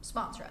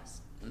 Sponsor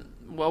us.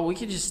 Well, we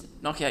could just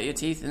knock out your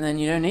teeth and then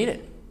you don't need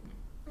it.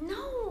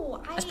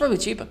 No. That's probably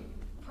cheaper.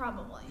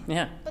 Probably.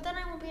 Yeah. But then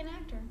I won't be an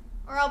actor.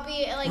 Or I'll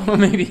be like... Well,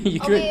 maybe you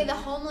I'll could. be the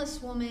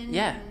homeless woman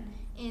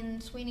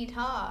in Sweeney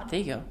Todd. There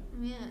you go.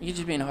 Yeah. You could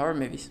just be in horror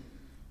movies.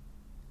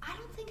 I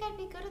don't think I'd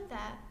be good at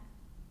that.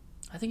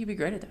 I think you'd be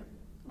great at that.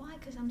 Why?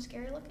 Because I'm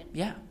scary looking?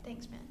 Yeah.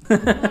 Thanks,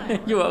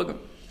 man. You're welcome.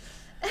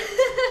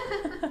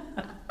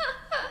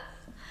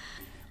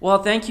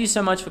 Well, thank you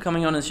so much for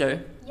coming on the show.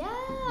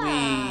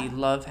 Yeah. We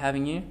love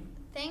having you.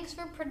 Thanks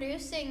for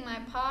producing my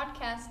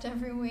podcast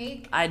every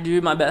week. I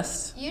do my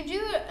best. You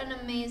do an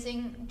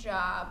amazing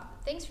job.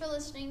 Thanks for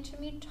listening to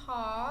me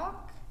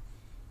talk.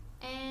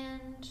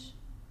 And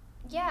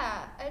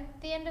yeah,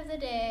 at the end of the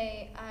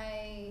day,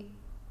 I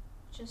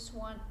just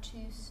want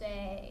to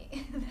say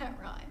that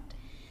rhymed.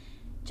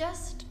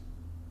 Just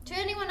to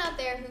anyone out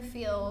there who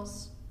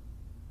feels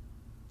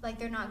like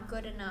they're not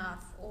good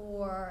enough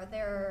or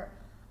they're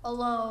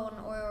alone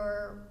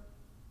or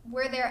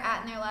where they're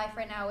at in their life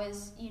right now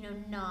is,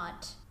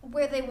 not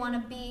where they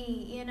want to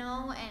be,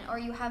 or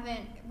you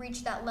haven't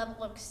reached that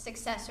level of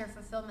success or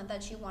fulfillment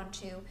that you want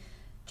to.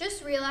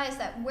 Just realize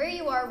that where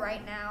you are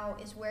right now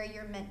is where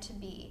you're meant to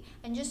be.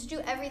 And just do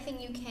everything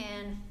you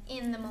can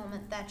in the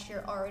moment that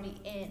you're already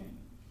in.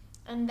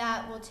 And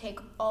that will take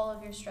all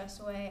of your stress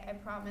away, I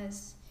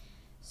promise.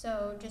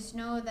 So just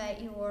know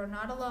that you are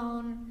not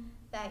alone,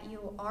 that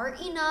you are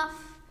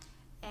enough,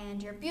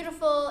 and you're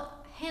beautiful,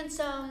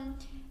 handsome,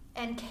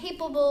 and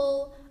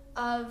capable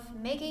of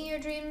making your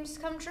dreams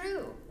come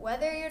true.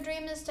 Whether your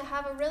dream is to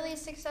have a really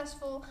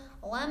successful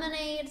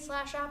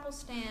lemonade/apple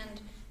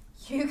stand,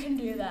 you can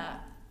do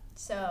that.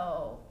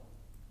 So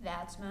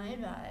that's my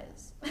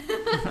advice.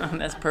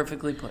 That's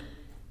perfectly put.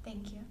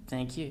 Thank you.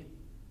 Thank you.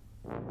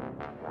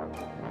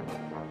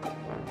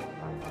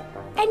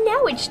 And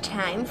now it's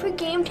time for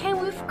Game Time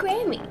with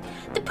Grammy,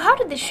 the part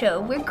of the show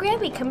where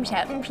Grammy comes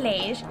out and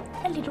plays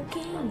a little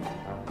game.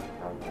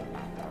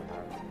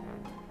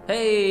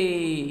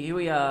 Hey, here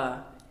we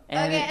are.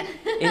 And Again.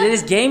 it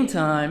is game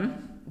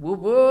time. Whoop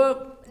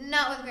whoop.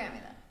 Not with Grammy,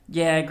 though.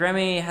 Yeah,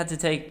 Grammy had to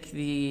take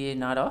the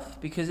night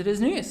off because it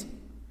is New Year's.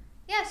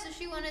 Yeah, so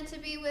she wanted to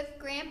be with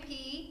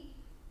Grampy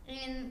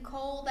in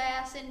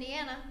cold-ass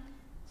Indiana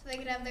so they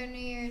could have their New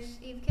Year's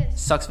Eve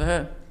kiss. Sucks for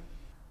her.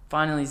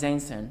 Finally,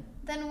 Zane's turn.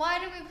 Then why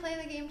did we play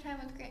the Game Time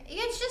with Grampy?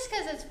 It's just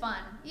because it's fun.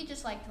 You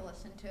just like to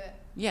listen to it.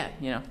 Yeah,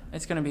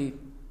 it's gonna be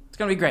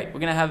great. We're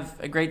gonna have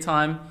a great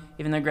time,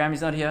 even though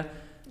Grammy's not here.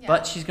 Yeah.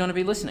 But she's gonna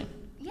be listening,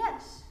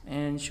 Yes.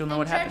 and she'll know And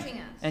what happened.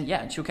 judging us. And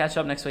yeah, she'll catch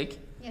up next week.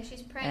 Yeah,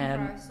 she's praying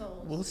And for our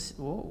souls. we'll see.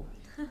 Whoa.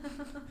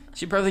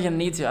 She's probably gonna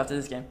need to after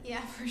this game.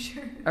 Yeah, for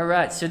sure. All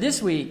right, so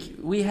this week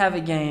we have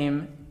a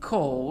game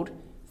called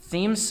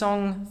Theme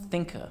Song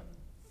Thinker.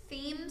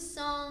 Theme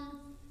song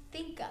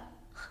Thinka.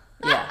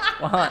 Yeah,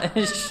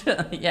 well,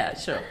 sure. Yeah,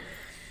 sure.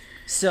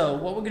 So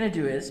what we're gonna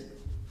do is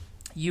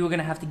you are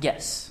gonna have to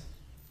guess,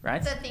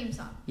 right? The theme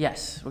song.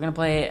 Yes, we're gonna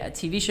play a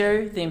TV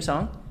show theme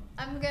song.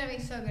 I'm gonna be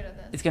so good at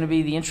this. It's gonna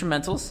be the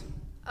instrumentals.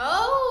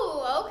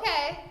 Oh,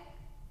 okay.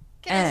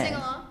 Can I sing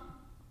And- along?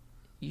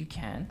 You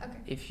can, Okay.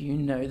 if you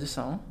know the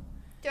song.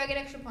 Do I get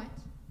extra points?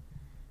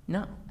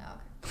 No. Oh,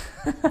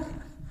 okay.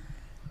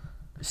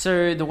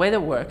 So the way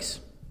that works,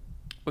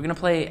 we're gonna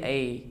play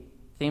a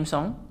theme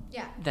song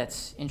Yeah.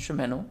 that's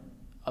instrumental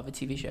of a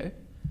TV show,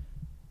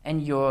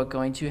 and you're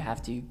going to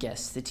have to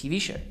guess the TV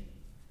show.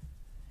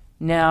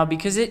 Now,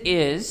 because it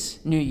is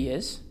New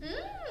Year's,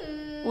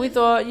 we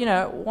thought,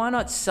 why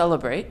not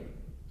celebrate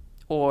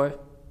or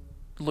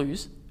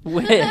lose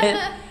with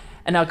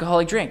an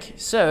alcoholic drink?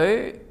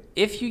 So,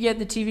 if you get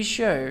the TV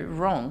show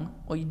wrong,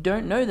 or you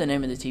don't know the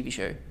name of the TV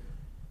show,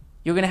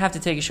 you're going to have to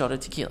take a shot of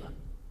tequila.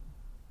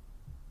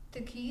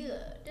 Tequila.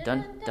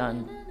 Dun,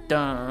 dun,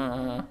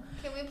 dun.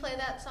 Can we play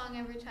that song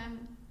every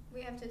time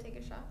we have to take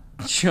a shot?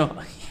 Sure,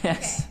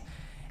 yes. Okay.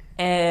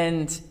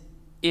 And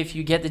if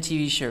you get the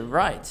TV show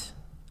right,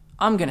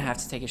 I'm going to have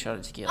to take a shot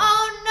of tequila.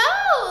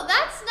 Oh no,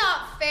 that's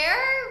not fair,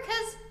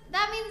 because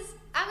that means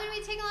I'm going to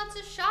be taking lots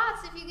of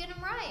shots if you get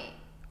them right.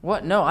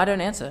 What? No, I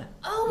don't answer.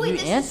 Oh wait, You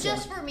this answer. is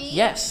just for me?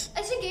 Yes.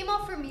 It's a game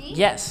all for me?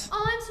 Yes.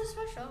 Oh, I'm so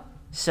special.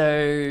 So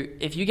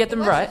if you get them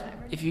was right, just my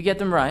birthday. if you get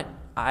them right,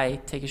 I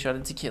take a shot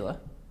of tequila.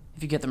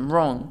 If you get them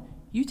wrong,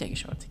 you take a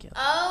shot of tequila.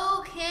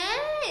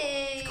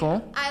 Okay.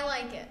 Cool. I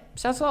like it.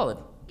 Sounds solid.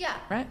 Yeah.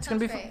 Right? It's sounds gonna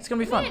be great. it's gonna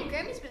be fun. Man,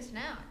 Grammy's missing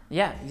out.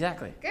 Yeah,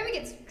 exactly. Grammy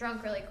gets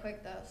drunk really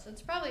quick though, so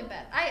it's probably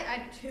bad.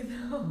 I do too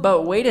though.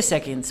 But wait a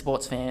second,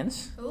 sports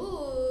fans. Ooh.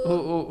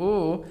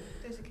 Ooh.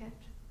 There's a catch.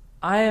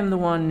 I am the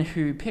one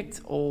who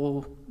picked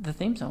all the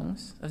theme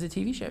songs of the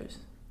TV shows.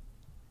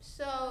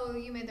 So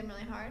you made them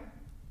really hard?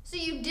 So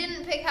you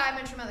didn't pick How I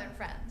Met Your Mother and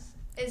Friends,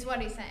 is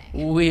what he's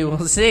saying. We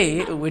will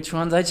see which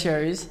ones I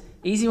chose.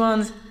 Easy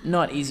ones,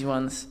 not easy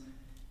ones.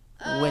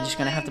 We're just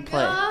gonna have to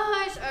play.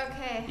 Gosh,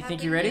 okay. You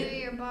think you're ready? Happy New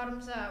Year,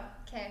 bottoms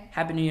up. Okay,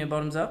 Happy New Year,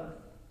 bottoms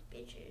up.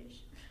 bitches.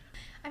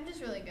 I'm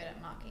just really good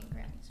at mocking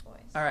Granny's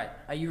voice. All right,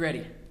 are you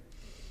ready?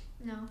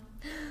 No.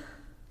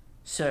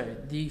 So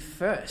the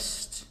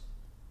first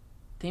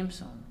theme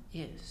song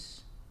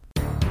is.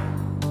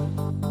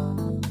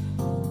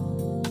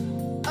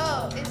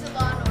 Oh, is it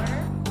Law and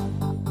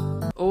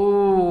Order?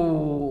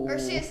 Oh. Or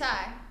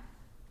CSI?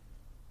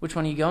 Which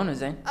one are you going with,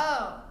 Zane?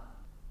 Oh,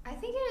 I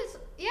think it is.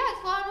 Yeah,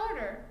 it's Law and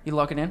Order. You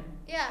lock it in?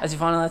 Yeah. As your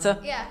final answer?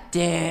 Yeah.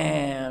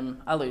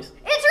 Damn, I lose.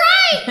 It's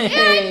right! Yeah,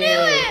 I knew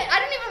it! I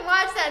didn't even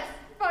watch that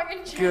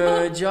fucking show.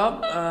 Good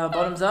job.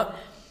 Bottoms up.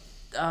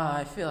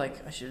 I feel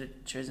like I should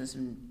have chosen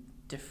some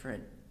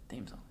different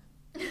theme songs.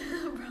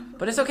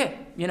 But it's okay,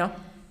 You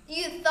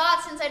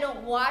thought since I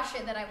don't watch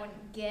it that I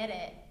wouldn't get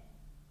it.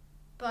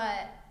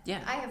 But Yeah.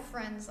 I have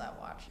friends that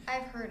watch.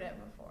 I've heard it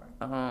before.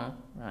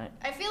 Right.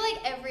 I feel like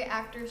every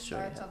actor Sure,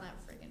 starts yeah. on that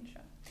freaking show.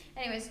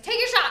 Anyways, take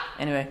your shot!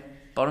 Anyway,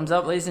 bottoms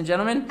up, ladies and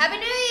gentlemen. Happy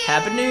New Year!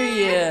 Happy New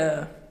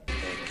Year.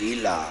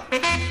 Tequila.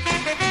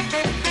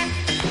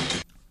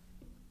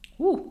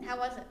 Woo. How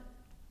was it?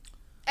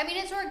 I mean,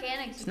 it's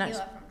organic tequila nice.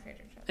 from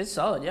Trader Joe's. It's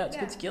solid, yeah. It's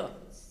Yeah. good tequila.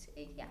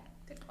 Yeah,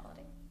 good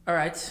quality. All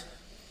right.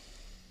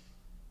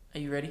 Are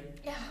you ready?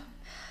 Yeah.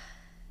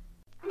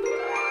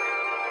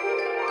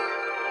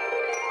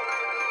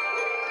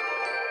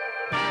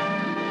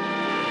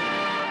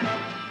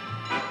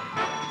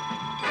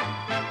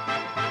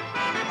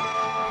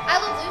 I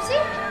Love Lucy?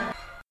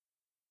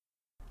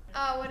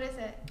 Oh, what is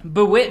it?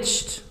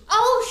 Bewitched.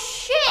 Oh,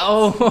 shit!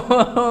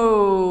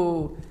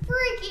 Oh.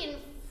 Freaking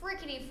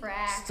frickety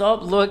frack.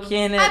 Stop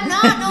looking at I'm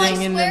not. No, I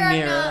thing in the swear I'm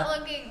mirror. not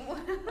looking.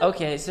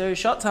 Okay, so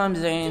shot time,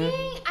 Zane. Dang,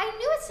 I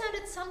knew it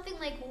sounded something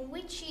like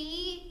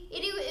witchy.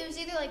 It was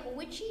either like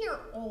witchy or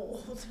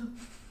old.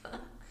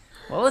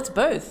 Well, it's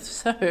both.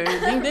 So,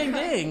 ding, ding,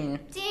 ding.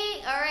 Dang,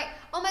 alright.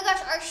 Oh my gosh,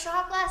 our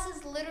shot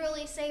glasses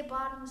literally say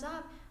bottoms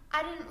up.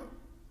 I didn't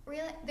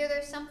realize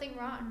there's something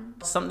rotten.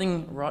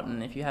 Something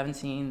rotten. If you haven't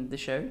seen the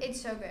show,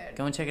 It's so good.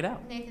 go and check it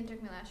out. Nathan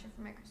took me last year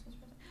for my Christmas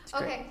present. It's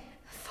great. Okay.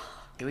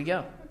 Here we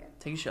go.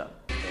 Take a shot.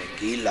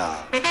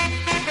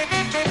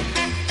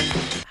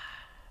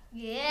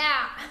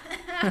 Yeah.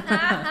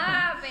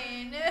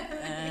 Happy New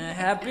Year.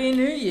 Happy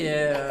New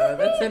Year.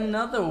 That's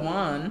another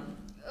one.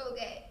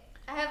 Okay.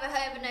 I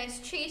have a nice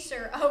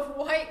chaser of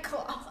White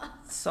Claw.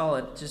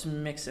 Solid. Just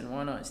mix it.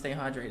 Why not? Stay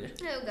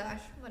hydrated. Oh gosh,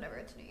 whatever.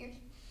 It's New Year's.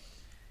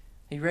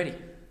 Are you ready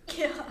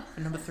Yeah.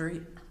 for number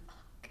 3?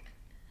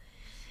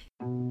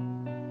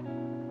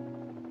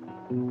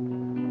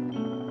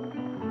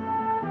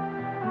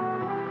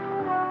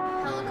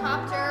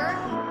 Helicopter.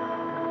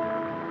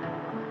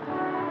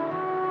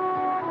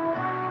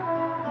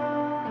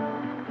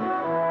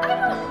 I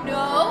don't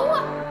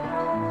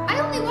know. I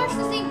only watch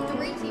the same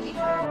 3 TV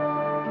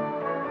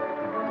shows.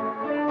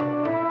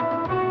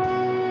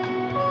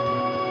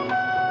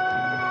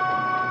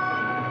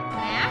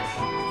 MASH?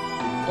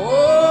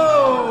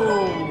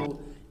 Oh!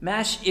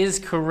 MASH is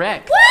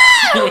correct.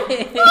 Wow!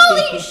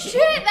 Holy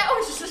shit! That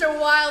was just a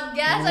wild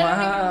guess. I don't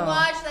Wow. even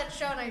watch that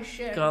show, and I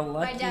should. Got My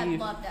lucky dad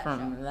loved that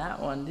from show. that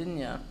one, didn't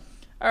you?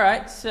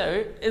 Alright,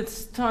 so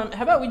it's time.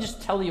 How about we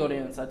just tell the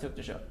audience I took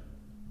the shot?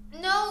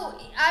 No,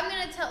 I'm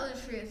gonna tell the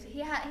truth.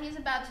 He's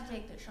about to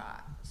take the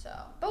shot. So,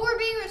 but we're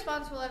being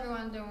responsible,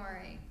 everyone. Don't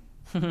worry.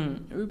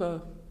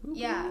 Uber.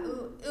 Yeah,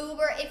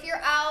 Uber. If you're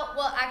out,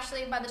 well,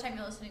 actually, by the time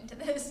you're listening to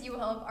this, you will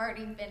have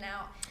already been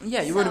out.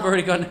 Yeah, you would have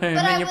already gone home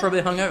but I and you're would-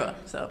 probably hungover.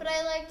 So But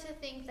I like to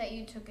think that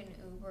you took an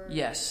Uber.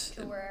 Yes.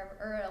 To wherever,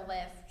 or a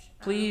Lyft.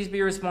 please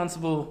be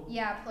responsible.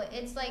 Yeah,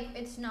 it's like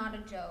it's not a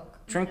joke.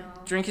 Drink You know?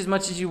 drink as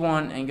much as you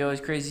want and go as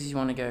crazy as you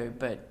want to go,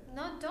 but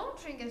No, don't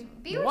drink as.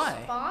 Be why?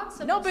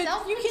 responsible. No, but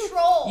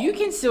Self-control. you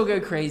can still go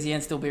crazy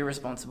and still be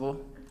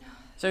responsible.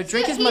 So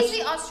drink as He's much.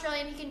 the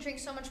Australian. He can drink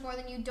so much more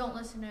than you. Don't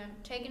listen to him.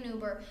 Take an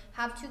Uber.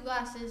 Have 2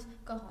 glasses.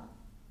 Go home.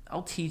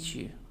 I'll teach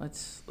you.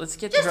 Let's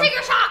get Just drunk. take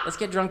a shot! Let's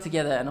get drunk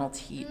together and I'll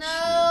teach you. No.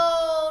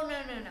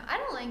 I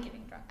don't like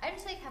getting drunk. I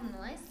just like having a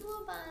nice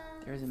little bun.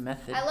 There is a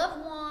method. I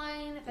love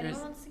wine. If anyone There's-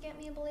 wants to get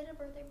me a belated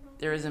birthday present.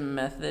 There is a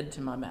method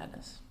to my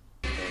madness.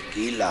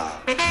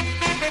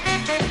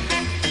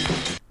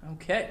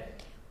 Okay.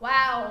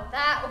 Wow,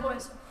 that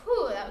was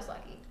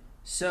lucky.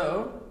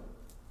 So,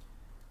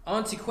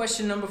 on to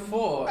question number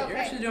 4. You're Okay.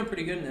 actually doing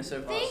pretty good in this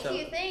so far. Thank so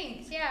you,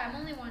 thanks. Yeah, I'm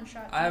only 1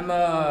 shot. I'm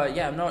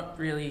not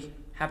really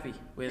happy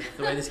with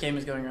the way this game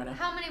is going right now.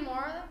 How many more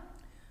are there?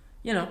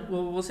 You know,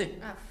 we'll see.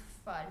 Oh,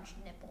 fudge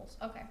nipples.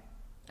 Okay.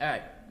 All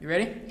right, you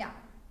ready? Yeah.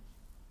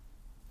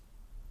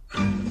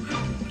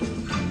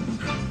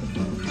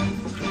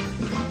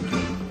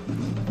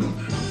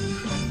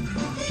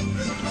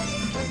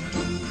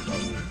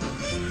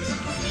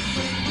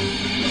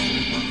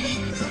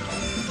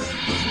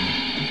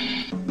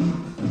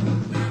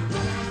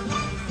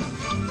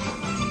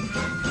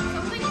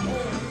 Something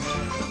old.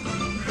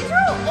 These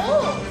are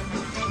all old.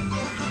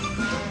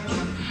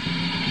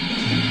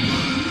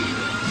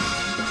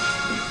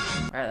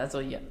 All right, that's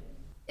all you get.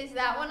 Is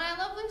that when I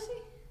Love Lucy?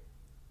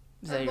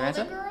 Is Or that your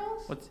answer? Golden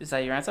Girls? Is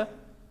that your answer?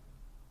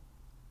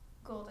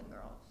 Golden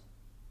Girls.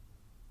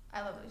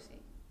 I Love Lucy.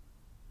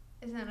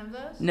 Is none of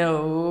those?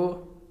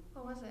 No.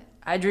 What was it?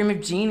 I Dream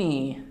of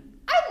Jeannie.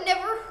 I've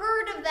never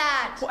heard of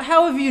that.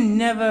 How have you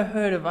never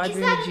heard of I Is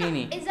Dream that of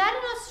Jeannie? Is that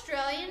an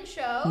Australian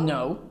show?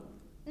 No,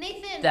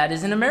 Nathan. that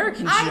is an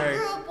American I show.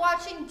 grew up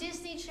watching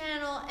Disney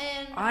Channel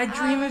and I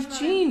Dream of was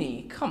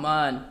Jeannie. Come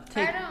on,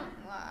 I don't know.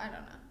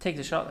 take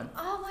the shot then.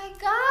 Oh my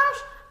gosh.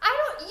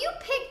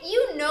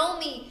 You know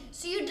me,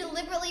 so you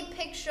deliberately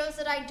pick shows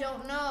that I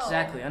don't know.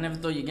 Exactly. I never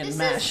thought you'd get This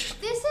MASH.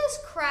 This is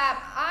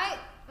crap.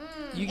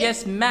 You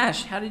guessed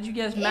MASH. How did you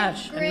guess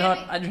MASH and not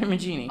I Dream of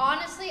Jeannie?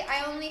 Honestly,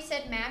 I only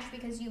said MASH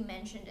because you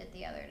mentioned it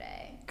the other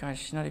day. Gosh,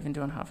 she's not even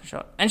doing half a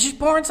shot. And she's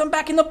pouring some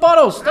back in the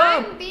bottle.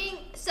 Stop! I'm being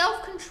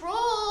self-control.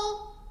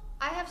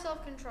 I have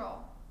self-control.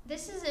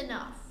 This is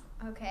enough,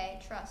 okay?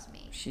 Trust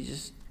me. She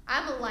just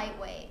I'm a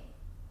lightweight.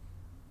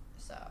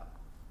 So,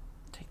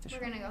 take the we're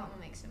shot. gonna go home and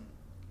make some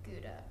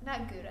Gouda.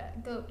 Not Gouda,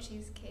 goat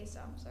cheese queso.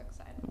 I'm so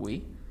excited.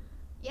 We?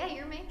 Yeah,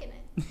 you're making it.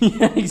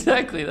 Yeah,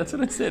 exactly. That's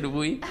what I said.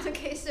 We.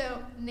 Okay,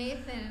 so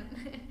Nathan,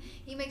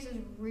 he makes this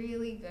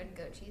really good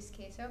goat cheese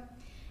queso,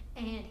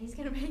 and he's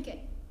gonna make it.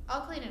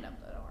 I'll clean it up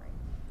though, don't worry.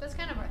 That's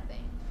kind of our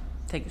thing.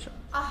 Take the shot.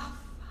 Ah,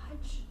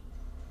 fudge.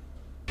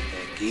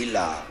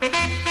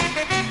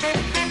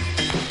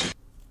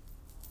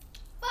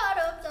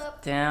 Bottoms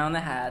up. Down the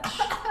hatch.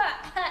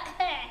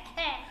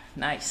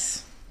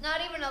 Nice.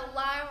 Not even a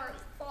lime or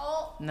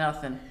salt.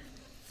 Nothing.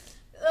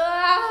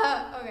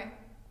 Okay.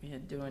 We are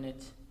doing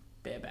it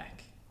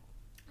bareback.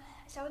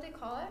 Is that what they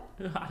call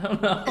it? I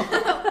don't know.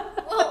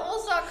 We'll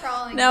stop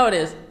crawling. Now it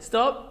is.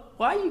 Stop.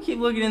 Why do you keep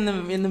looking in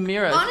the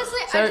mirror? Honestly,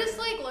 I just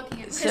like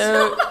looking at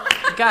myself.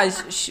 So,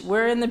 guys,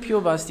 we're in the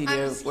Pure Bar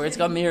studio just where it's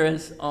got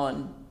mirrors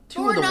on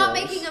two But of the we're not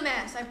walls. making a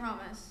mess, I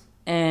promise.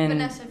 And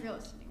Vanessa, if you're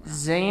listening.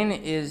 Zane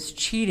is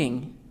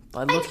cheating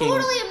by I looking.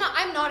 totally am not.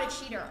 I'm not a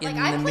cheater. in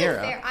I the play mirror.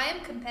 fair. I am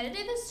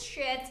competitive as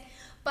shit,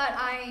 but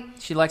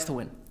She likes to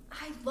win.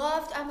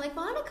 I'm like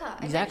Monica.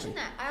 I Exactly. mentioned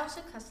that. I also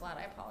cuss a lot.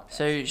 I apologize.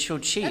 So she'll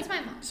cheat. That's my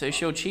mom. So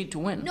she'll cheat to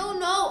win. No,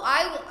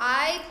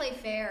 I play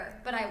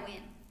fair, but I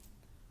win.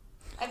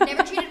 I've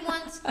never cheated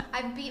once.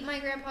 I've beat my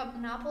grandpa at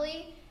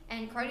Monopoly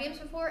and card games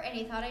before, and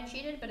he thought I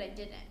cheated, but I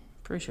didn't.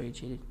 Pretty sure you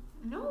cheated.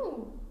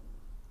 No.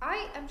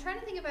 I'm trying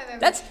to think if I've ever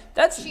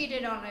That's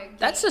cheated on a game.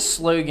 That's a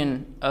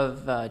slogan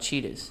of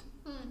cheaters.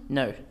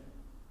 No.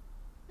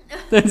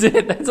 That's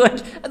it. That's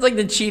like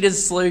the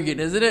cheaters slogan,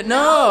 isn't it?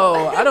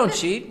 No, I don't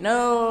cheat.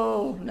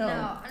 No. No,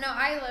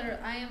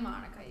 I am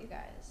Monica, you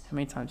guys. How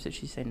many times did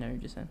she say no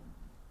just then?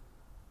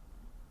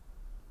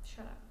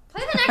 Shut up.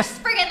 Play the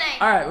next friggin'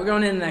 thing. All right, we're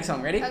going into the next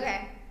song. Ready?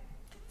 Okay.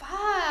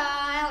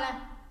 Bye.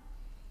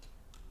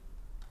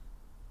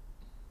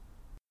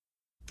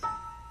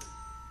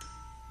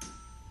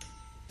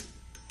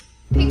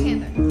 Pink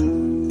Panther.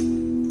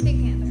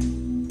 Pink Panther.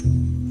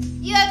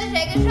 You have to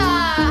take a shot.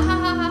 Ha ha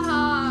ha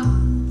ha.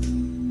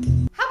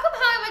 How come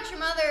How I Met Your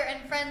Mother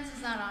and Friends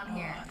is not on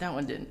here? Oh, that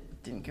one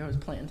didn't go as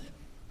planned.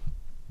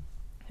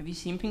 Have you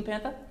seen Pink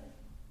Panther?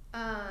 No.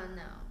 I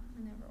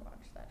never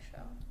watched that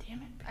show.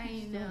 Damn it.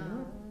 I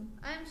know.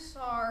 I'm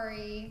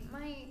sorry.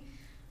 My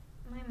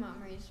mom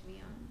raised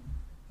me on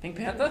Pink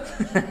Panther?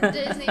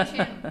 Disney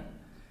Channel.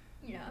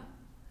 Yeah.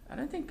 I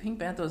don't think Pink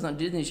Panther was on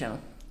Disney Channel.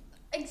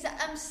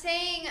 I'm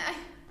saying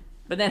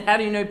But then how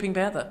do you know Pink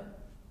Panther?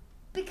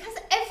 because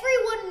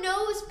everyone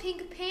knows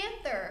Pink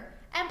Panther,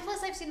 and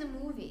plus I've seen the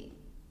movie.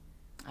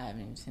 I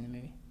haven't even seen the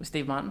movie. With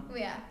Steve Martin?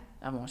 Yeah.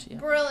 I haven't watched it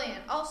yet. Brilliant.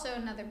 Also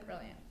another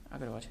brilliant I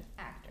gotta watch it.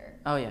 actor.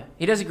 Oh yeah.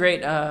 He does a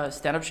great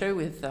stand-up show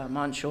with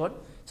Martin Short.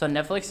 It's on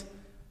Netflix.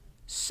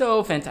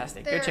 So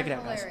fantastic. They're Go check it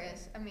out, guys.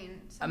 hilarious. I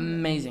mean, some of the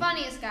Amazing.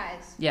 funniest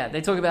guys. Yeah,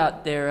 they talk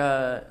about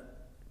their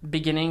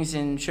beginnings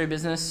in show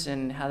business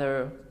and how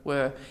they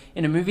were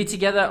in a movie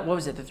together. What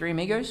was it? The Three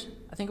Amigos,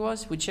 I think it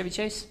was, with Chevy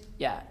Chase.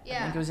 Yeah. I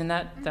Yeah. think it was in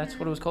that. That's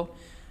what it was called.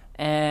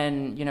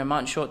 And,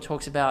 Martin Short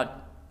talks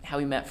about how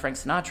he met Frank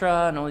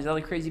Sinatra and all these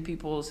other crazy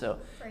people. So,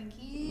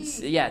 Frankie.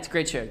 yeah, it's a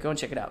great show. Go and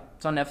check it out.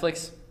 It's on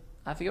Netflix.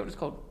 I forget what it's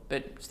called.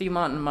 But Steve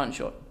Martin and Martin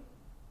Short.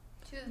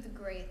 Two of the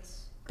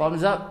greats.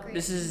 Bottoms up. Great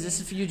This is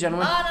movies. for you,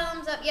 gentlemen.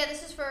 Bottoms up. Yeah,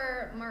 this is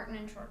for Martin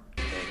and Short.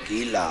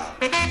 Tequila.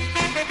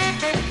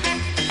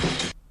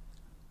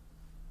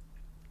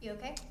 You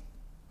okay?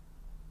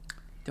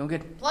 Doing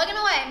good. Plugging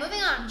away.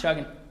 Moving on.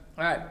 Chugging.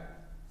 All right.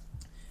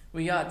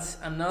 We got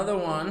another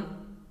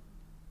one.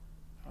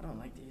 I don't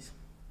like these.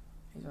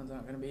 These ones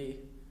aren't going to be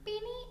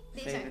Beanie.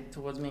 These are. favored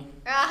towards me.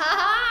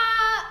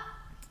 Ah-ha-ha.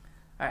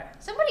 All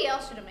right. Somebody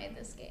else should have made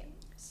this game.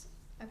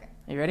 Okay.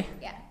 Are you ready?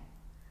 Yeah.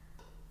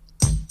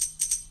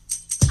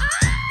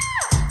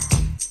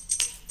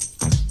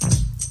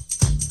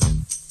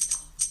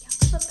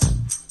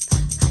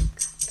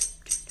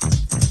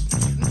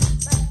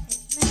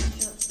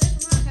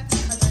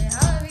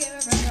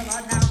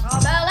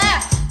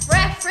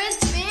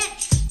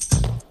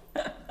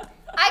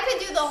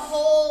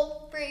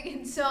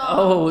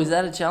 Oh, is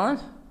that a challenge?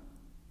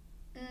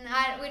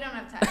 We don't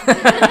have time,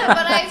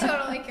 but I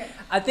totally could.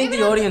 I think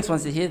Maybe the not audience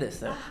wants to hear this,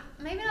 though.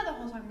 Maybe not the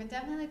whole song, but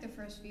definitely like the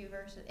first few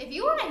verses. If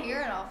you want to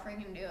hear it, I'll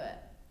freaking do it.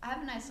 I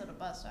have a nice little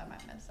buzz, so I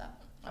might mess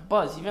up.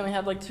 Buzz, you've only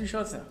had like 2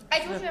 shots now. I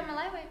told you I'm a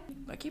lightweight.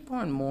 I keep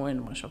pouring more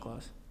into my shot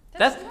glass.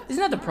 That's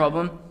Isn't that the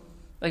problem?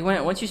 Like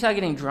once you start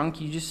getting drunk,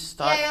 you just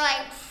start. Yeah, you're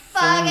like,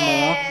 feeling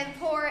fuck it,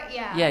 pour it.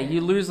 Yeah. Yeah, you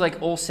lose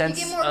like all You sense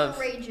get more of.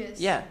 courageous.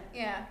 Yeah,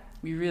 Yeah.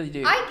 you really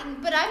do.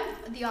 But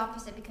I'm the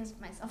opposite because of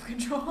my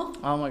self-control.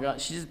 Oh my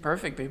god, she's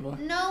perfect, people.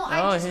 No, Oh,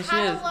 I here just she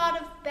had is. a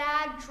lot of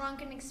bad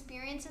drunken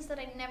experiences that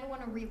I never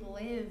want to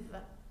relive.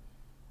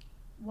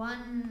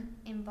 One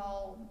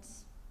involved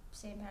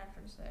St.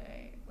 Patrick's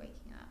Day,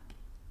 waking up.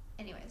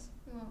 Anyways,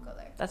 we won't go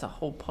there. That's a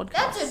whole podcast.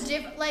 That's a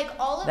different, like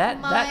all of that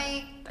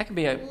my. that could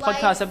be a life-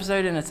 podcast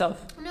episode in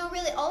itself. No,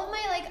 really, all of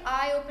my like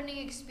eye-opening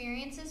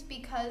experiences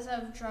because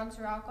of drugs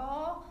or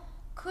alcohol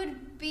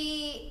could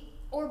be,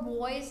 or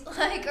boys,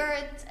 like, or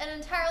it's an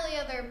entirely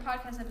other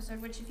podcast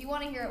episode. Which, if you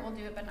want to hear it, we'll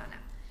do it, but not now.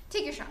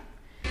 Take your shot.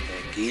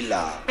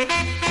 Tequila.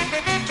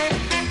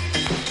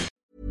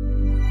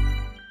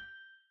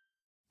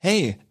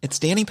 Hey, it's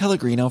Danny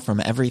Pellegrino from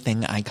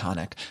Everything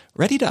Iconic.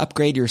 Ready to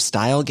upgrade your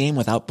style game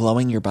without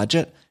blowing your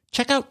budget?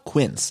 Check out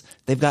Quince.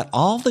 They've got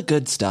all the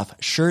good stuff,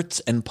 shirts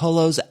and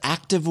polos,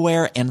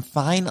 activewear, and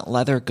fine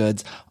leather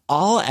goods,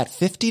 all at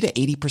 50 to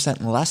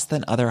 80% less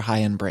than other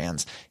high-end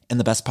brands. And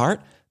the best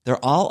part?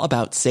 They're all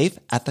about safe,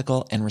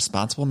 ethical, and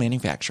responsible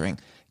manufacturing.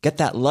 Get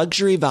that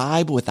luxury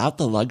vibe without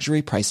the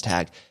luxury price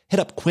tag. Hit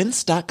up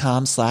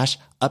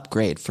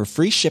quince.com/upgrade for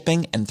free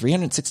shipping and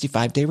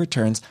 365-day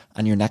returns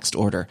on your next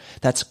order.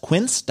 That's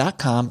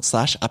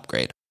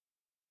quince.com/upgrade.